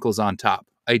sprinkles on top.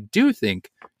 I do think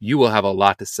you will have a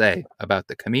lot to say about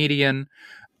the comedian,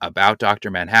 about Dr.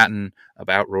 Manhattan,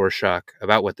 about Rorschach,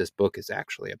 about what this book is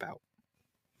actually about.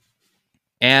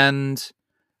 And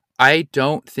I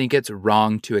don't think it's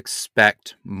wrong to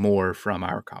expect more from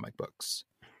our comic books.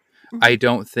 I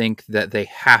don't think that they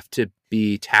have to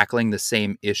be tackling the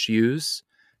same issues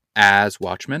as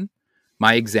Watchmen.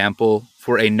 My example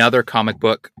for another comic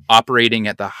book operating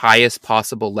at the highest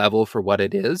possible level for what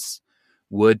it is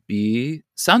would be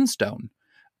Sunstone.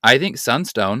 I think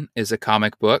Sunstone is a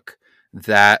comic book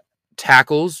that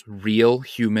tackles real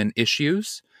human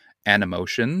issues and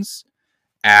emotions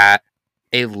at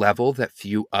a level that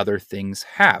few other things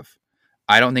have.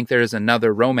 I don't think there is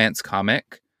another romance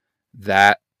comic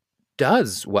that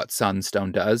does what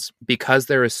Sunstone does because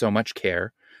there is so much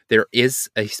care. There is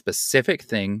a specific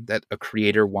thing that a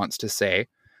creator wants to say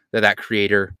that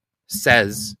creator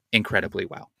says incredibly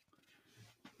well.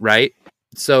 Right?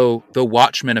 So the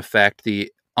Watchmen effect,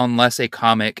 unless a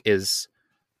comic is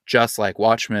just like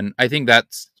Watchmen, I think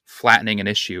that's flattening an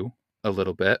issue a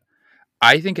little bit.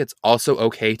 I think it's also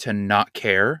okay to not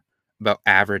care about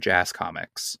average ass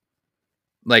comics.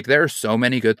 Like, there are so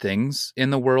many good things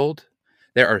in the world.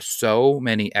 There are so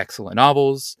many excellent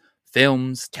novels,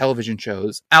 films, television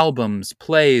shows, albums,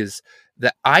 plays,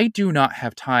 that I do not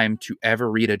have time to ever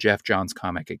read a Jeff Johns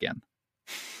comic again.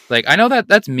 Like, I know that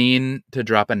that's mean to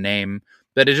drop a name,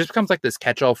 but it just becomes like this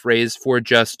catch-all phrase for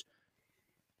just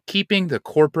keeping the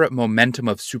corporate momentum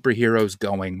of superheroes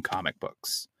going comic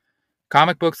books.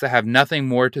 Comic books that have nothing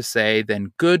more to say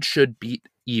than good should beat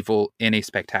evil in a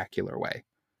spectacular way.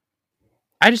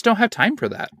 I just don't have time for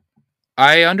that.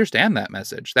 I understand that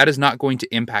message. That is not going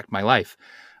to impact my life.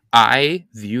 I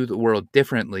view the world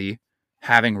differently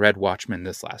having read Watchmen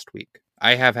this last week.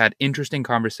 I have had interesting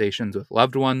conversations with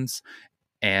loved ones,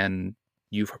 and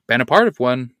you've been a part of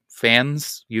one.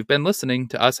 Fans, you've been listening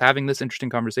to us having this interesting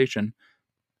conversation.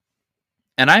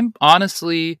 And I'm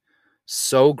honestly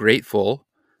so grateful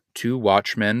to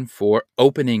Watchmen for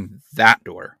opening that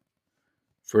door,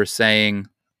 for saying,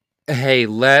 hey,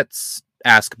 let's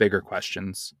ask bigger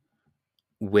questions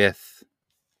with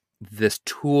this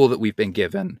tool that we've been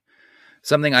given.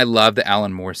 Something I love that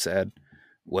Alan Moore said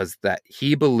was that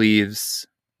he believes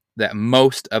that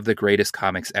most of the greatest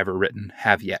comics ever written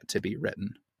have yet to be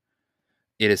written.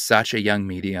 It is such a young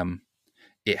medium.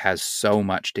 It has so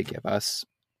much to give us.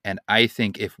 And I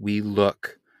think if we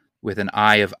look with an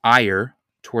eye of ire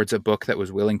towards a book that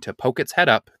was willing to poke its head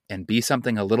up and be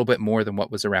something a little bit more than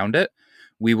what was around it,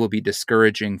 we will be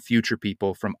discouraging future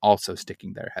people from also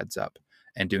sticking their heads up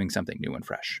and doing something new and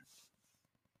fresh.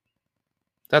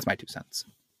 That's my 2 cents.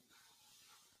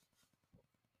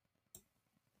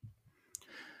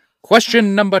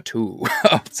 Question number 2.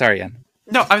 Oh, sorry, Anne.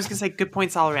 No, I was going to say good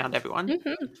points all around, everyone.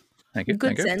 Mm-hmm. Thank you.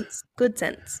 Good thank you. sense. Good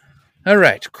sense. All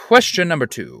right. Question number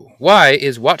 2. Why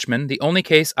is Watchmen the only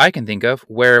case I can think of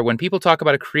where when people talk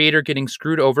about a creator getting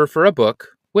screwed over for a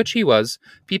book, which he was,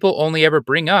 people only ever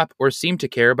bring up or seem to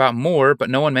care about more, but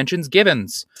no one mentions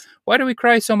Gibbons? Why do we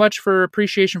cry so much for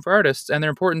appreciation for artists and their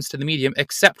importance to the medium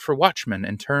except for Watchmen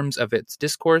in terms of its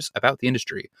discourse about the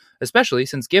industry? Especially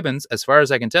since Gibbons, as far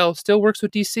as I can tell, still works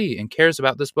with DC and cares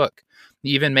about this book. He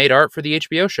even made art for the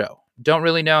HBO show. Don't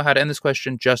really know how to end this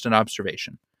question, just an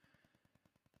observation.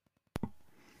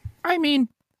 I mean,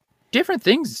 different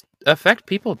things affect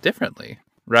people differently,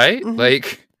 right? Mhm.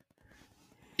 Like,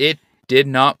 it did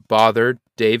not bother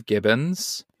Dave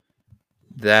Gibbons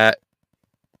that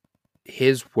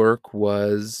his work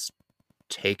was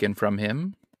taken from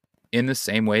him in the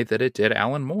same way that it did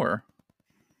Alan Moore.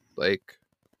 Like,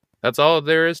 that's all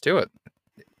there is to it.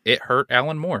 It hurt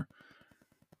Alan Moore.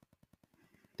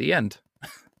 The end.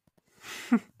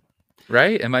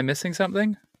 Right? Am I missing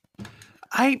something?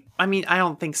 I mean, I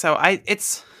don't think so. I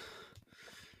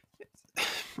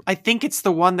think it's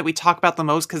the one that we talk about the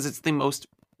most because it's the most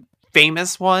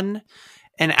famous one,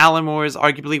 and Alan Moore is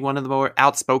arguably one of the more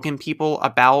outspoken people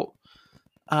about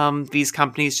these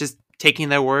companies just taking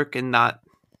their work and not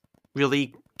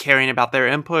really caring about their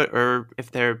input or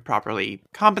if they're properly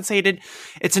compensated.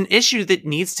 It's an issue that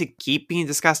needs to keep being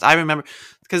discussed. I remember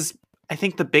because I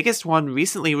think the biggest one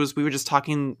recently was we were just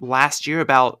talking last year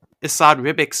about Assad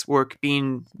Ribic's work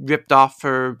being ripped off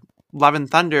for Love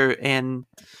and Thunder and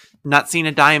not seeing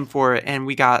a dime for it. And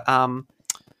we got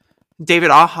David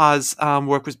Aha's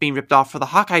work was being ripped off for the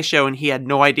Hawkeye show and he had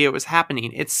no idea it was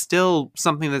happening. It's still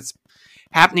something that's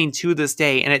happening to this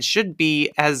day, and it should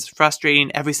be as frustrating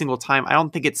every single time. I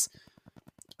don't think it's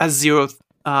a zero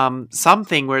sum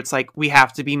thing where it's like we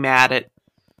have to be mad at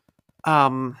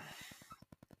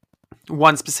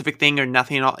one specific thing or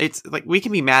nothing at all. It's like we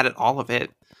can be mad at all of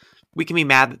it. We can be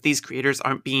mad that these creators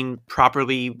aren't being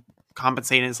properly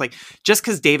compensated. It's like just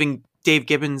because Dave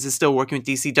Gibbons is still working with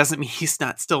DC doesn't mean he's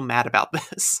not still mad about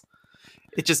this.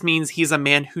 It just means he's a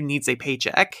man who needs a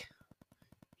paycheck.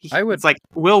 It's like,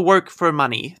 we'll work for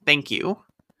money. Thank you.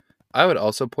 I would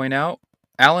also point out,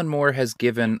 Alan Moore has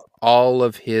given all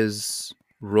of his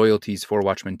royalties for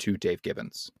Watchmen to Dave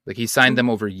Gibbons. Like, he signed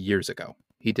them over years ago.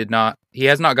 He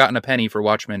has not gotten a penny for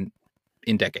Watchmen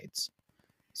in decades.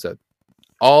 So,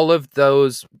 all of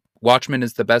those, Watchmen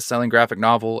is the best-selling graphic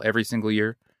novel every single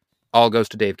year, all goes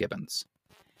to Dave Gibbons.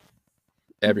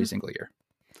 Every single year.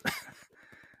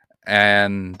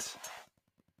 And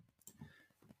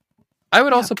I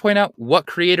would also point out what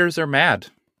creators are mad.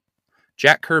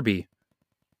 Jack Kirby,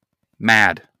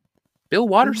 mad. Bill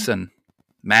Watterson,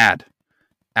 mad.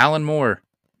 Alan Moore,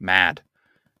 mad.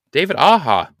 David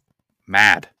Aja,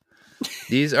 mad.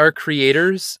 These are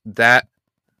creators that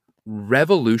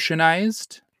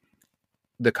revolutionized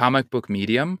the comic book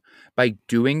medium by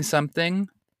doing something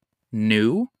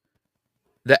new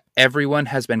that everyone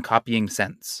has been copying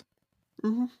since.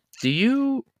 Mm-hmm. Do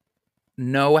you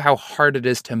know how hard it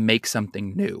is to make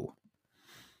something new?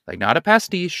 Like, not a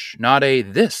pastiche, not a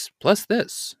this plus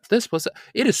this plus that.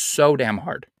 It is so damn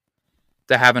hard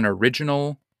to have an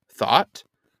original thought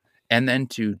and then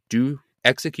to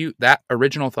execute that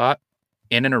original thought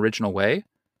in an original way.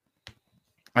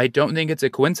 I don't think it's a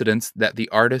coincidence that the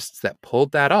artists that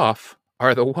pulled that off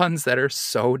are the ones that are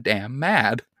so damn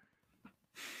mad.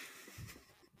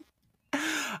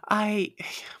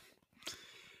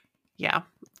 Yeah,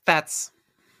 that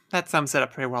sums it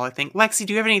up pretty well, I think. Lexi,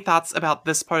 do you have any thoughts about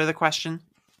this part of the question?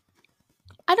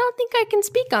 I don't think I can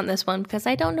speak on this one because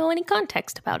I don't know any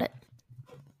context about it.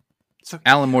 So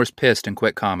Alan Moore's pissed and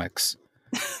quit comics.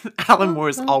 Alan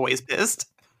Moore's always pissed.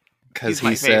 Because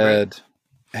he said,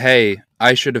 hey,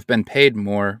 I should have been paid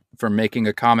more for making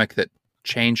a comic that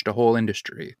changed a whole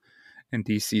industry. And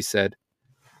DC said,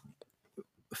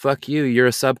 fuck you, you're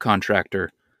a subcontractor.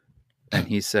 And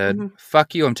he said,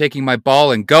 fuck you, I'm taking my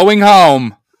ball and going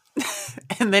home.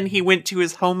 And then he went to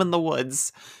his home in the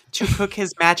woods to cook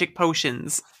his magic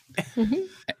potions.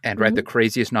 And write the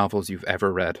craziest novels you've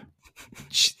ever read.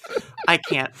 I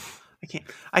can't.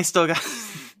 I still got...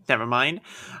 Never mind.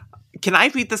 Can I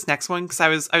read this next one? Because I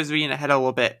was reading ahead a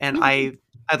little bit, and I'd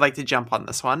like to jump on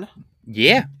this one.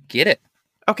 Yeah, get it.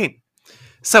 Okay.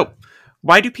 So,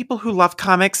 why do people who love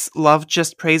comics love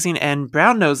just praising and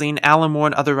brown-nosing Alan Moore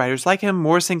and other writers like him,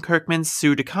 Morrison, Kirkman,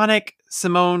 Sue DeConnick,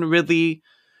 Simone, Ridley,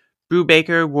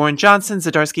 Brubaker, Warren Johnson,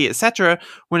 Zdarsky, etc.,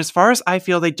 when as far as I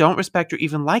feel, they don't respect or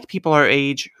even like people our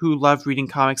age who love reading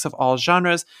comics of all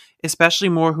genres, especially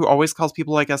Moore, who always calls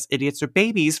people like us idiots or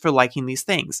babies for liking these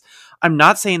things. I'm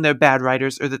not saying they're bad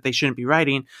writers or that they shouldn't be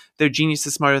writing. They're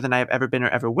geniuses smarter than I have ever been or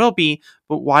ever will be,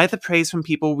 but why the praise from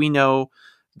people we know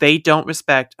they don't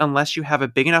respect unless you have a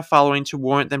big enough following to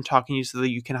warrant them talking to you so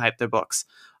that you can hype their books?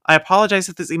 I apologize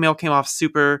if this email came off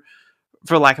super,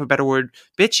 for lack of a better word,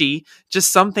 bitchy.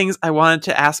 Just some things I wanted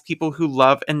to ask people who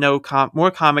love and know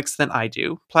more comics than I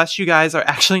do. Plus, you guys are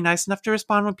actually nice enough to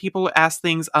respond when people ask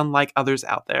things unlike others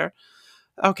out there.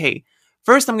 Okay,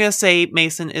 first I'm going to say,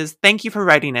 Mason, is thank you for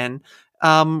writing in.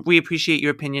 We appreciate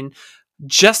your opinion.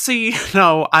 Just so you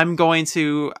know, I'm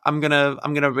gonna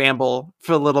ramble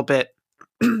for a little bit.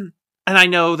 And I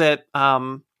know that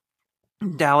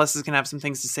Dallas is going to have some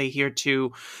things to say here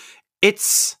too.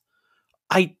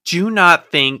 I do not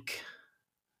think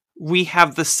we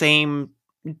have the same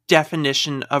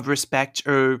definition of respect,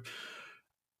 or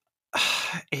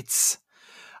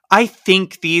I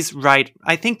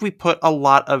think we put a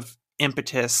lot of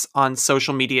impetus on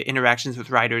social media interactions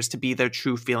with writers to be their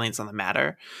true feelings on the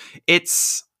matter.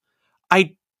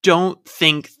 I don't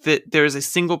think that there's a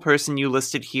single person you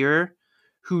listed here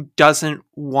who doesn't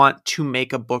want to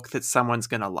make a book that someone's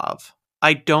going to love.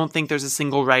 I don't think there's a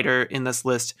single writer in this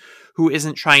list who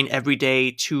isn't trying every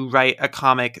day to write a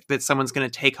comic that someone's going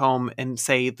to take home and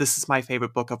say, this is my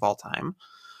favorite book of all time.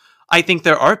 I think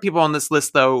there are people on this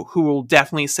list, though, who will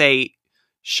definitely say,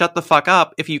 shut the fuck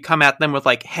up if you come at them with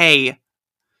like, hey,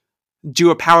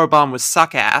 do a powerbomb with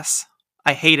suck ass.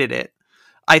 I hated it.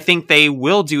 I think they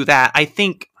will do that. I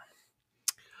think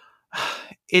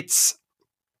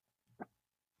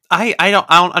I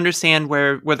don't understand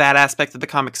where that aspect of the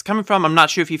comic is coming from. I'm not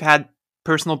sure if you've had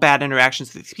personal bad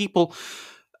interactions with these people,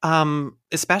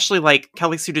 especially like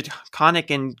Kelly Sue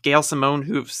DeConnick and Gail Simone,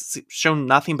 who've shown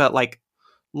nothing but like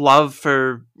love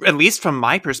for, at least from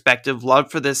my perspective,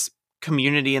 love for this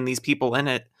community and these people in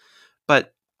it.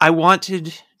 But I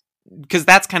wanted, because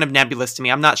that's kind of nebulous to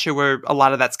me. I'm not sure where a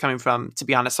lot of that's coming from, to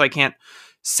be honest. So I can't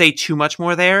say too much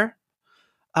more there.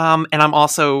 And I'm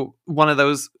also one of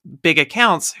those big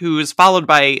accounts who is followed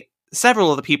by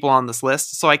several of the people on this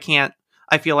list. So I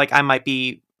feel like I might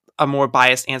be a more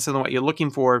biased answer than what you're looking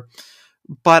for.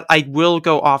 But I will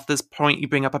go off this point you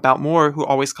bring up about Moore, who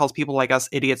always calls people like us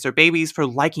idiots or babies for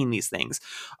liking these things.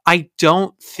 I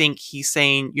don't think he's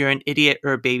saying you're an idiot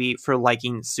or a baby for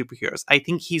liking superheroes. I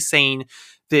think he's saying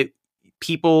that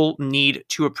people need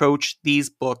to approach these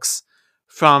books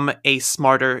from a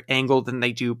smarter angle than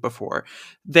they do before.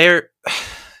 Their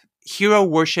hero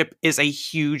worship is a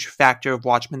huge factor of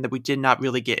Watchmen that we did not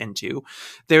really get into.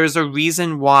 There's a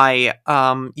reason why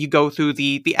you go through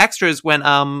the extras when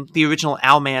the original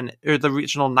Owlman or the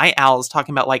original Night Owl is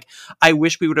talking about like, I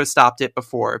wish we would have stopped it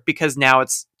before because now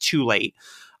it's too late.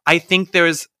 I think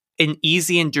there's an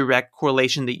easy and direct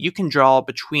correlation that you can draw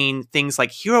between things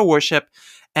like hero worship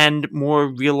and more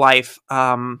real life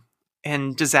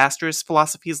and disastrous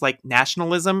philosophies like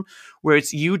nationalism, where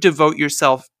it's you devote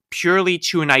yourself purely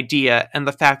to an idea and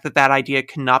the fact that that idea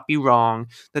cannot be wrong,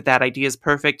 that that idea is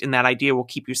perfect and that idea will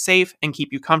keep you safe and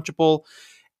keep you comfortable,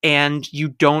 and you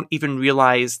don't even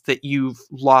realize that you've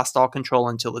lost all control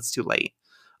until it's too late.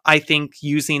 I think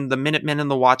using the Minutemen and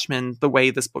the Watchmen the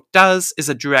way this book does is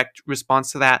a direct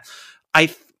response to that.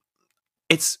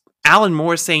 It's Alan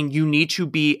Moore saying you need to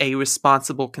be a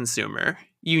responsible consumer.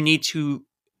 You need to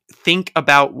think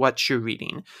about what you're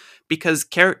reading, because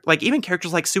even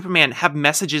characters like Superman have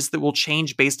messages that will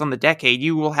change based on the decade.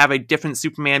 You will have a different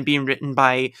Superman being written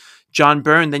by John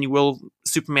Byrne than you will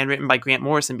Superman written by Grant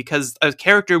Morrison, because a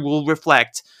character will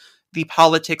reflect the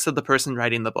politics of the person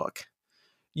writing the book.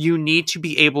 You need to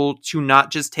be able to not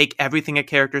just take everything a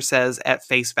character says at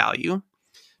face value,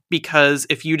 because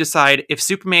if you decide if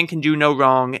Superman can do no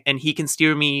wrong and he can't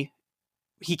steer me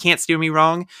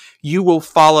wrong, you will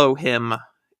follow him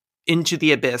into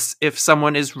the abyss if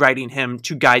someone is writing him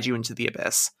to guide you into the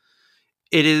abyss.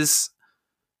 It is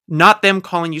not them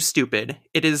calling you stupid.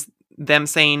 It is them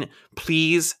saying,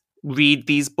 please read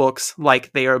these books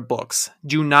like they are books.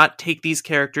 Do not take these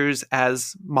characters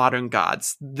as modern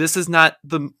gods. This is not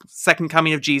the second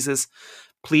coming of Jesus.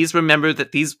 Please remember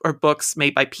that these are books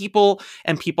made by people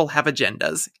and people have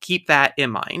agendas. Keep that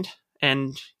in mind.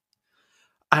 And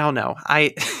I don't know.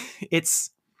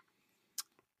 It's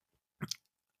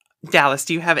Dallas,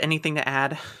 do you have anything to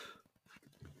add?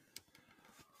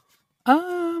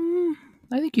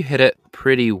 I think you hit it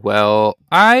pretty well.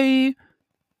 I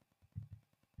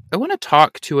want to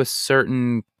talk to a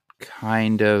certain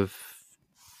kind of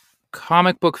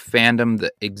comic book fandom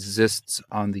that exists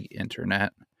on the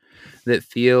internet. that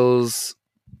feels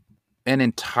an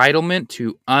entitlement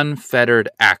to unfettered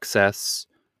access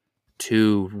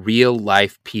to real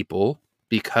life people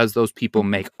because those people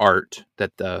make art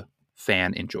that the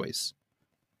fan enjoys.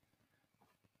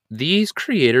 These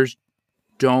creators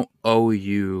don't owe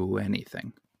you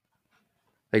anything.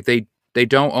 Like they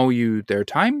don't owe you their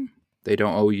time. They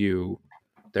don't owe you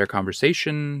their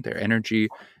conversation, their energy.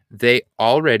 They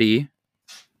already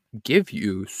give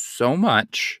you so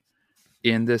much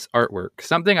in this artwork.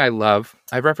 Something I love,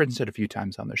 I've referenced it a few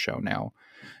times on the show now.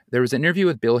 There was an interview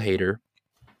with Bill Hader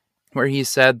where he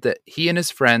said that he and his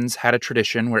friends had a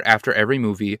tradition where after every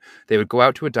movie, they would go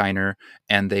out to a diner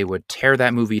and they would tear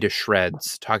that movie to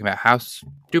shreds, talking about how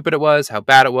stupid it was, how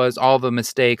bad it was, all the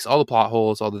mistakes, all the plot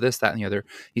holes, all the this, that, and the other.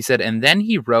 He said, and then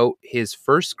he wrote his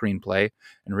first screenplay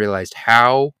and realized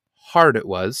how hard it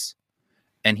was,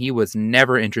 and he was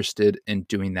never interested in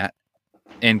doing that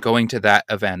and going to that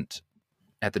event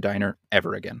at the diner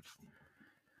ever again.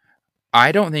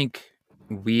 I don't think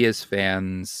we as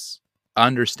fans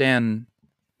understand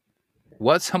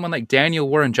what someone like Daniel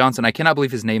Warren Johnson, I cannot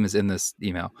believe his name is in this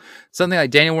email, something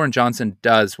like Daniel Warren Johnson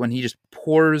does when he just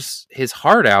pours his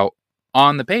heart out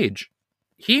on the page.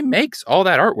 He makes all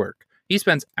that artwork. He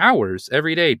spends hours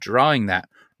every day drawing that,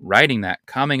 writing that,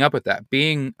 coming up with that,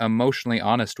 being emotionally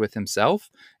honest with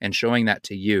himself and showing that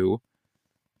to you.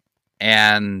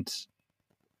 And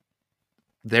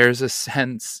there's a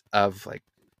sense of like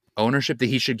ownership that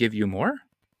he should give you more.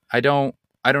 I don't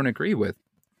agree with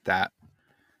that.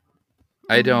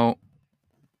 I don't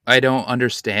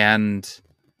understand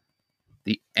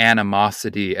the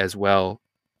animosity as well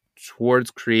towards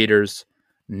creators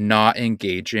not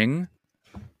engaging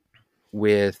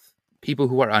with people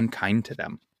who are unkind to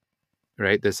them.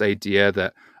 Right? This idea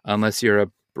that unless you're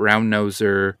a brown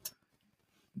noser,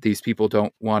 these people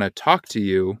don't want to talk to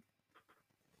you.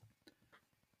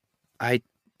 I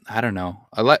don't know.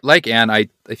 Like Anne, I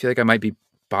feel like I might be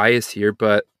biased here,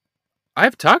 but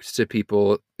I've talked to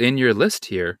people in your list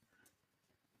here,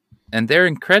 and they're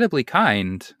incredibly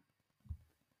kind.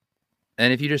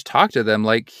 And if you just talk to them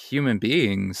like human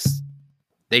beings,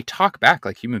 they talk back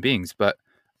like human beings. But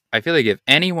I feel like if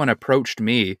anyone approached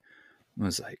me and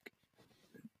was like,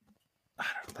 I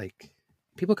don't know, like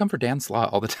people come for Dan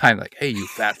Slott all the time, like, hey, you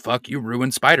fat fuck, you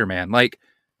ruined Spider-Man. Like,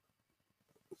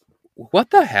 what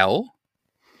the hell?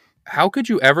 How could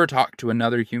you ever talk to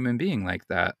another human being like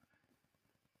that?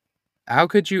 How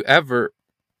could you ever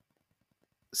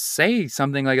say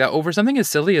something like that over something as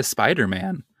silly as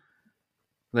Spider-Man?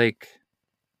 Like,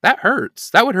 that hurts.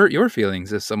 That would hurt your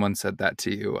feelings if someone said that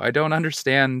to you. I don't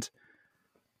understand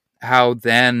how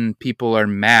then people are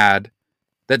mad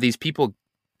that these people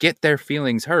get their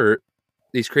feelings hurt.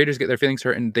 These creators get their feelings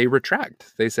hurt and they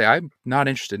retract. They say, I'm not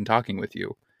interested in talking with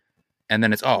you. And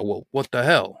then it's, oh, well, what the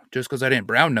hell? Just because I didn't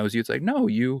brown nose you. It's like, no,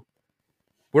 you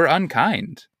were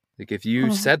unkind. Like, if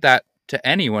you said that to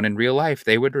anyone in real life,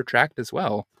 they would retract as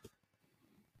well.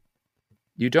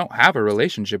 You don't have a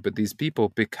relationship with these people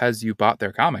because you bought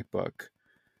their comic book.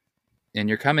 And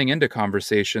you're coming into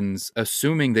conversations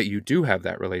assuming that you do have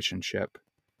that relationship.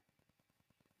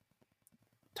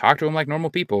 Talk to them like normal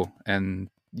people, and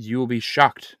you will be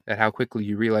shocked at how quickly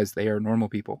you realize they are normal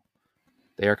people.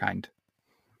 They are kind.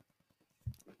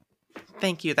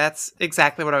 Thank you. That's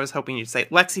exactly what I was hoping you'd say.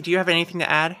 Lexi, do you have anything to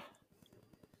add?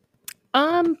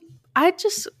 I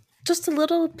just a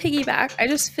little piggyback. I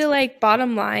just feel like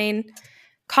bottom line,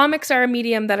 comics are a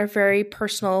medium that are very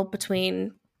personal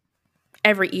between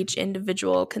each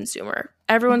individual consumer.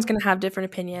 Everyone's going to have different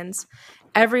opinions.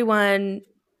 Everyone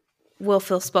will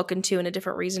feel spoken to in a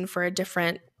different reason for a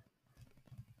different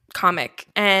comic.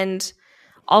 And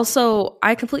also,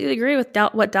 I completely agree with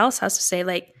what Dallas has to say.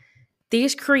 Like,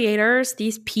 these creators,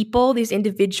 these people, these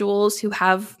individuals who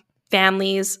have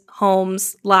families,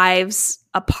 homes, lives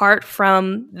apart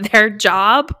from their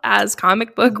job as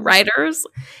comic book writers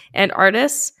and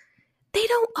artists, they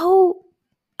don't owe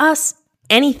us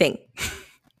anything.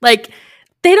 Like,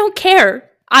 they don't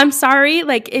care. I'm sorry.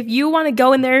 Like, if you want to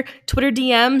go in their Twitter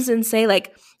DMs and say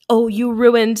like, oh, you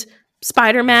ruined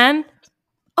Spider-Man,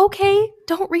 okay,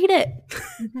 don't read it.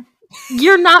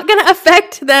 You're not going to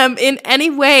affect them in any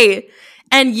way.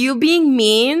 And you being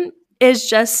mean is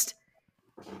just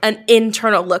an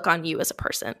internal look on you as a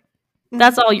person.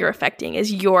 That's all you're affecting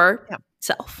is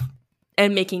yourself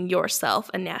and making yourself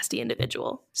a nasty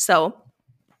individual. So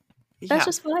that's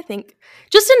just what I think.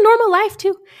 Just in normal life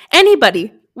too.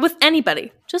 Anybody, with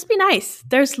anybody, just be nice.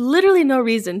 There's literally no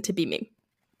reason to be mean.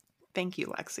 Thank you,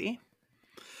 Lexi.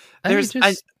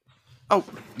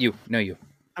 You.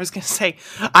 I was going to say,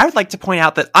 I would like to point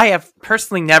out that I have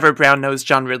personally never brown-nosed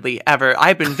John Ridley, ever.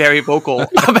 I've been very vocal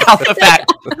about the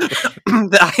fact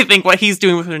that I think what he's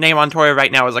doing with Renee Montoya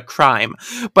right now is a crime.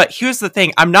 But here's the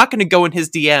thing. I'm not going to go in his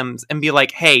DMs and be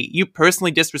like, hey, you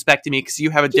personally disrespected me because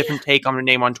you have a different take on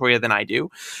Renee Montoya than I do.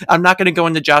 I'm not going to go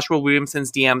into Joshua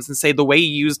Williamson's DMs and say the way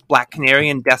you used Black Canary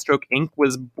and Deathstroke Inc.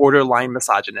 was borderline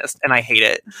misogynist, and I hate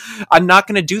it. I'm not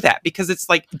going to do that because it's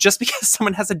like, just because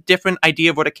someone has a different idea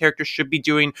of what a character should be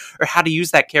doing or how to use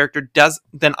that character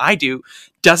than I do,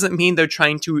 doesn't mean they're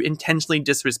trying to intentionally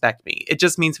disrespect me. It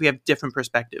just means we have different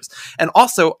perspectives. And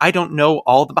also, I don't know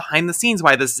all the behind the scenes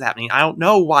why this is happening. I don't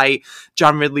know why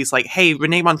John Ridley's like, hey,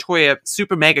 Renee Montoya,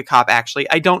 super mega cop, actually.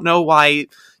 I don't know why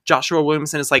Joshua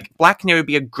Williamson is like, Black Canary would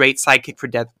be a great sidekick for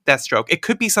Deathstroke. It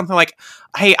could be something like,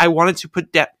 hey, I wanted to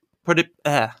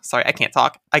sorry, I can't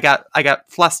talk. I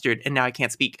got flustered and now I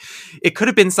can't speak. It could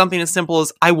have been something as simple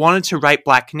as I wanted to write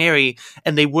Black Canary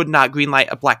and they would not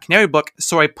greenlight a Black Canary book,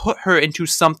 so I put her into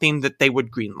something that they would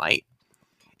greenlight.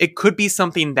 It could be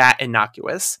something that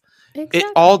innocuous.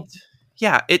 Exactly.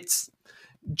 It's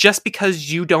just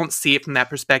because you don't see it from that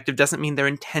perspective doesn't mean they're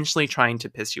intentionally trying to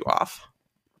piss you off.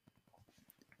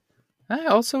 I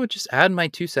also would just add my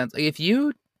 2 cents. Like, if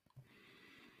you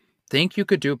think you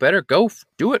could do better, go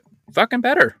do it fucking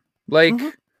better. Like,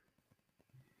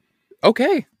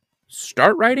 okay,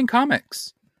 start writing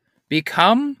comics.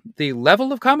 Become the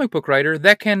level of comic book writer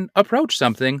that can approach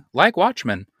something like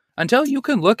Watchmen. Until you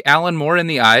can look Alan Moore in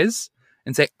the eyes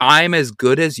and say, I'm as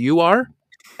good as you are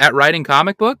at writing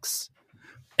comic books,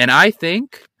 and I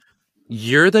think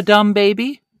you're the dumb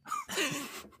baby.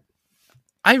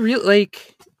 I really,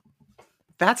 like...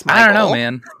 That's my I don't goal. know,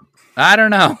 man. I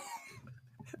don't know.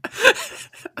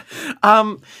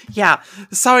 Yeah.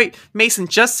 Sorry, Mason,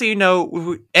 just so you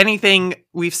know, anything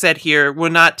we've said here, we're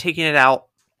not taking it out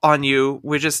on you.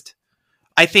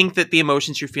 I think that the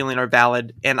emotions you're feeling are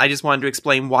valid, and I just wanted to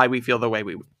explain why we feel the way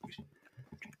we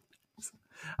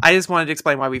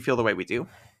do.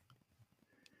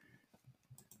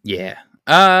 Yeah.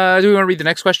 Do we want to read the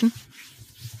next question?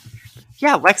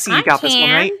 Yeah, Lexi, you got this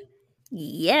one, right?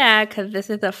 Yeah, because this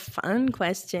is a fun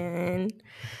question.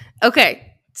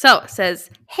 Okay, so it says,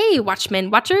 hey, Watchmen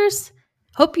watchers.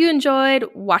 Hope you enjoyed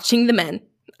watching the men.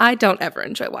 I don't ever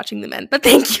enjoy watching the men, but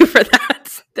thank you for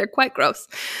that. They're quite gross.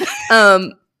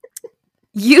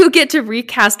 You get to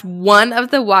recast one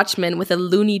of the Watchmen with a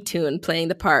Looney Tune playing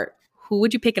the part. Who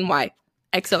would you pick and why?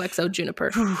 XOXO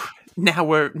Juniper. Now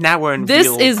we're in this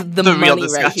real, is the money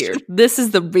right here. This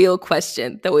is the real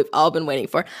question that we've all been waiting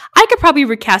for. I could probably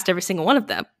recast every single one of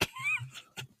them.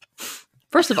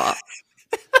 First of all,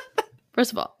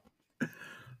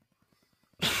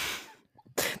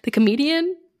 the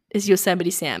comedian is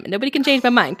Yosemite Sam, and nobody can change my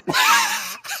mind.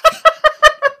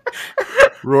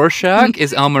 Rorschach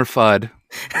is Elmer Fudd.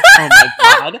 Oh my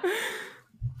god.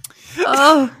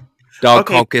 Oh, Dog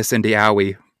caucus and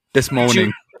Owie. This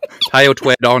morning, Coyote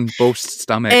wed on Boast's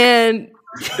stomach. and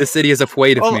The city is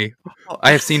afraid of me.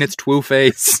 I have seen its true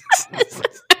face.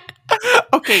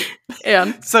 Okay.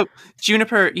 and So,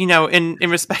 Juniper, in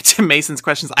respect to Mason's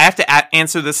questions, I have to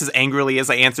answer this as angrily as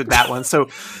I answered that one. So,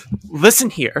 listen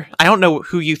here. I don't know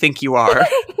who you think you are,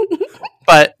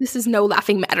 but this is no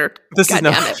laughing matter. this God is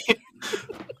no. damn it.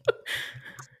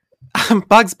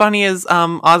 Bugs Bunny is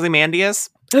Ozymandias.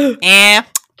 Did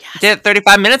it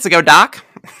 35 minutes ago, Doc.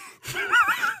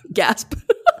 Gasp.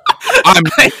 I'm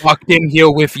walked in here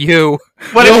with you.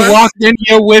 What You it was- walked in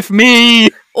here with me.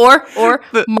 Or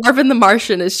Marvin the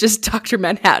Martian is just Dr.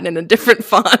 Manhattan in a different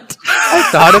font. I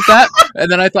thought of that, and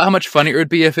then I thought how much funnier it would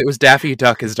be if it was Daffy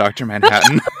Duck as Dr.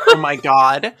 Manhattan. Oh my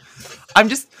god. I'm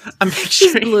She's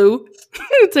picturing blue.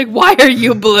 It's like, why are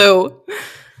you blue?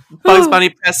 Bugs Bunny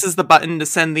presses the button to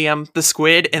send the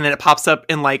squid, and then it pops up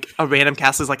in like a random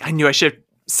cast. Is like, I knew I should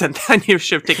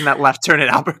have taken that left turn at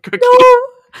Albuquerque.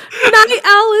 No, Night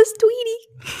Alice, Tweety.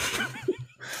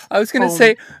 I was going to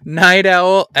say Night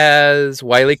Owl as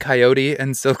Wile E. Coyote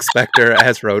and Silk Spectre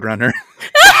as Roadrunner.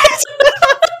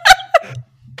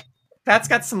 That's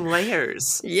got some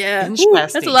layers. Yeah, Interesting.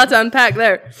 that's a lot to unpack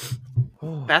there.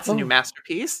 That's a new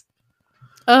masterpiece.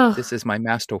 Oh, This is my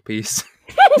masterpiece.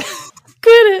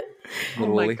 good it. Oh my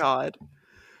Literally. god.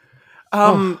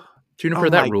 Juniper, Oh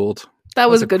that my- ruled. That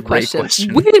was a a good great question.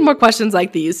 question. We need more questions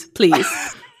like these, please.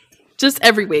 Just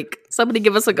every week. Somebody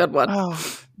give us a good one. Oh,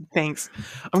 thanks.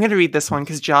 I'm going to read this one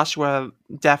because Joshua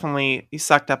definitely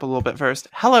sucked up a little bit first.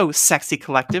 Hello, Sexy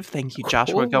Collective. Thank you,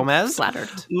 Joshua Oh, Gomez. Flattered.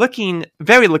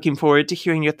 Very looking forward to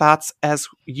hearing your thoughts, as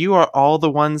you are all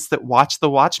the ones that watch The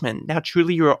Watchmen. Now,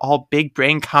 truly, you are all big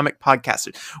brain comic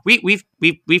podcasters. We've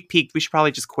peaked. We should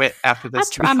probably just quit after I this.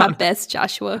 try my best,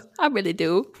 Joshua. I really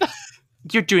do.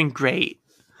 You're doing great.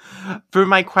 For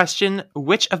my question,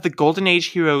 which of the Golden Age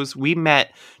heroes we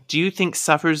met do you think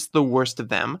suffers the worst of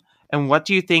them? And what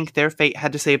do you think their fate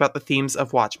had to say about the themes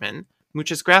of Watchmen?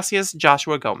 Muchas gracias,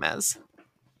 Joshua Gomez.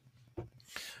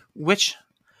 Which,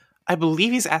 I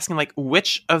believe he's asking, like,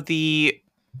 which of the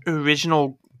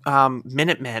original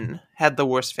Minutemen had the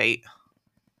worst fate?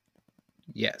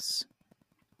 Yes.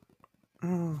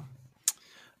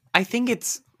 I think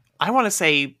it's, I want to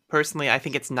say, personally, I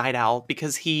think it's Night Owl,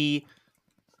 because he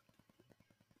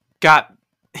got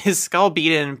his skull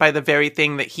beaten by the very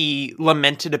thing that he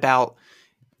lamented about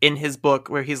in his book,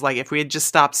 where he's like, if we had just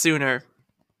stopped sooner,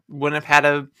 wouldn't have had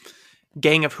a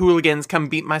gang of hooligans come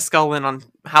beat my skull in on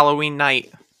Halloween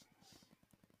night.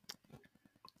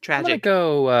 Tragic. I'm gonna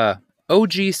go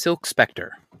OG Silk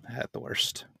Spectre had the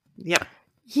worst. Yep.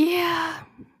 Yeah.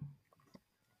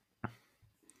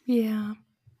 Yeah.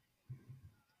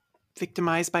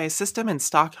 Victimized by a system and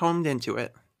Stockholmed into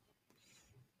it.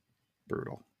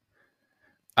 Brutal.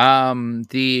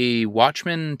 The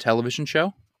Watchmen television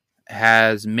show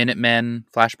has Minutemen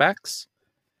flashbacks,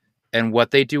 and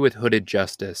what they do with Hooded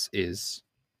Justice is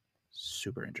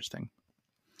super interesting.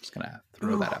 Just gonna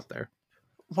throw that out there.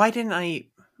 Why didn't I?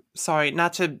 Sorry,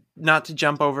 not to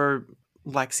jump over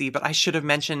Lexi, but I should have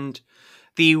mentioned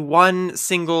the one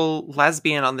single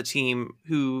lesbian on the team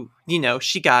who, you know,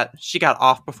 she got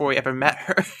off before we ever met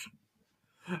her.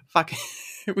 Fuck.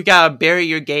 We gotta bury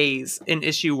your gaze in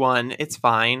issue 1. It's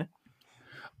fine.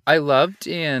 I loved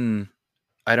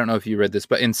I don't know if you read this,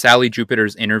 but in Sally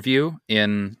Jupiter's interview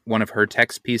in one of her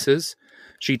text pieces,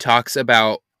 she talks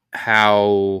about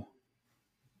how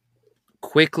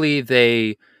quickly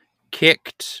they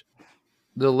kicked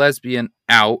the lesbian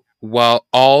out while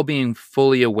all being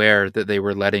fully aware that they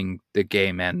were letting the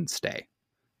gay men stay.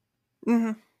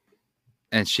 Mm-hmm.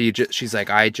 And she's like,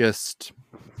 I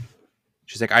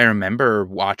remember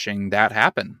watching that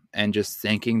happen and just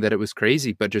thinking that it was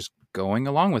crazy, but just going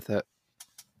along with it.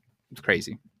 It's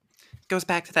crazy. Goes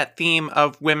back to that theme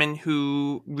of women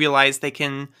who realize they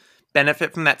can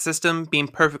benefit from that system being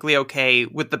perfectly okay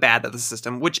with the bad of the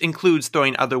system, which includes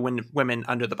throwing other women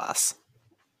under the bus.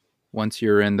 Once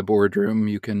you're in the boardroom,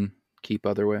 you can keep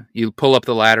other way. You pull up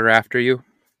the ladder after you.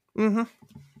 Mm-hmm.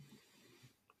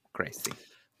 Crazy.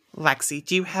 Lexi,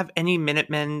 do you have any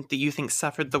Minutemen that you think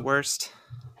suffered the worst?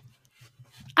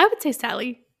 I would say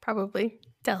Sally, probably.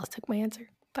 Dallas took my answer,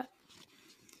 but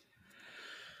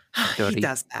He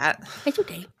does that. it's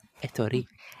okay.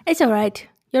 It's all right.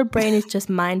 Your brain is just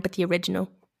mine, but the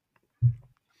original.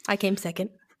 I came second.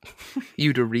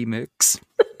 You to remix.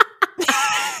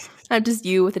 I'm just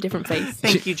you with a different face.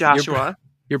 Thank you, Joshua.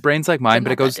 Your brain's like mine,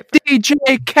 but it goes, different.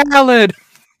 DJ Khaled.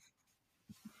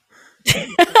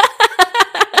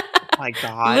 Oh my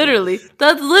God. Literally.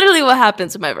 That's literally what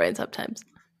happens in my brain sometimes.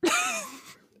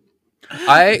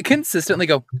 I consistently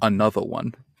go, another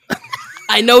one.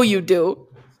 I know you do.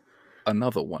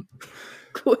 Another one.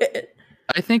 Quit.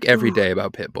 I think every day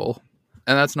about Pitbull.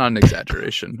 And that's not an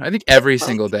exaggeration. I think every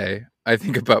single day I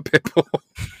think about Pitbull.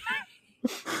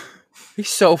 He's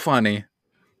so funny.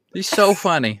 He's so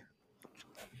funny.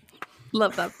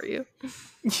 Love that for you.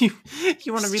 You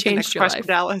want to read the next question, life.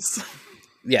 Dallas?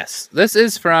 Yes. This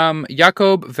is from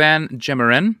Jacob van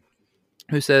Gemeren,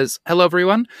 who says, hello,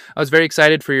 everyone. I was very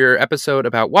excited for your episode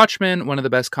about Watchmen, one of the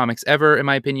best comics ever, in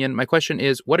my opinion. My question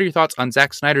is, what are your thoughts on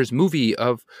Zack Snyder's movie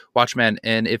of Watchmen,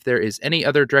 and if there is any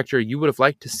other director you would have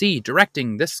liked to see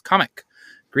directing this comic?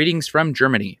 Greetings from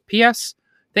Germany. P.S.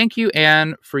 Thank you,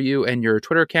 Anne, for you and your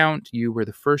Twitter account. You were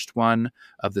the first one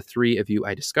of the 3 of you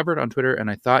I discovered on Twitter, and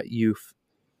I thought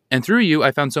and through you,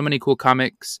 I found so many cool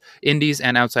comics, indies,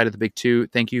 and outside of the big 2.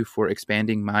 Thank you for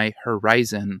expanding my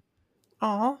horizon.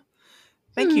 Aw.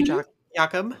 Thank you,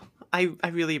 Jakob. I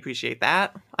really appreciate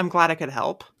that. I'm glad I could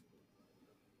help.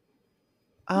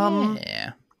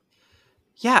 Yeah.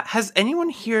 Yeah, has anyone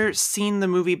here seen the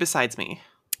movie besides me?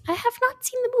 I have not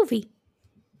seen the movie.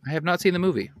 I have not seen the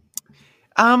movie.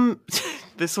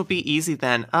 This will be easy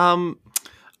then.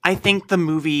 I think the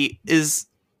movie is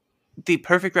the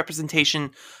perfect representation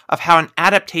of how an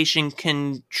adaptation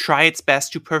can try its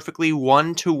best to perfectly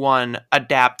one-to-one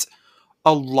adapt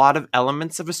a lot of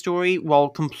elements of a story while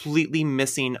completely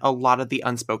missing a lot of the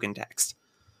unspoken text.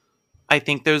 I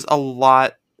think there's a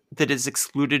lot that is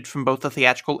excluded from both the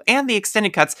theatrical and the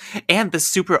extended cuts and the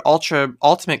super ultra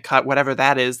ultimate cut, whatever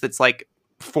that is, that's like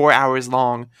 4 hours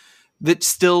long, that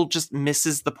still just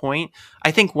misses the point.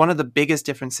 I think one of the biggest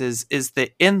differences is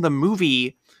that in the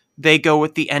movie, they go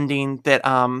with the ending that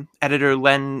editor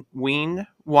Len Wein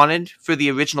wanted for the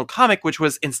original comic, which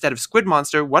was, instead of Squid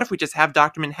Monster, what if we just have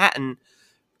Dr. Manhattan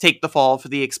take the fall for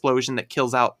the explosion that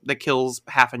kills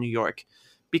half of New York?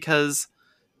 Because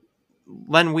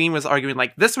Len Wein was arguing,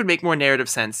 like, this would make more narrative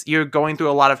sense. You're going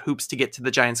through a lot of hoops to get to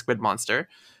the giant squid monster.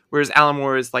 Whereas Alan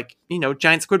Moore is like,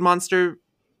 giant squid monster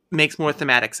makes more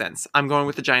thematic sense. I'm going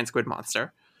with the giant squid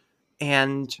monster.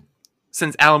 And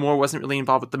since Alan Moore wasn't really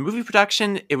involved with the movie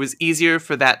production, it was easier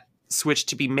for that switch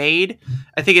to be made.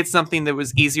 I think it's something that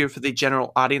was easier for the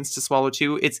general audience to swallow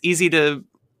too. It's easier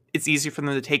for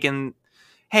them to take in,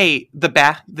 hey,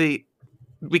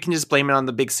 we can just blame it on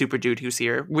the big super dude who's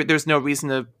here. There's no reason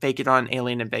to fake it on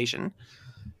alien invasion.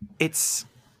 I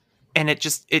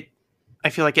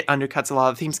feel like it undercuts a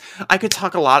lot of themes. I could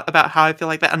talk a lot about how I feel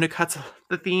like that undercuts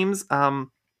the themes.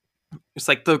 It's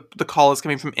like the call is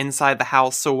coming from inside the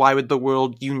house, so why would the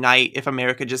world unite if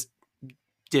America just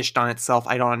dished on itself?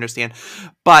 I don't understand.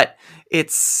 But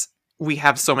we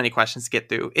have so many questions to get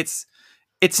through.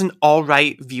 It's an all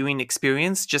right viewing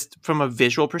experience just from a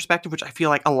visual perspective, which I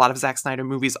feel like a lot of Zack Snyder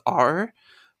movies are.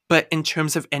 But in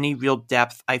terms of any real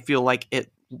depth, I feel like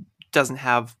it doesn't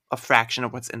have a fraction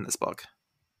of what's in this book.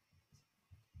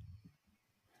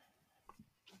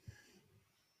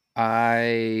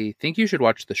 I think you should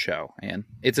watch the show, Anne.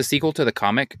 It's a sequel to the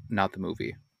comic, not the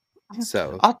movie.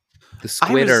 So the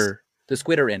squid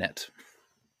are in it.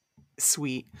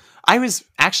 Sweet. I was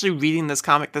actually reading this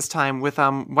comic this time with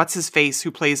what's his face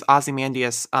who plays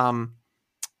Ozymandias,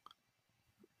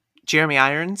 Jeremy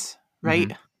Irons, right?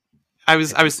 Mm-hmm. I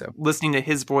was listening to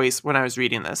his voice when I was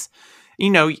reading this.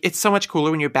 It's so much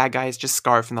cooler when your bad guy is just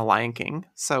Scar from The Lion King.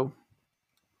 So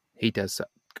he does so.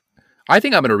 I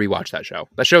think I'm going to rewatch that show.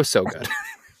 That show's so good.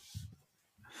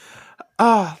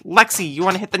 Lexi, you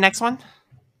want to hit the next one?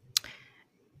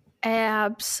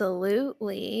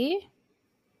 Absolutely.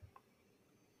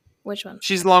 Which one?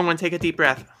 She's the long one. Take a deep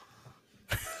breath.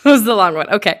 It was the long one.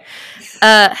 Okay.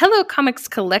 Hello, Comics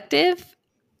Collective.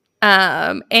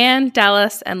 Anne,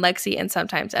 Dallas, and Lexi, and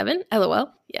sometimes Evan.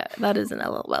 LOL. Yeah, that is an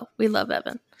LOL. We love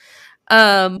Evan.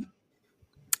 I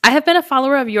have been a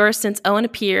follower of yours since Owen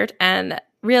appeared and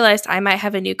realized I might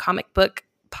have a new comic book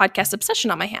podcast obsession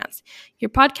on my hands. Your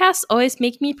podcasts always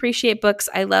make me appreciate books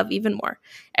I love even more.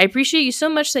 I appreciate you so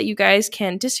much that you guys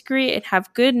can disagree and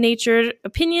have good-natured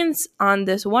opinions on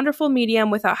this wonderful medium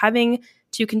without having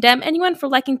to condemn anyone for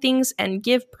liking things and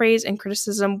give praise and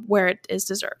criticism where it is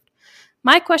deserved.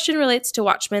 My question relates to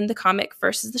Watchmen, the comic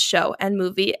versus the show and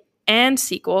movie and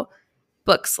sequel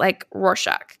books like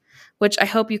Rorschach, which I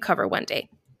hope you cover one day.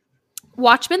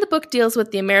 Watchmen, the book, deals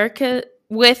with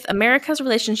America's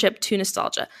relationship to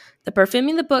nostalgia, the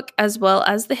perfuming the book, as well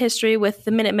as the history with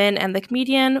the Minutemen and the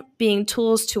comedian being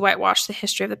tools to whitewash the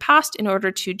history of the past in order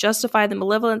to justify the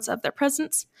malevolence of their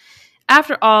presence.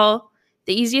 After all,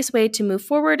 the easiest way to move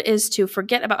forward is to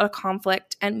forget about a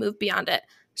conflict and move beyond it.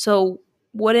 So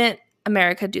wouldn't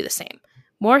America do the same?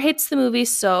 Moore hates the movie,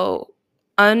 so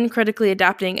uncritically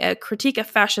adapting a critique of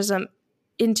fascism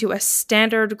into a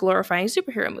standard glorifying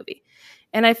superhero movie.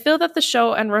 And I feel that the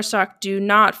show and Rorschach do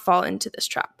not fall into this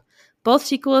trap. Both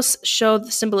sequels show the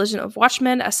symbolism of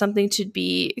Watchmen as something to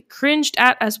be cringed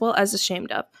at as well as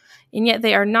ashamed of, and yet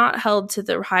they are not held to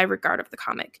the high regard of the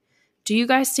comic. Do you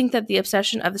guys think that the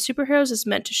obsession of the superheroes is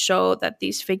meant to show that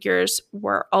these figures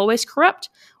were always corrupt,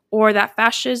 or that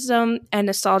fascism and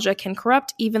nostalgia can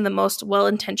corrupt even the most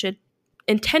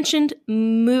well-intentioned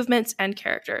movements and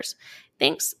characters?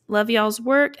 Thanks. Love y'all's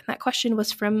work. And that question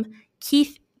was from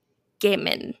Keith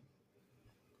Gaiman.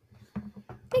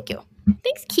 Thank you.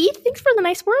 Thanks, Keith. Thanks for the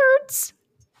nice words.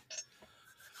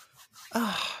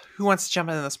 Who wants to jump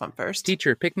into this one first?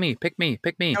 Teacher, pick me.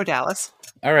 No, Dallas.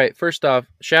 All right. First off,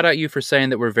 shout out you for saying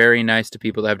that we're very nice to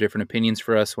people that have different opinions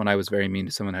for us when I was very mean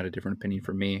to someone who had a different opinion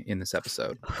from me in this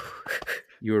episode.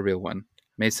 You were a real one.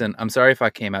 Mason, I'm sorry if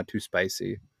I came out too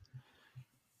spicy.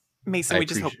 Mason, we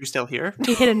just hope you're still here.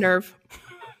 You hit a nerve.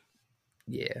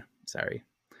 Yeah, sorry.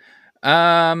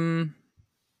 I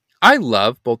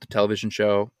love both the television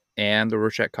show and the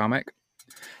Rorschach comic.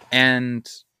 And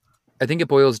I think it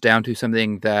boils down to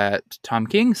something that Tom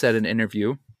King said in an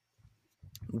interview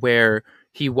where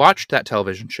he watched that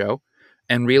television show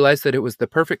and realized that it was the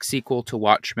perfect sequel to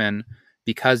Watchmen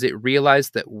because it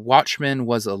realized that Watchmen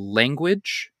was a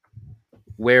language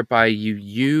whereby you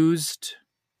used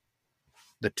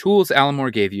the tools Alan Moore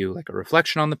gave you, like a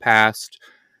reflection on the past,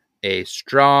 a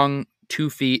strong 2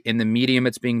 feet in the medium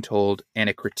it's being told and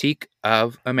a critique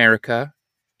of America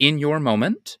in your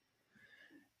moment,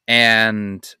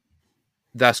 and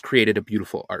thus created a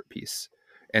beautiful art piece.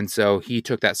 And so he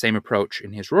took that same approach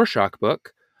in his Rorschach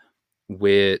book,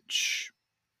 which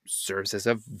serves as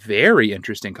a very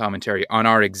interesting commentary on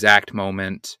our exact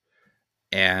moment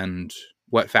and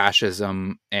what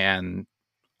fascism and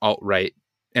alt-right,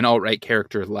 an alt-right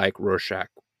character like Rorschach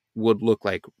would look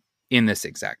like in this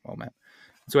exact moment.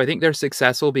 So I think they're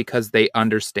successful because they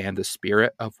understand the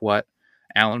spirit of what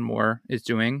Alan Moore is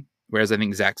doing, whereas I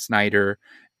think Zack Snyder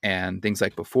and things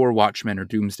like Before Watchmen or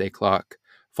Doomsday Clock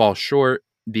fall short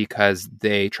because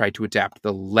they try to adapt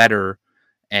the letter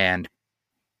and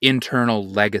internal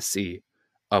legacy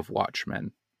of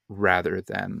Watchmen rather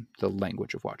than the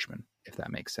language of Watchmen, if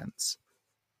that makes sense.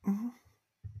 Mm-hmm.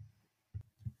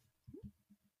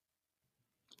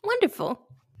 Wonderful.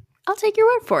 I'll take your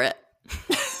word for it.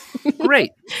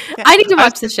 Great. Yeah. I need to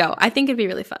watch the show. I think it'd be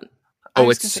really fun.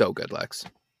 Oh, it's so good, Lex.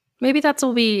 Maybe that's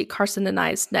will be Carson and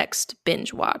I's next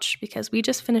binge watch, because we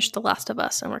just finished The Last of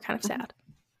Us and we're kind of sad.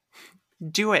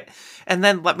 Do it. And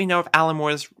then let me know if Alan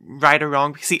Moore is right or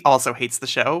wrong, because he also hates the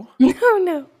show.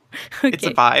 No. Okay. It's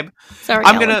a vibe. Sorry,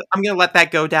 I'm Alan. gonna let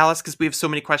that go, Dallas, because we have so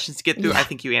many questions to get through. Yeah. I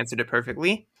think you answered it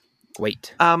perfectly.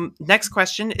 Great. Next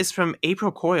question is from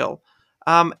April Coyle.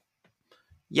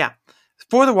 Yeah.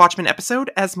 For the Watchmen episode,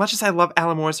 as much as I love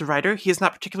Alan Moore as a writer, he is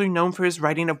not particularly known for his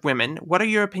writing of women. What are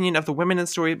your opinion of the women in the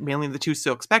story, mainly the 2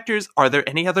 Silk Spectres? Are there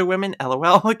any other women?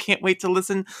 LOL. Can't wait to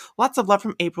listen. Lots of love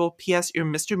from April. P.S. Your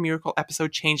Mr. Miracle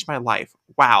episode changed my life.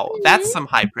 Wow, that's some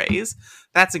high praise.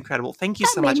 That's incredible. Thank you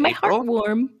so much, made my April. heart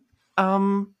warm.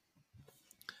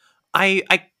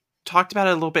 I talked about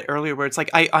it a little bit earlier, where it's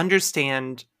like I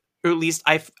understand, or at least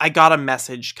I got a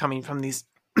message coming from these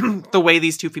the way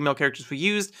these 2 female characters were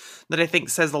used that I think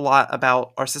says a lot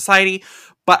about our society.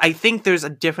 But I think there's a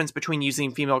difference between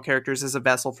using female characters as a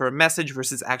vessel for a message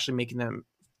versus actually making them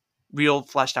real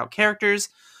fleshed out characters.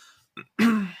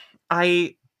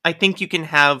 I think you can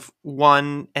have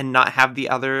one and not have the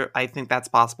other. I think that's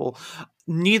possible.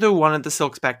 Neither one of the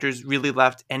Silk Spectres really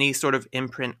left any sort of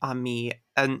imprint on me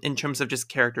in terms of just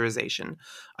characterization.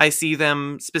 I see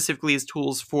them specifically as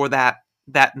tools for that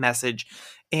message.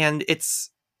 And it's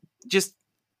just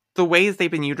the ways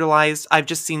they've been utilized. I've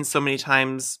just seen so many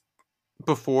times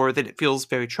before that it feels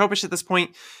very tropish at this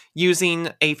point, using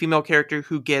a female character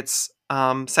who gets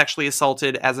sexually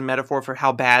assaulted as a metaphor for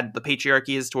how bad the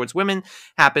patriarchy is towards women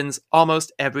happens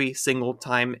almost every single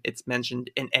time it's mentioned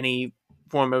in any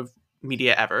form of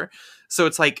media ever. So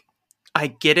it's like, I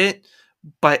get it,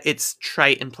 but it's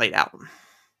trite and played out.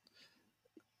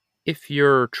 If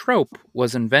your trope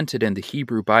was invented in the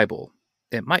Hebrew Bible,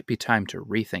 it might be time to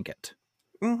rethink it.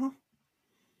 Mm-hmm.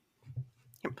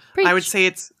 I would say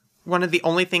it's one of the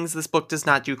only things this book does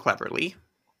not do cleverly.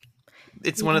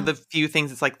 It's one of the few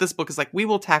things it's like, this book is like, we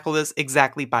will tackle this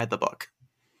exactly by the book.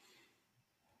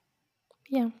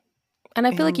 Yeah. And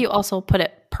I feel like you also put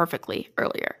it perfectly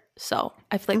earlier. So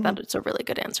I feel like that it's a really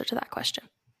good answer to that question.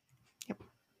 Yep.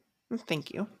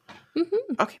 Thank you.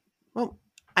 Mm-hmm. Okay. Well,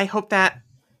 I hope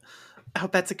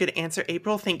that's a good answer,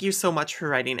 April. Thank you so much for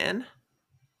writing in.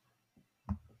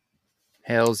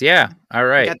 Hells yeah. All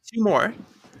right. We got 2 more.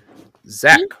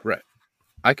 Zach, right.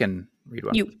 I can read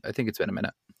one. I think it's been a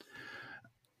minute.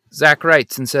 Zach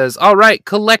writes and says, all right,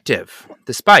 collective.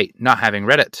 Despite not having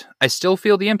read it, I still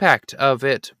feel the impact of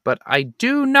it, but I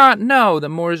do not know that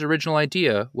Moore's original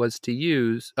idea was to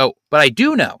use... but I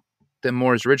do know that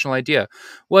Moore's original idea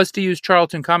was to use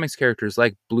Charlton Comics characters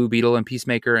like Blue Beetle and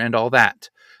Peacemaker and all that,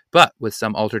 but with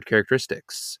some altered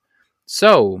characteristics.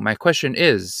 So, my question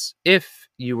is, if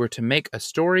you were to make a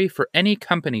story for any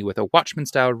company with a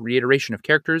Watchmen-style reiteration of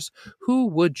characters, who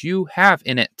would you have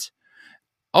in it?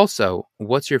 Also,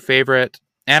 what's your favorite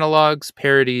analogs,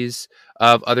 parodies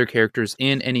of other characters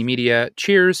in any media?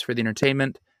 Cheers for the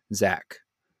entertainment, Zach.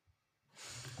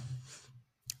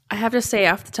 I have to say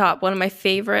off the top, one of my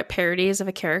favorite parodies of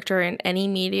a character in any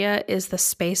media is the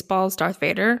Spaceballs Darth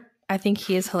Vader. I think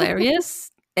he is hilarious.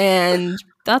 And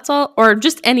that's all. Or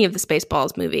just any of the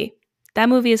Spaceballs movie. That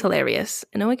movie is hilarious.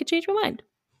 And no one could change my mind.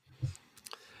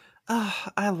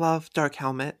 I love Dark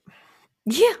Helmet.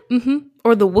 Yeah. Mm-hmm.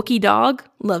 Or the Wookiee dog.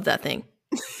 Love that thing.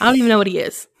 I don't even know what he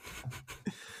is.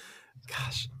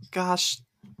 Gosh.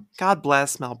 God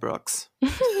bless Mel Brooks.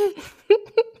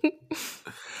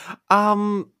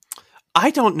 I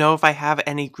don't know if I have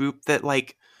any group that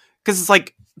because it's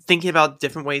like thinking about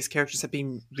different ways characters have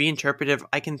been reinterpreted.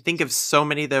 I can think of so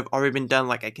many that have already been done.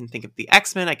 Like I can think of the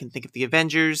X-Men. I can think of the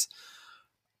Avengers.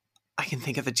 I can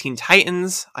think of the Teen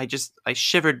Titans. I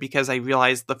shivered because I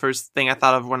realized the first thing I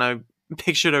thought of when I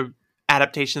pictured a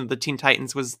adaptation of the Teen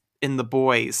Titans was in The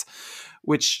Boys,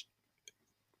 which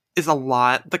is a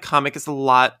lot. The comic is a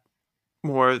lot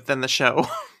more than the show.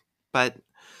 But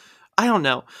I don't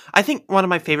know. I think one of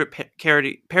my favorite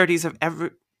parodies of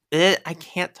ever... I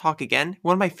can't talk again.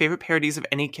 One of my favorite parodies of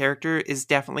any character is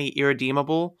definitely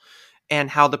Irredeemable, and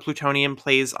how the plutonium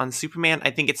plays on Superman.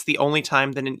 I think it's the only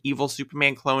time that an evil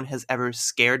Superman clone has ever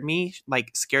scared me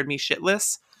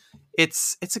shitless.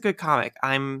 It's a good comic.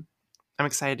 I'm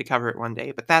excited to cover it one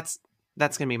day, but that's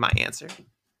gonna be my answer.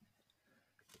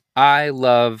 I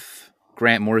love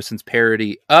Grant Morrison's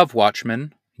parody of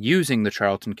Watchmen using the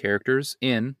Charlton characters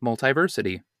in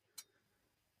Multiversity.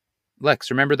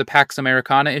 Lex, remember the Pax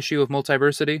Americana issue of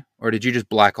Multiversity? Or did you just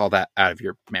black all that out of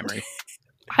your memory?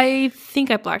 I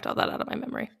think I blacked all that out of my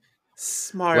memory.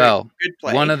 Smart. Well, good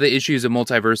play. One of the issues of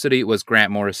Multiversity was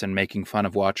Grant Morrison making fun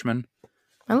of Watchmen.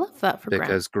 I love that for Grant.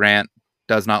 Because Grant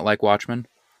does not like Watchmen.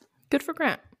 Good for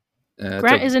Grant.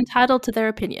 Grant is entitled to their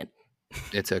opinion.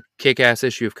 It's a kick-ass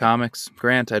issue of comics.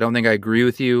 Grant, I don't think I agree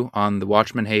with you on the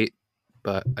Watchmen hate,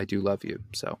 but I do love you,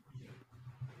 so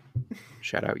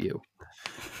shout out you.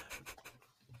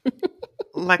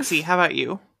 Lexi, how about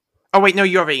you? Oh, wait, no,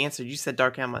 you already answered. You said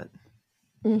Dark Hamlet.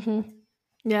 Mm-hmm.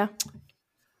 Yeah.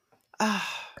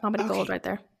 Comedy gold right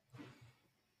there.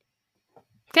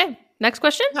 Okay, next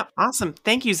question. Oh, awesome.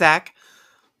 Thank you, Zach.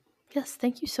 Yes,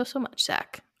 thank you so much,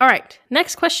 Zach. All right,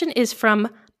 next question is from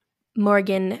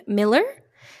Morgan Miller.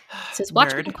 It says,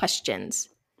 Watchmen questions.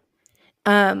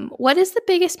 What is the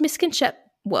biggest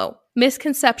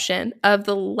misconception of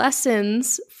the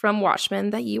lessons from Watchmen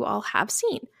that you all have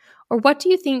seen? Or what do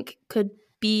you think could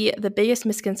be the biggest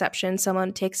misconception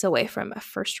someone takes away from a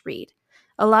first read?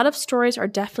 A lot of stories are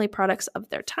definitely products of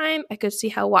their time. I could see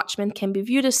how Watchmen can be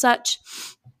viewed as such.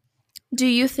 Do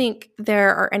you think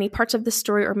there are any parts of the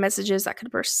story or messages that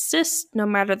could persist no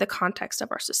matter the context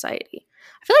of our society?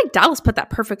 I feel like Dallas put that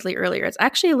perfectly earlier. It's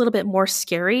actually a little bit more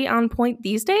scary on point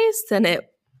these days than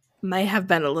it might have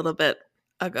been a little bit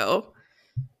ago.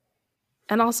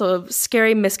 And also a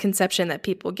scary misconception that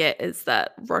people get is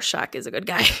that Rorschach is a good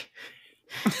guy.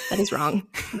 That is wrong.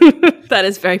 That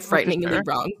is very frighteningly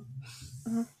wrong.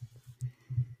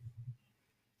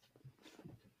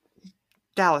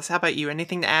 Dallas, how about you?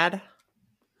 Anything to add?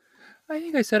 I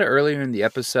think I said it earlier in the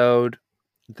episode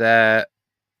that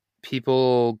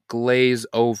people glaze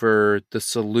over the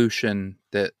solution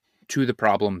to the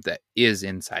problem that is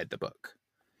inside the book.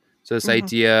 So this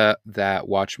idea that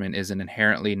Watchmen is an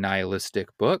inherently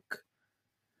nihilistic book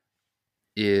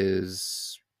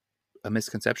is a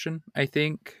misconception, I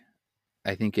think.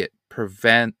 I think it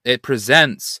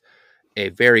presents a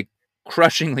very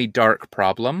crushingly dark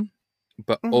problem,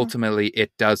 but ultimately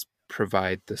it does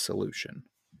provide the solution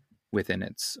within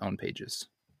its own pages.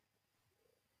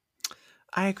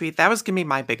 I agree. That was going to be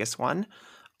my biggest one.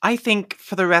 I think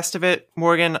for the rest of it,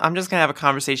 Morgan, I'm just going to have a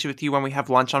conversation with you when we have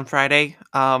lunch on Friday.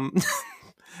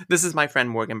 This is my friend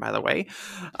Morgan, by the way.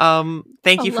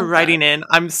 Thank you for writing in.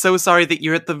 I'm so sorry that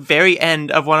you're at the very end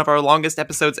of one of our longest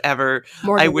episodes ever.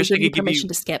 Morgan, I wish I could give permission you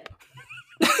to skip.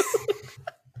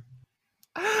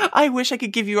 I wish I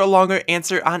could give you a longer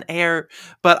answer on air,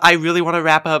 but I really want to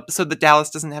wrap up so that Dallas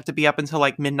doesn't have to be up until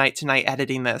like midnight tonight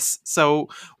editing this. So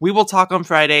we will talk on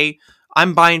Friday.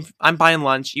 I'm buying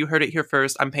lunch. You heard it here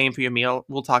first. I'm paying for your meal.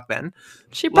 We'll talk then.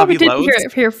 She probably didn't hear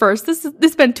it here first. This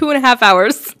has been 2.5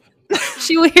 hours.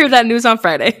 She will hear that news on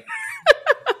Friday.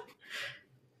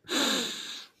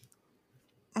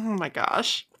 Oh my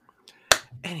gosh.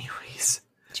 Anyways.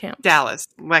 Champ. Dallas,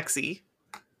 Lexi,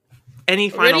 any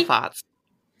final thoughts?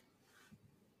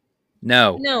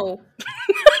 No.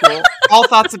 Cool. All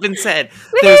thoughts have been said.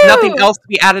 There's nothing else to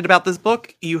be added about this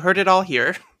book. You heard it all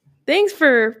here. Thanks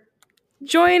for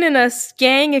joining us,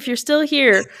 gang, if you're still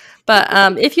here.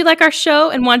 But if you like our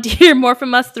show and want to hear more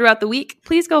from us throughout the week,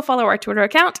 please go follow our Twitter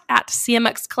account at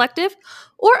CMX Collective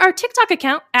or our TikTok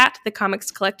account at The Comics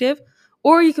Collective.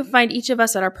 Or you can find each of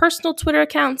us at our personal Twitter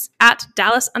accounts at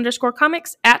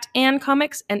Dallas_Comics, at Ann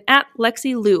Comics, and at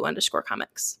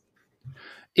LexiLou_Comics.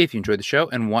 If you enjoyed the show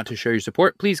and want to show your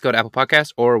support, please go to Apple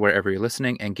Podcasts or wherever you're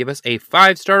listening and give us a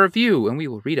 5-star review, and we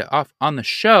will read it off on the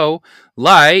show,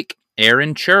 like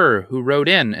Aaron Chur, who wrote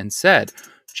in and said,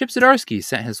 Chip Zdarsky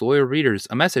sent his loyal readers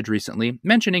a message recently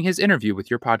mentioning his interview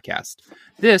with your podcast.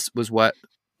 This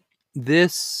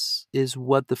is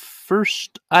what the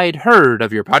first I'd heard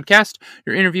of your podcast.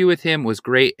 Your interview with him was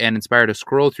great and inspired to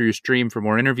scroll through your stream for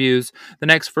more interviews. The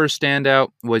next first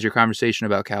standout was your conversation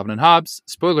about Calvin and Hobbes.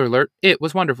 Spoiler alert, it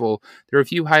was wonderful. There are a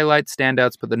few highlights,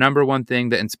 standouts, but the number one thing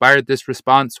that inspired this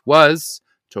response was,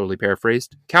 totally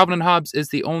paraphrased, Calvin and Hobbes is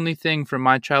the only thing from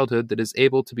my childhood that is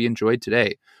able to be enjoyed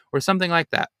today, or something like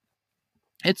that.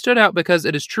 It stood out because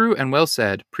it is true and well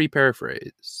said.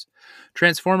 Pre-paraphrase.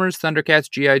 Transformers, Thundercats,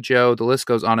 G.I. Joe, the list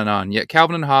goes on and on. Yet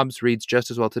Calvin and Hobbes reads just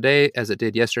as well today as it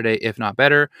did yesterday, if not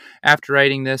better. After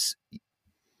writing this,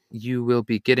 you will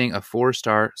be getting a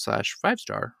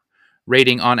 4-star/5-star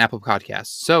rating on Apple Podcasts.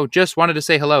 So just wanted to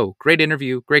say hello. Great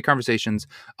interview, great conversations.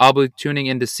 I'll be tuning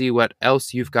in to see what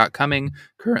else you've got coming.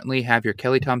 Currently have your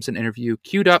Kelly Thompson interview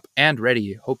queued up and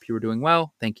ready. Hope you were doing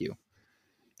well. Thank you.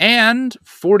 And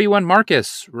 41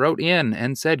 Marcus wrote in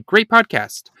and said, great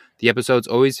podcast. The episodes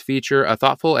always feature a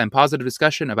thoughtful and positive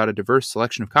discussion about a diverse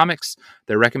selection of comics.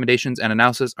 Their recommendations and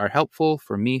analysis are helpful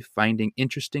for me finding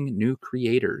interesting new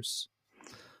creators.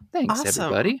 Thanks, Awesome.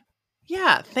 everybody.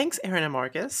 Yeah, thanks, Aaron and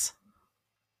Marcus.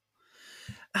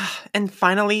 And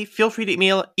finally, feel free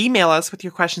to email us with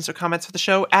your questions or comments for the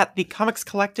show at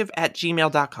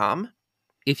thecomicscollective@gmail.com.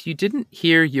 If you didn't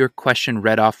hear your question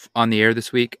read off on the air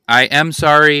this week, I am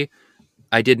sorry.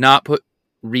 I did not put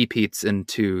repeats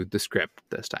into the script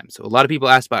this time. So a lot of people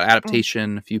asked about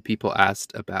adaptation. A few people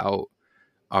asked about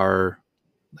our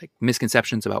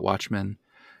misconceptions about Watchmen.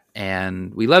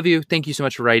 And we love you. Thank you so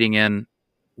much for writing in.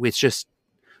 It's just,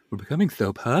 we're becoming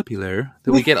so popular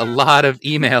that we get a lot of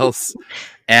emails.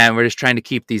 And we're just trying to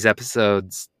keep these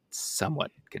episodes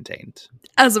somewhat contained.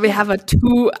 As we have a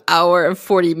 2-hour and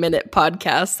 40-minute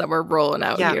podcast that we're rolling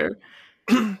out here.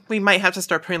 We might have to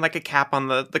start putting a cap on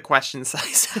the question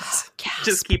sizes.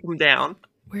 Just keep them down.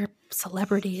 We're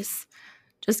celebrities.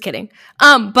 Just kidding.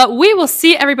 But we will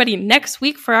see everybody next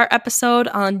week for our episode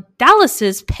on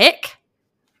Dallas's pick.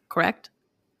 Correct?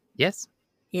 Yes.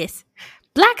 Yes.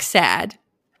 Black Sad.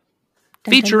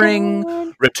 Dun, Featuring dun,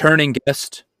 dun. returning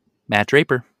guest Matt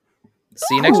Draper.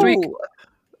 See you next week.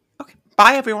 Okay.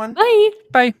 Bye, everyone. Bye.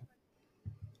 Bye.